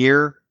 1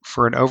 year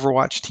for an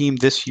Overwatch team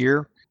this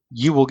year,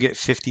 you will get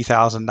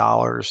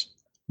 $50,000,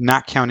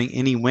 not counting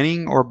any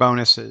winning or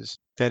bonuses.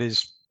 That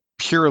is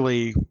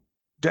purely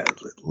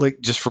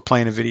like just for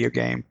playing a video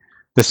game.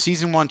 The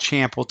season 1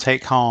 champ will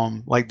take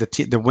home, like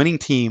the winning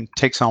team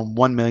takes home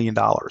 $1 million.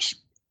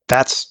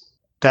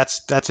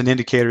 That's an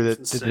indicator that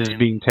this is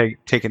being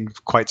taken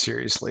quite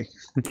seriously.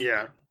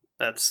 Yeah,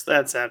 that's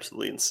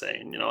absolutely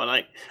insane.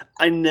 And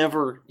I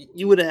never,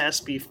 you would have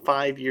asked me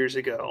 5 years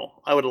ago,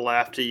 I would have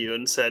laughed at you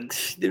and said,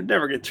 they're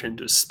never going to turn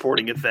into a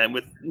sporting event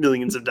with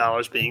millions of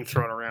dollars being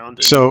thrown around.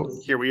 And so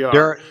here we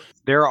are.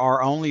 There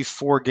are only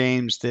 4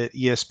 games that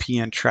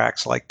ESPN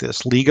tracks like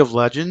this: League of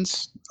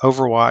Legends,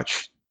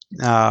 Overwatch,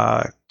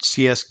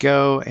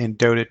 CS:GO, and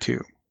Dota 2.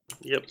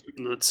 Yep,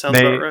 that sounds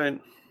about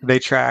right. They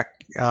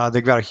track.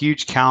 They've got a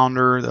huge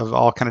calendar of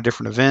all kind of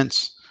different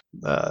events.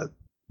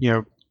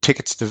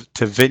 Tickets to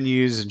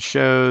venues and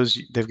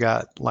shows. They've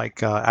got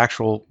like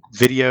actual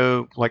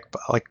video, like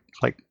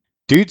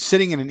dudes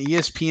sitting in an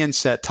ESPN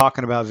set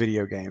talking about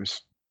video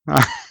games.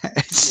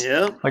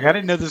 Yeah, like I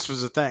didn't know this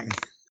was a thing.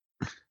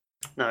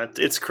 No,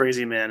 it's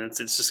crazy, man. It's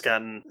just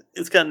gotten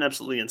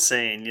absolutely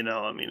insane.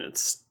 I mean,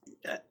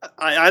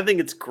 I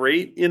think it's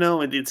great.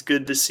 It's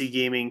good to see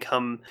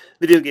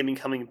video gaming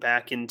coming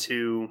back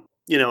into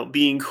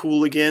being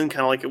cool again,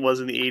 kind of like it was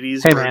in the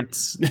 80s. Hey, where man.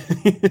 it's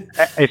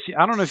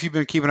I don't know if you've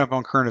been keeping up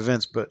on current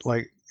events, but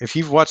like if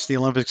you've watched the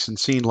Olympics and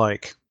seen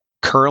like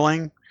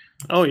curling,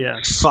 oh yeah,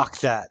 fuck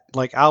that.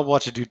 Like I'll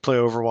watch a dude play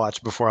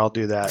Overwatch before I'll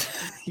do that.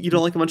 you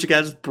don't like a bunch of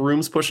guys with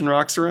brooms pushing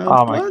rocks around?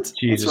 Oh my What's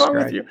Jesus wrong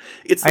Christ. with you?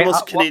 It's the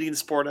most Canadian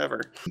sport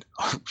ever.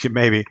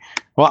 Maybe.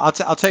 Well, I'll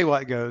tell you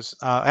what it goes.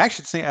 I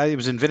actually think it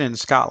was invented in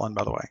Scotland,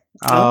 by the way.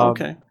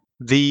 Okay.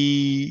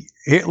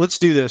 Here, let's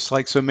do this.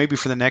 Like, so maybe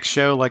for the next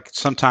show, like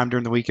sometime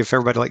during the week, if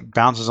everybody like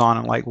bounces on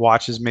and like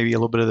watches maybe a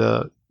little bit of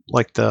the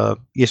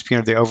ESPN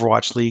or the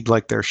Overwatch League,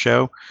 like their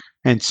show,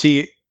 and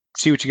see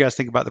what you guys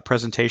think about the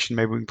presentation.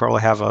 Maybe we can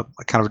probably have a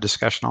kind of a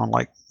discussion on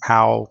like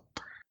how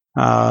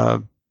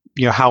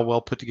how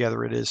well put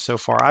together it is so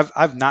far.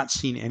 I've not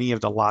seen any of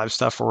the live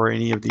stuff or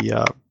any of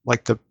the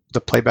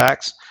the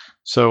playbacks,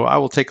 so I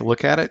will take a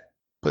look at it.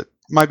 But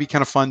might be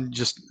kind of fun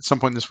just at some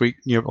point this week.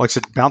 Like I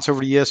said, bounce over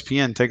to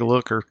ESPN, take a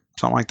look or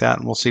something like that,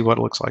 and we'll see what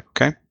it looks like.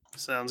 Okay.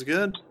 Sounds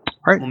good. All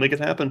right. We'll make it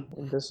happen.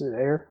 Does it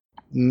air?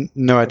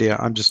 No idea.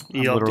 I'm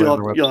literally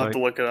on their website. You'll have to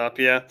look it up.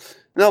 Yeah.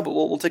 No, but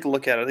we'll take a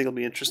look at it. I think it'll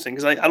be interesting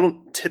because I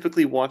don't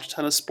typically watch a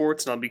ton of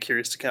sports, and I'll be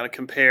curious to kind of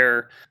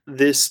compare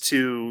this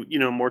to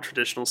more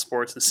traditional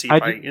sports and see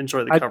if I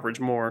enjoy the coverage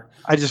more.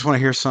 I just want to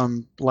hear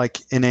some like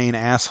inane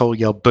asshole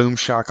yell "boom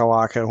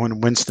shakalaka" when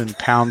Winston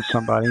pounds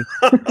somebody.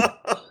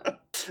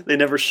 They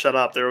never shut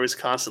up. They're always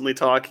constantly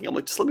talking. I'm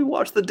like, just let me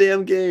watch the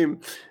damn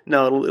game.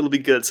 No, it'll be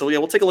good. So yeah,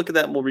 we'll take a look at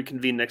that and we'll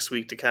reconvene next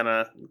week to kind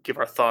of give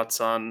our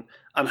thoughts on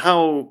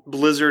how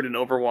Blizzard and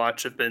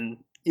Overwatch have been,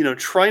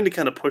 trying to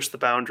kind of push the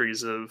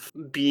boundaries of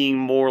being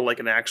more like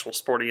an actual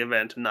sporting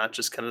event and not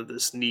just kind of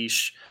this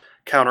niche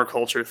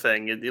counterculture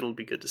thing. It'll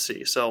be good to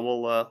see. So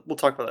we'll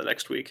talk about that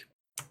next week.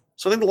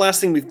 So I think the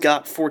last thing we've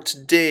got for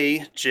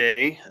today,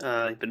 Jay,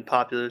 you've been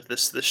popular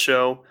this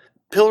show.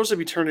 Pillars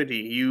of Eternity.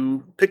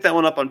 You picked that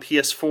one up on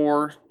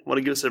PS4. Want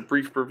to give us a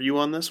brief review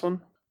on this one?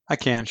 I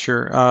can,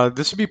 sure.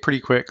 This will be pretty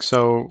quick.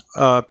 So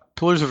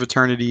Pillars of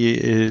Eternity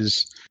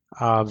is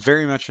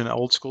very much an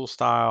old school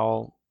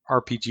style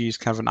RPG, is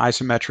kind of an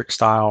isometric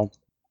style.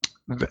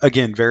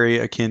 Again, very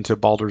akin to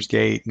Baldur's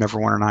Gate,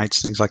 Neverwinter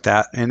Nights, things like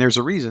that. And there's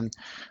a reason.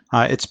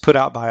 It's put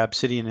out by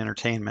Obsidian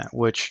Entertainment,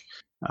 which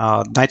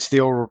Knights of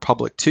the Old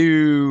Republic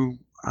 2,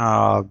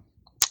 the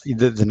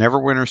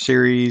Neverwinter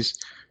series,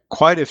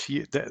 quite a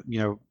few,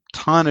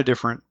 ton of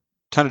different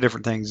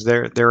things.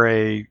 They're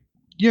a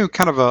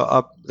kind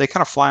of they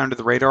kind of fly under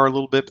the radar a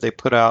little bit, but they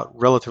put out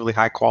relatively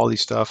high quality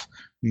stuff,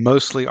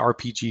 mostly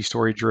RPG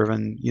story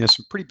driven.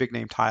 Some pretty big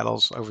name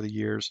titles over the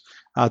years.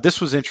 This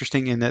was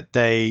interesting in that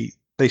they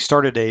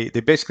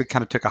basically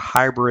kind of took a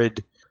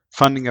hybrid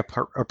funding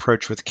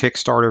approach with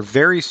Kickstarter,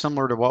 very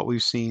similar to what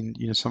we've seen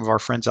some of our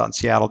friends out in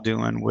Seattle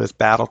doing with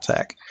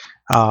BattleTech.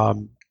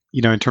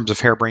 In terms of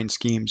harebrained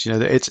schemes,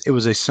 it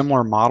was a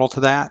similar model to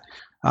that.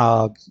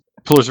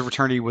 Pillars of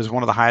Eternity was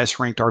one of the highest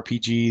ranked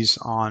RPGs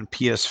on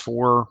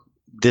PS4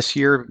 this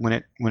year when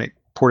it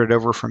ported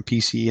over from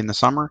PC in the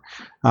summer.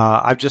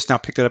 I've just now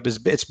picked it up.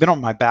 It's been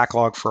on my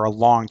backlog for a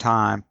long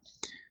time.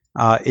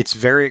 It's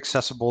very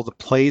accessible. The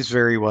plays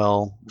very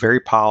well, very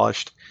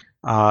polished.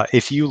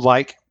 If you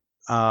like,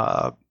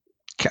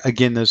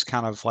 again, those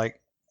kind of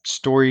like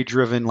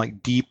story-driven,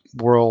 like deep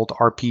world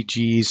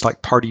RPGs,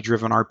 like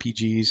party-driven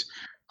RPGs,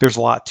 there's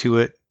a lot to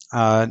it.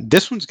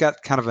 This one's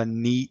got kind of a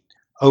neat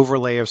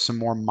overlay of some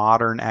more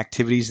modern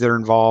activities that are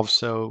involved.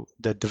 So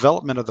the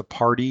development of the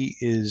party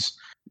is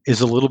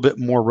a little bit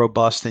more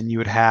robust than you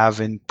would have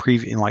in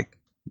kind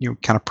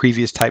of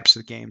previous types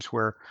of games,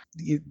 where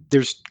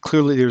there's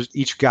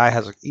each guy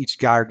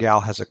or gal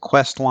has a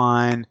quest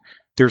line.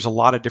 There's a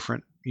lot of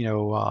different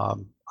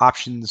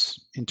options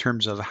in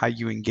terms of how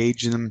you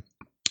engage them.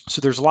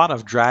 So there's a lot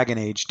of Dragon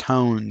Age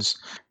tones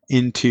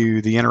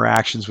into the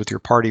interactions with your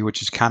party,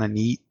 which is kind of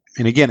neat.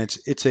 And again,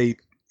 it's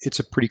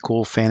a pretty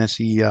cool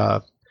fantasy.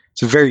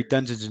 It's a very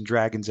Dungeons and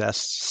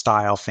Dragons-esque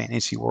style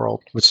fantasy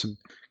world with some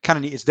kind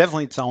of neat. It's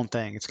definitely its own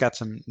thing. It's got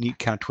some neat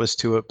kind of twist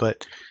to it,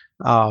 but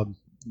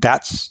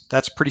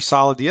that's pretty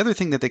solid. The other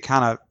thing that they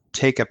kind of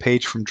take a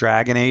page from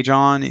Dragon Age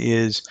on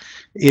is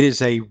it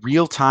is a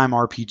real-time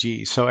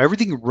RPG. So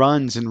everything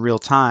runs in real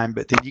time,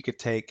 but then you could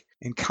take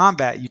in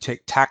combat, you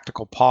take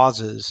tactical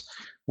pauses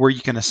where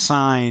you can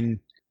assign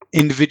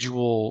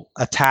individual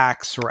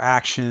attacks or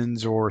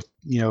actions or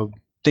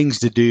things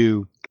to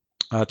do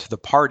to the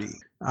party,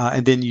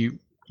 and then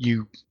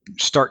you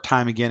start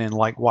time again and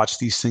like watch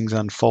these things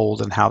unfold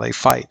and how they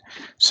fight.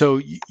 So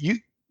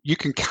you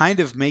can kind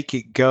of make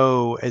it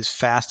go as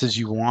fast as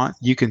you want.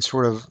 You can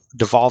sort of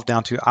devolve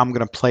down to, I'm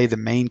going to play the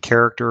main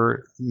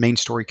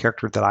story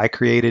character that I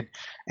created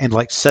and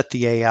like set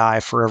the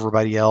AI for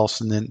everybody else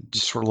and then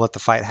just sort of let the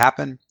fight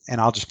happen and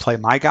I'll just play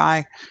my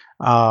guy.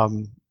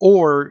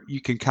 Or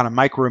you can kind of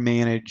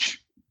micromanage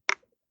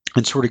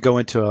and sort of go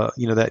into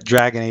that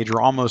Dragon Age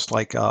or almost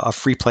like a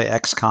free play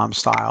XCOM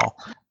style.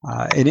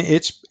 And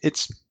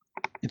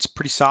it's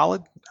pretty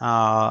solid.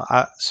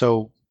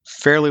 So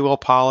fairly well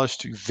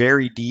polished,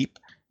 very deep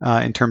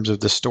in terms of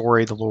the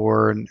story, the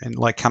lore, and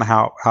like kind of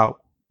how it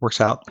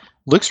works out.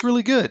 Looks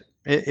really good.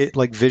 It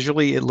like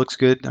visually it looks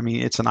good. I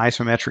mean, it's an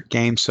isometric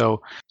game,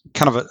 so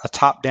kind of a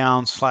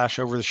top-down /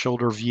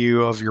 over-the-shoulder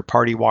view of your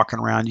party walking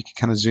around. You can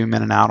kind of zoom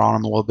in and out on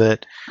them a little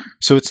bit.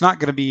 So it's not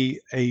going to be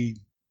a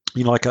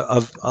like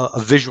a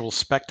visual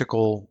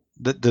spectacle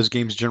that those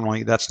games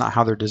generally. That's not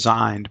how they're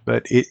designed,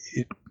 but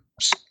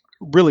it's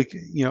really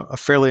a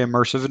fairly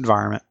immersive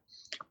environment.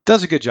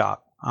 Does a good job.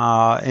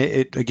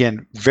 It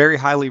again very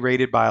highly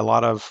rated by a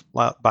lot of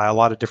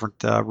different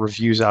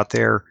reviews out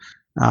there.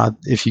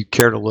 If you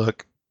care to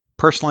look.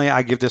 Personally,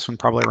 I give this one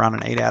probably around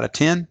an 8 out of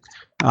 10.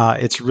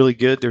 It's really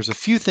good. There's a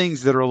few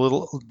things that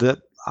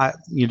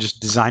are just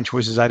design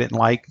choices I didn't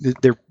like.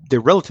 They're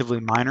relatively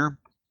minor,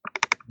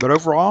 but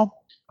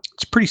overall,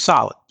 it's pretty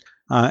solid.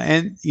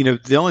 And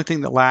the only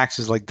thing that lacks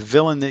is like the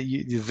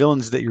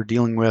villains that you're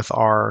dealing with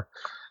are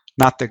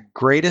not the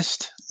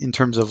greatest in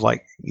terms of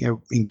like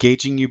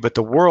engaging you, but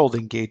the world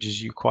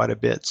engages you quite a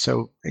bit.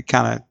 So it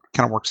kind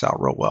of works out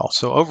real well.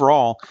 So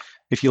overall,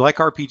 if you like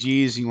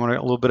RPGs, you want a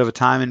little bit of a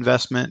time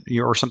investment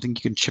or something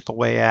you can chip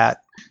away at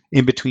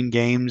in between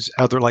games,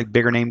 other like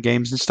bigger name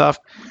games and stuff,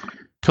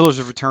 Pillars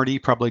of Eternity,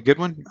 probably a good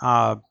one.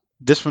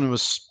 This one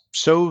was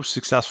so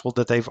successful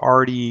that they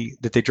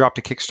dropped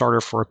a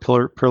Kickstarter for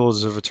a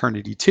Pillars of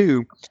Eternity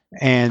 2,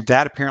 and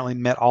that apparently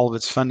met all of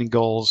its funding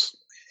goals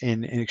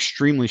in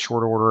extremely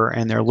short order,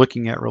 and they're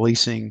looking at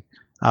releasing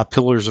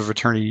Pillars of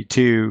Eternity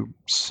 2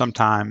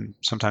 sometime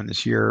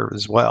this year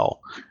as well.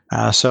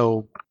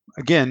 So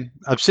again,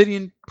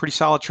 Obsidian, pretty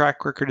solid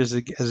track record as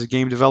a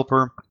game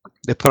developer.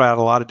 They put out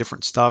a lot of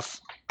different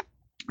stuff,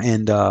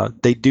 and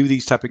they do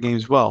these type of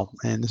games well.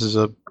 And this is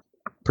a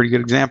pretty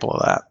good example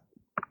of that.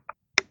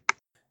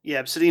 Yeah,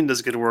 Obsidian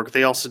does good work.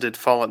 They also did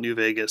Fallout New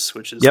Vegas,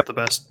 which is the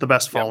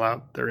best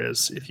Fallout there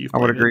is. If you, I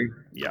would agree.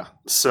 Yeah,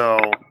 so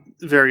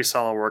very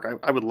solid work.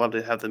 I would love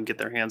to have them get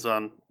their hands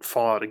on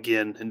Fallout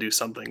again and do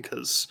something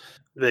because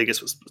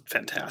Vegas was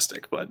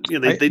fantastic, but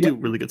they do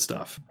really good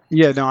stuff.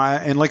 Yeah, no,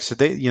 and like I said,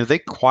 they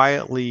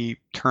quietly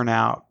turn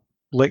out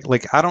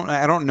like I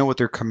don't know what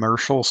their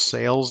commercial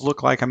sales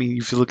look like. I mean,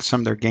 if you look at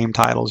some of their game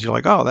titles, you're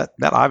like, oh,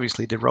 that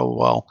obviously did real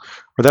well,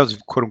 or that was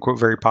quote unquote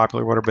very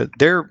popular, or whatever. But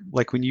they're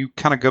like when you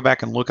kind of go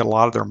back and look at a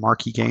lot of their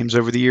marquee games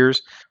over the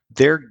years,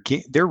 their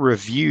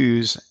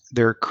reviews,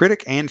 their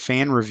critic and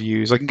fan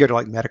reviews, I can go to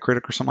like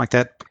Metacritic or something like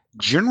that,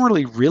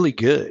 generally really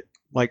good,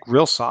 like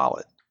real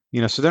solid.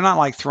 So they're not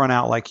like throwing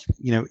out like,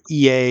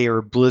 EA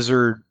or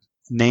Blizzard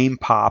name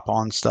pop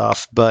on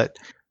stuff, but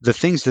the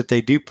things that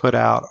they do put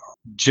out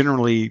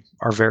generally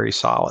are very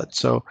solid.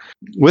 So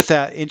with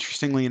that,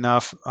 interestingly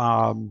enough,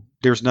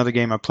 there's another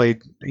game I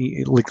played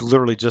like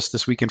literally just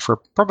this weekend for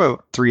probably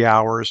about 3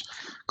 hours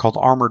called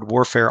Armored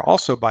Warfare,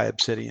 also by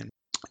Obsidian.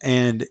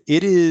 And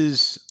it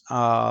is,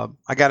 I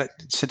got it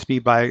sent to me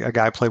by a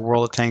guy I play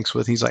World of Tanks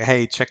with. He's like,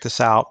 hey, check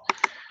this out.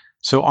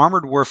 So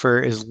Armored Warfare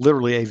is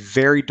literally a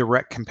very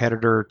direct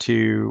competitor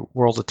to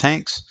World of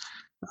Tanks.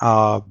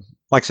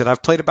 Like I said,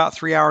 I've played about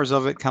 3 hours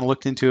of it, kind of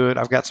looked into it.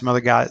 I've got some other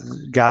guys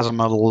on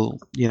my little,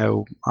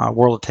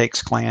 World of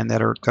Tanks clan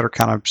that are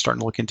kind of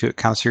starting to look into it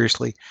kind of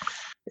seriously.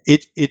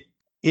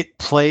 It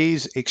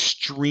plays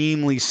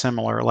extremely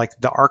similar, like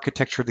the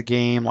architecture of the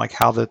game, like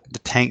how the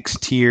tanks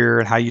tier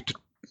and how you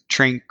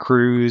train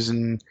crews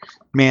and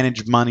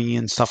manage money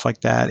and stuff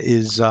like that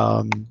is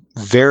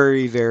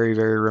very, very,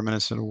 very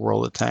reminiscent of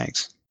World of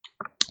Tanks.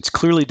 It's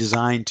clearly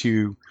designed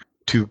to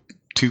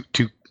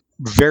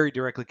very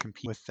directly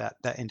compete with that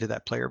into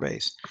that player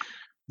base.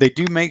 They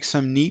do make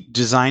some neat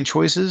design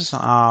choices.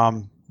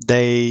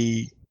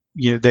 They've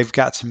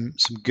got some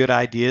good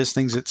ideas,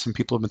 things that some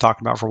people have been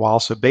talking about for a while.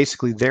 So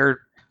basically,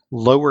 their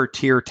lower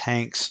tier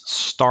tanks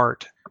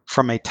start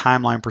from a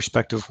timeline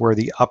perspective where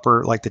the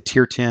upper, like the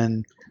tier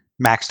 10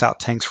 maxed out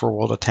tanks for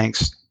World of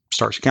Tanks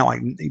starts, kind of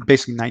like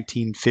basically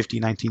 1950,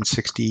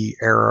 1960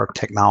 era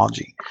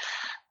technology.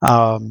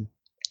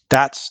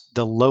 That's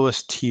the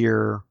lowest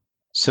tier,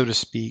 so to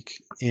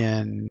speak,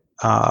 in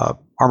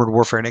Armored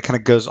Warfare, and it kind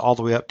of goes all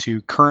the way up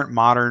to current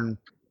modern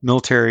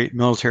military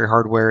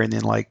hardware, and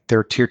then like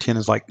their tier 10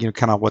 is like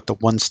kind of what the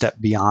one step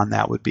beyond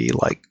that would be,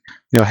 like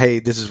hey,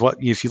 this is what,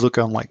 if you look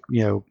on like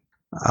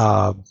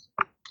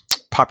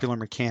Popular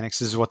Mechanics,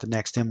 this is what the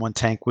next M1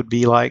 tank would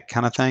be like,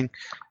 kind of thing.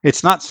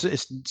 It's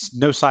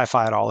no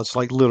sci-fi at all. It's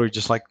like literally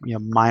just like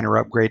minor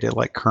upgrade to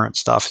like current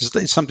stuff.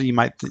 It's something you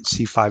might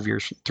see 3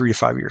 to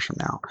 5 years from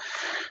now.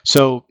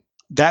 So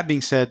that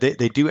being said,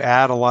 they do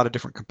add a lot of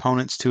different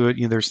components to it.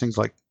 There's things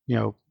like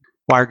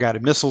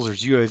wire-guided missiles,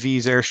 there's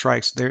UAVs,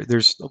 airstrikes.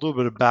 There's a little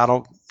bit of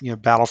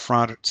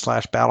battlefront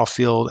 /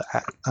 battlefield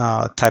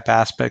type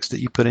aspects that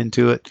you put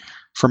into it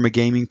from a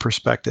gaming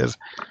perspective.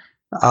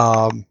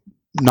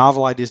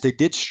 Novel ideas. They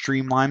did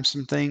streamline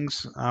some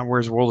things,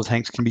 whereas World of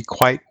Tanks can be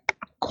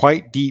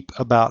quite deep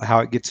about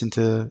how it gets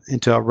into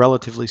a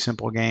relatively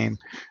simple game.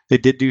 They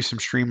did do some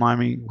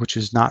streamlining, which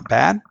is not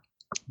bad.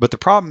 But the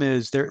problem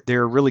is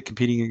they're really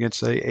competing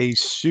against a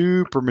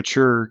super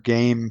mature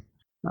game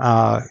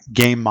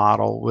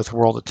model with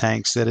World of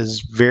Tanks that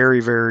is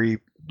very, very,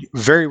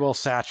 very well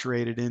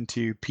saturated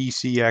into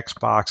PC,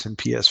 Xbox, and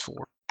PS4,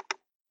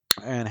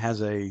 and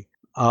has a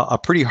a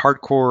pretty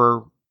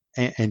hardcore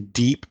and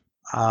deep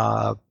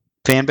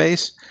fan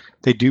base.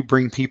 They do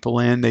bring people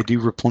in. They do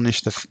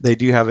replenish they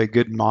do have a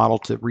good model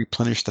to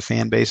replenish the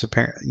fan base.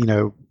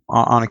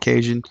 On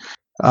occasion,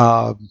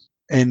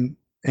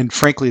 and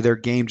frankly, their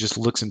game just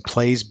looks and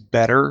plays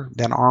better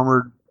than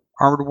Armored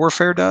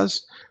Warfare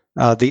does.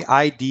 The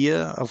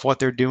idea of what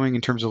they're doing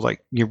in terms of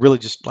like you really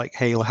just like,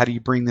 hey, how do you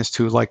bring this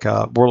to like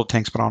a World of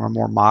Tanks but on a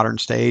more modern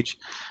stage,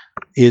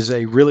 is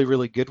a really,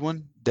 really good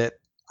one. That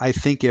I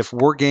think if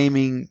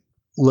Wargaming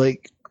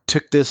like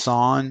took this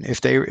on,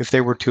 if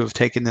they were to have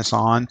taken this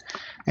on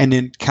and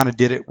then kind of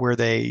did it where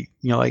they,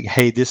 like,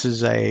 hey, this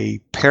is a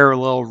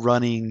parallel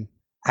running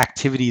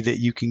activity that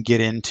you can get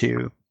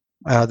into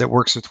that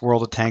works with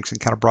World of Tanks, and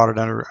kind of brought it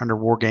under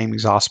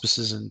Wargaming's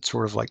auspices and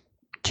sort of like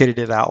kitted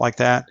it out like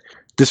that,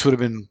 this would have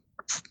been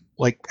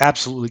like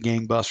absolutely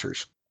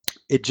gangbusters.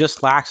 It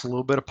just lacks a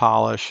little bit of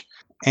polish,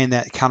 and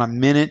that kind of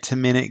minute to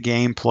minute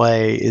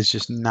gameplay is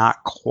just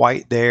not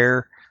quite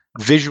there.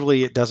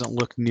 Visually, it doesn't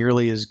look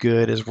nearly as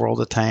good as World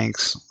of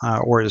Tanks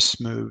or as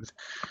smooth.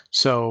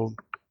 So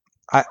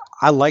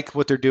I like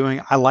what they're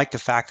doing. I like the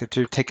fact that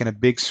they're taking a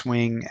big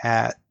swing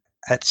at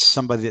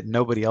somebody that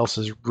nobody else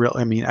is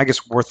really. I mean, I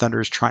guess War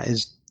Thunder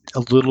is a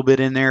little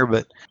bit in there,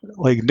 but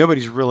like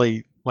nobody's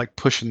really like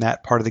pushing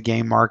that part of the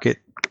game market.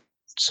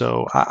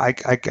 So I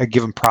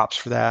give them props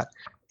for that.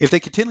 If they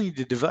continue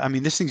to develop, I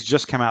mean, this thing's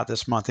just come out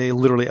this month. They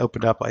literally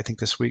opened up, I think,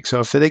 this week. So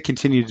if they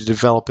continue to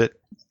develop it,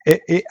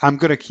 I'm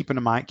going to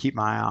keep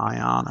my eye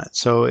on it.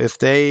 So if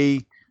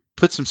they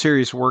put some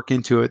serious work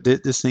into it,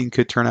 this thing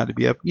could turn out to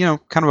be a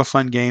kind of a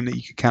fun game that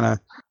you could kind of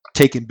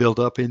take and build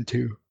up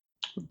into.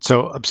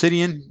 So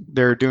Obsidian,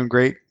 they're doing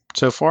great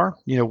so far.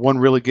 One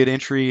really good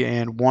entry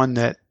and one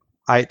that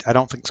I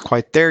don't think is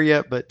quite there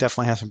yet, but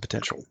definitely has some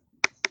potential.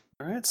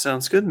 All right,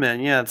 sounds good, man.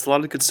 Yeah, it's a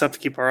lot of good stuff to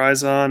keep our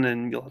eyes on,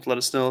 and you'll have to let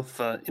us know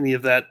if any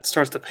of that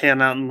starts to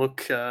pan out and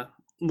look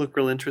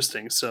real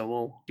interesting. So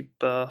we'll keep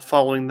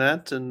following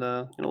that, and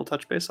we'll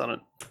touch base on it.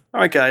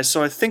 All right, guys.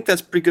 So I think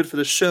that's pretty good for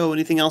the show.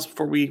 Anything else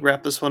before we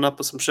wrap this one up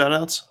with some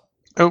shout-outs?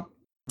 Oh.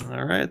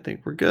 All right, I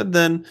think we're good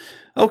then.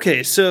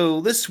 Okay,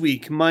 so this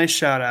week, my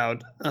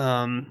shout-out.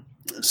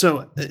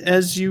 So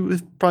as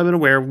you've probably been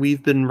aware,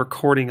 we've been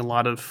recording a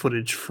lot of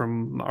footage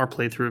from our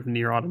playthrough of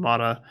Nier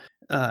Automata.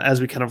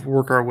 As we kind of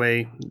work our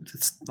way,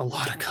 it's a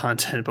lot of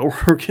content, but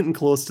we're getting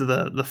close to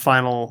the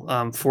final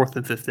fourth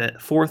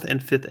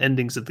and fifth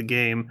endings of the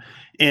game,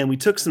 and we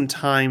took some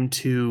time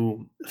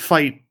to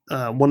fight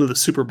one of the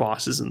super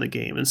bosses in the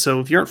game. And so,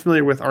 if you aren't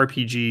familiar with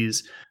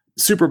RPGs,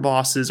 super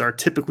bosses are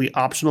typically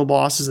optional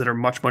bosses that are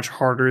much, much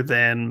harder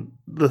than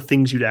the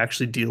things you'd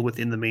actually deal with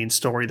in the main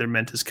story. They're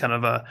meant as kind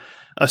of a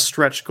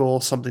stretch goal,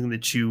 something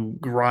that you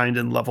grind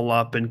and level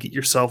up and get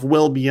yourself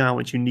well beyond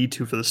what you need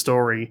to for the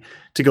story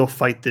to go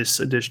fight this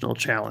additional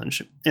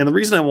challenge. And the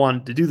reason I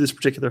wanted to do this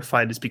particular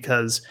fight is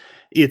because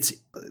it's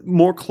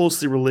more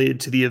closely related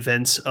to the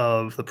events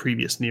of the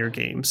previous Nier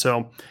game.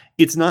 So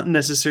it's not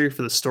necessary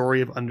for the story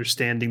of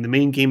understanding the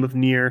main game of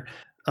Nier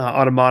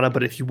Automata,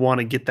 but if you want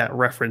to get that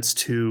reference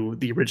to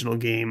the original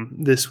game,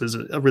 this was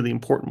a really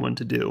important one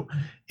to do.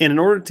 And in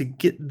order to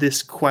get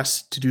this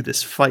quest to do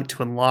this fight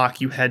to unlock,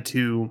 you had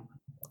to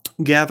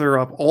gather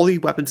up all the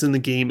weapons in the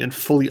game and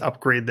fully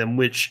upgrade them,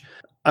 which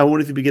I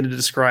won't even begin to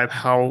describe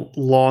how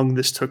long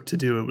this took to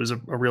do. It was a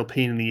real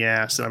pain in the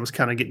ass, and I was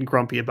kind of getting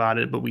grumpy about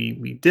it, but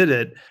we did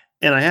it.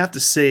 And I have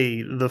to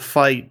say, the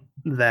fight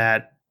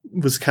that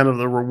was kind of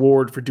the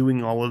reward for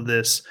doing all of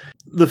this,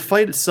 the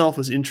fight itself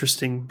was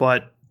interesting,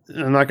 but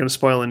I'm not going to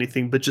spoil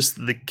anything, but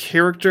just the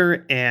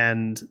character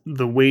and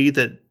the way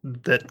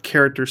that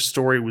character's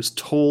story was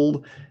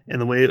told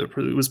and the way it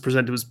was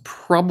presented was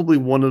probably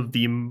one of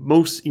the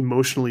most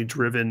emotionally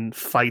driven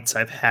fights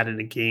I've had in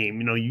a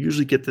game. You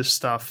usually get this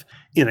stuff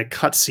in a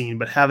cutscene,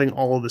 but having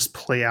all of this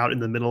play out in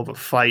the middle of a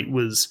fight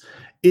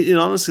it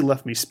honestly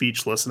left me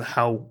speechless in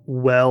how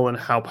well and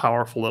how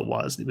powerful it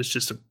was. It was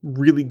just a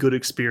really good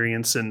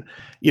experience. And,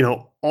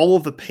 all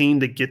of the pain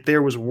to get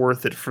there was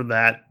worth it for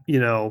that,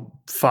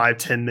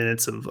 5-10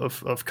 minutes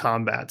of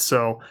combat.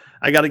 So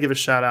I got to give a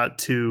shout out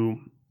to,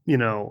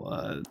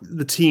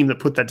 the team that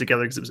put that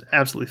together, because it was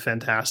absolutely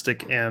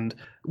fantastic. And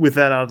with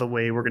that out of the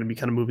way, we're going to be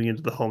kind of moving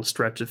into the home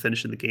stretch of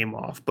finishing the game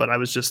off. But I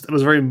was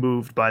very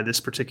moved by this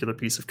particular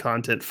piece of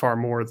content far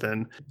more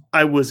than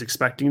I was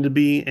expecting to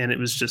be. And it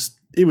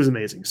was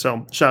amazing.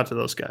 So shout out to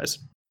those guys.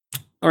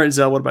 All right,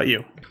 Zell, what about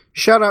you?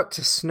 Shout out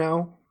to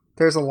snow.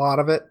 There's a lot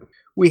of it.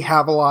 We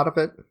have a lot of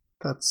it.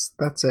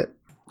 That's it.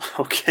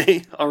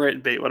 Okay. All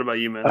right, Bait, what about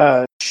you,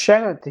 man?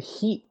 Shout out to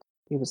heat.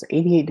 It was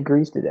 88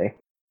 degrees today.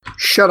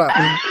 Shut up.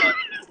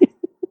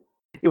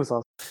 It was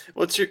awesome.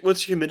 What's your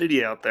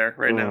humidity out there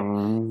right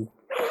now?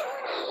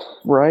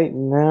 Right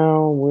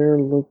now we're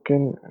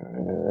looking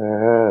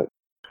at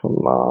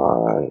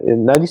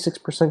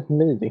 96%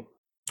 humidity.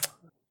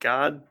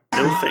 God,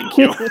 no thank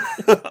you.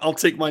 I'll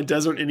take my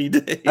desert any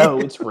day. Oh,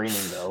 it's raining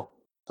though.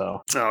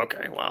 So. Oh,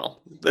 okay,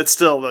 well, that's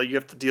still though you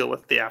have to deal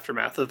with the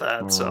aftermath of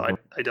that. So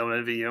I don't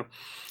envy you.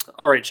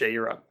 All right, Jay,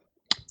 you're up.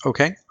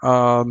 Okay.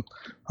 I'll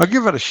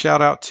give it a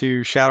shout out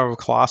to Shadow of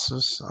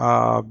Colossus,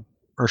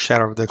 or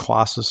Shadow of the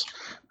Colossus,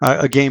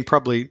 a game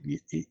probably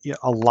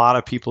a lot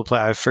of people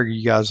play. I figure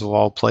you guys have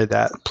all played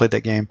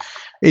that game.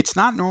 It's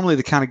not normally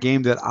the kind of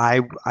game that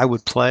I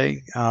would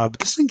play, but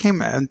this thing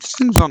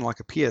was on like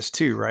a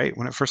PS2, right,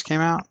 when it first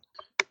came out.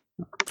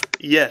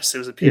 Yes, it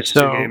was a PS2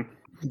 So game.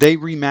 they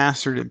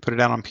remastered it and put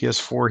it out on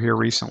PS4 here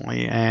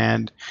recently,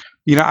 and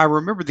I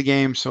remember the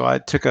game, so I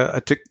took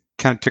a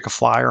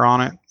flyer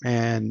on it,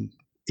 and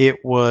it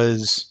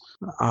was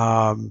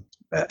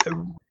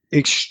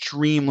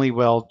extremely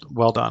well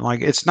done.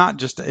 Like, it's not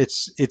just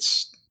it's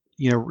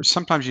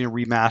sometimes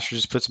remasters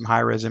just put some high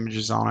res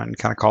images on it and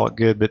kind of call it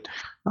good, but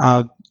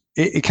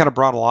it kind of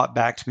brought a lot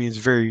back to me. It's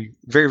very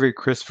very very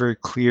crisp, very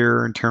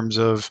clear in terms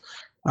of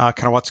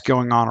kind of what's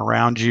going on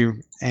around you.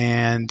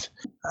 And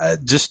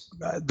just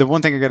the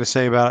one thing I got to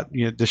say about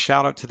the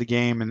shout out to the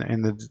game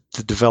and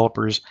the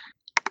developers,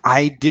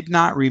 I did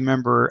not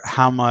remember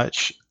how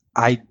much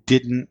I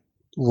didn't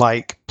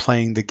like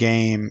playing the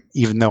game,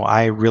 even though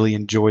I really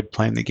enjoyed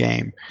playing the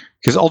game.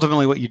 Because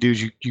ultimately what you do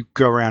is you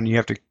go around and you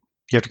have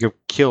to go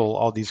kill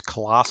all these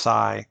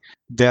colossi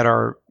that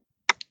are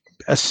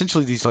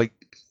essentially these like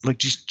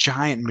just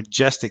giant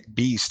majestic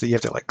beasts that you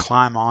have to like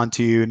climb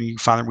onto, and you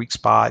find a weak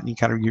spot and you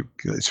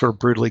sort of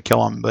brutally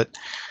kill them. But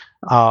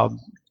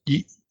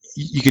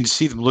you can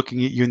see them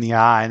looking at you in the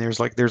eye, and there's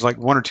like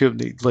one or two of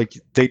them, like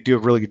they do a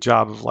really good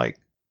job of like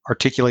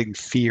articulating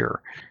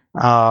fear.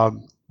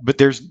 But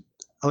there's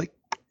like,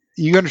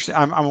 you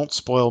understand, I won't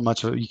spoil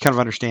much of it. You kind of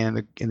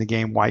understand in the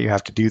game why you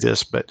have to do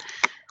this, but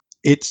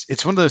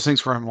it's one of those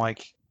things where I'm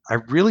like, I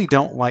really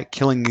don't like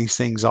killing these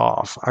things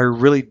off. I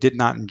really did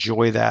not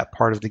enjoy that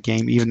part of the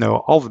game, even though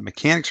all the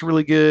mechanics are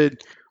really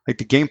good. Like,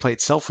 the gameplay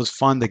itself was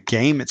fun. The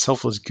game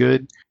itself was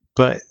good,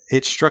 but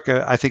it struck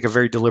I think a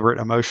very deliberate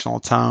emotional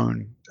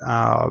tone.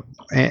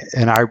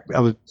 And I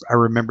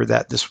remember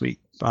that this week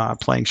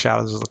playing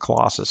Shadows of the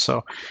Colossus.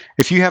 So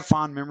if you have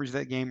fond memories of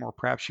that game, or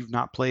perhaps you've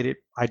not played it,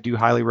 I do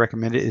highly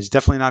recommend it. It's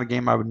definitely not a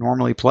game I would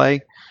normally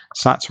play.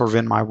 It's not sort of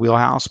in my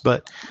wheelhouse,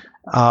 but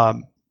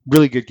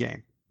really good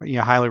game.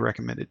 Highly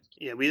recommended.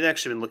 Yeah, we've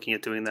actually been looking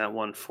at doing that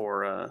one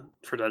for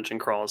Dungeon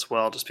Crawl as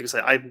well, just because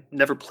I've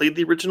never played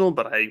the original,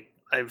 but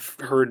I've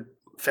heard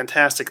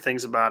fantastic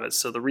things about it.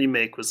 So the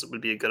remake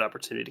would be a good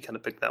opportunity to kind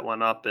of pick that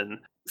one up and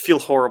feel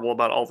horrible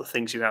about all the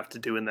things you have to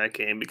do in that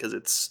game, because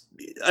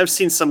I've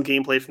seen some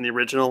gameplay from the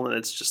original, and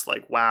it's just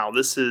like, wow,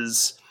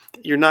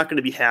 you're not going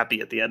to be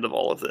happy at the end of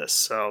all of this.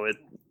 So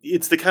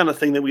it's the kind of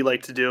thing that we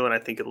like to do, and I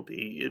think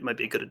it might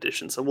be a good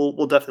addition. So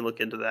we'll definitely look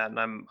into that, and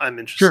I'm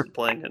interested in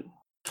playing it.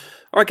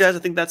 All right, guys, I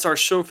think that's our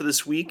show for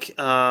this week.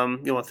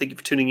 Thank you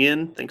for tuning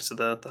in. Thanks to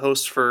the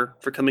host for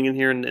coming in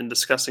here and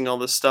discussing all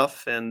this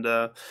stuff. And,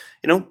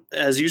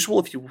 as usual,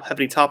 if you have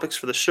any topics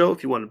for the show,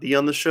 if you want to be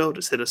on the show,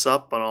 just hit us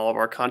up on all of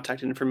our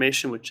contact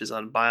information, which is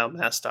on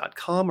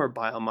biomass.com or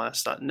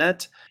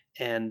biomass.net,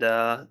 and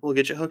we'll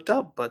get you hooked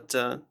up. But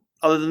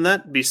other than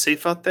that, be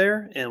safe out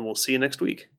there, and we'll see you next week.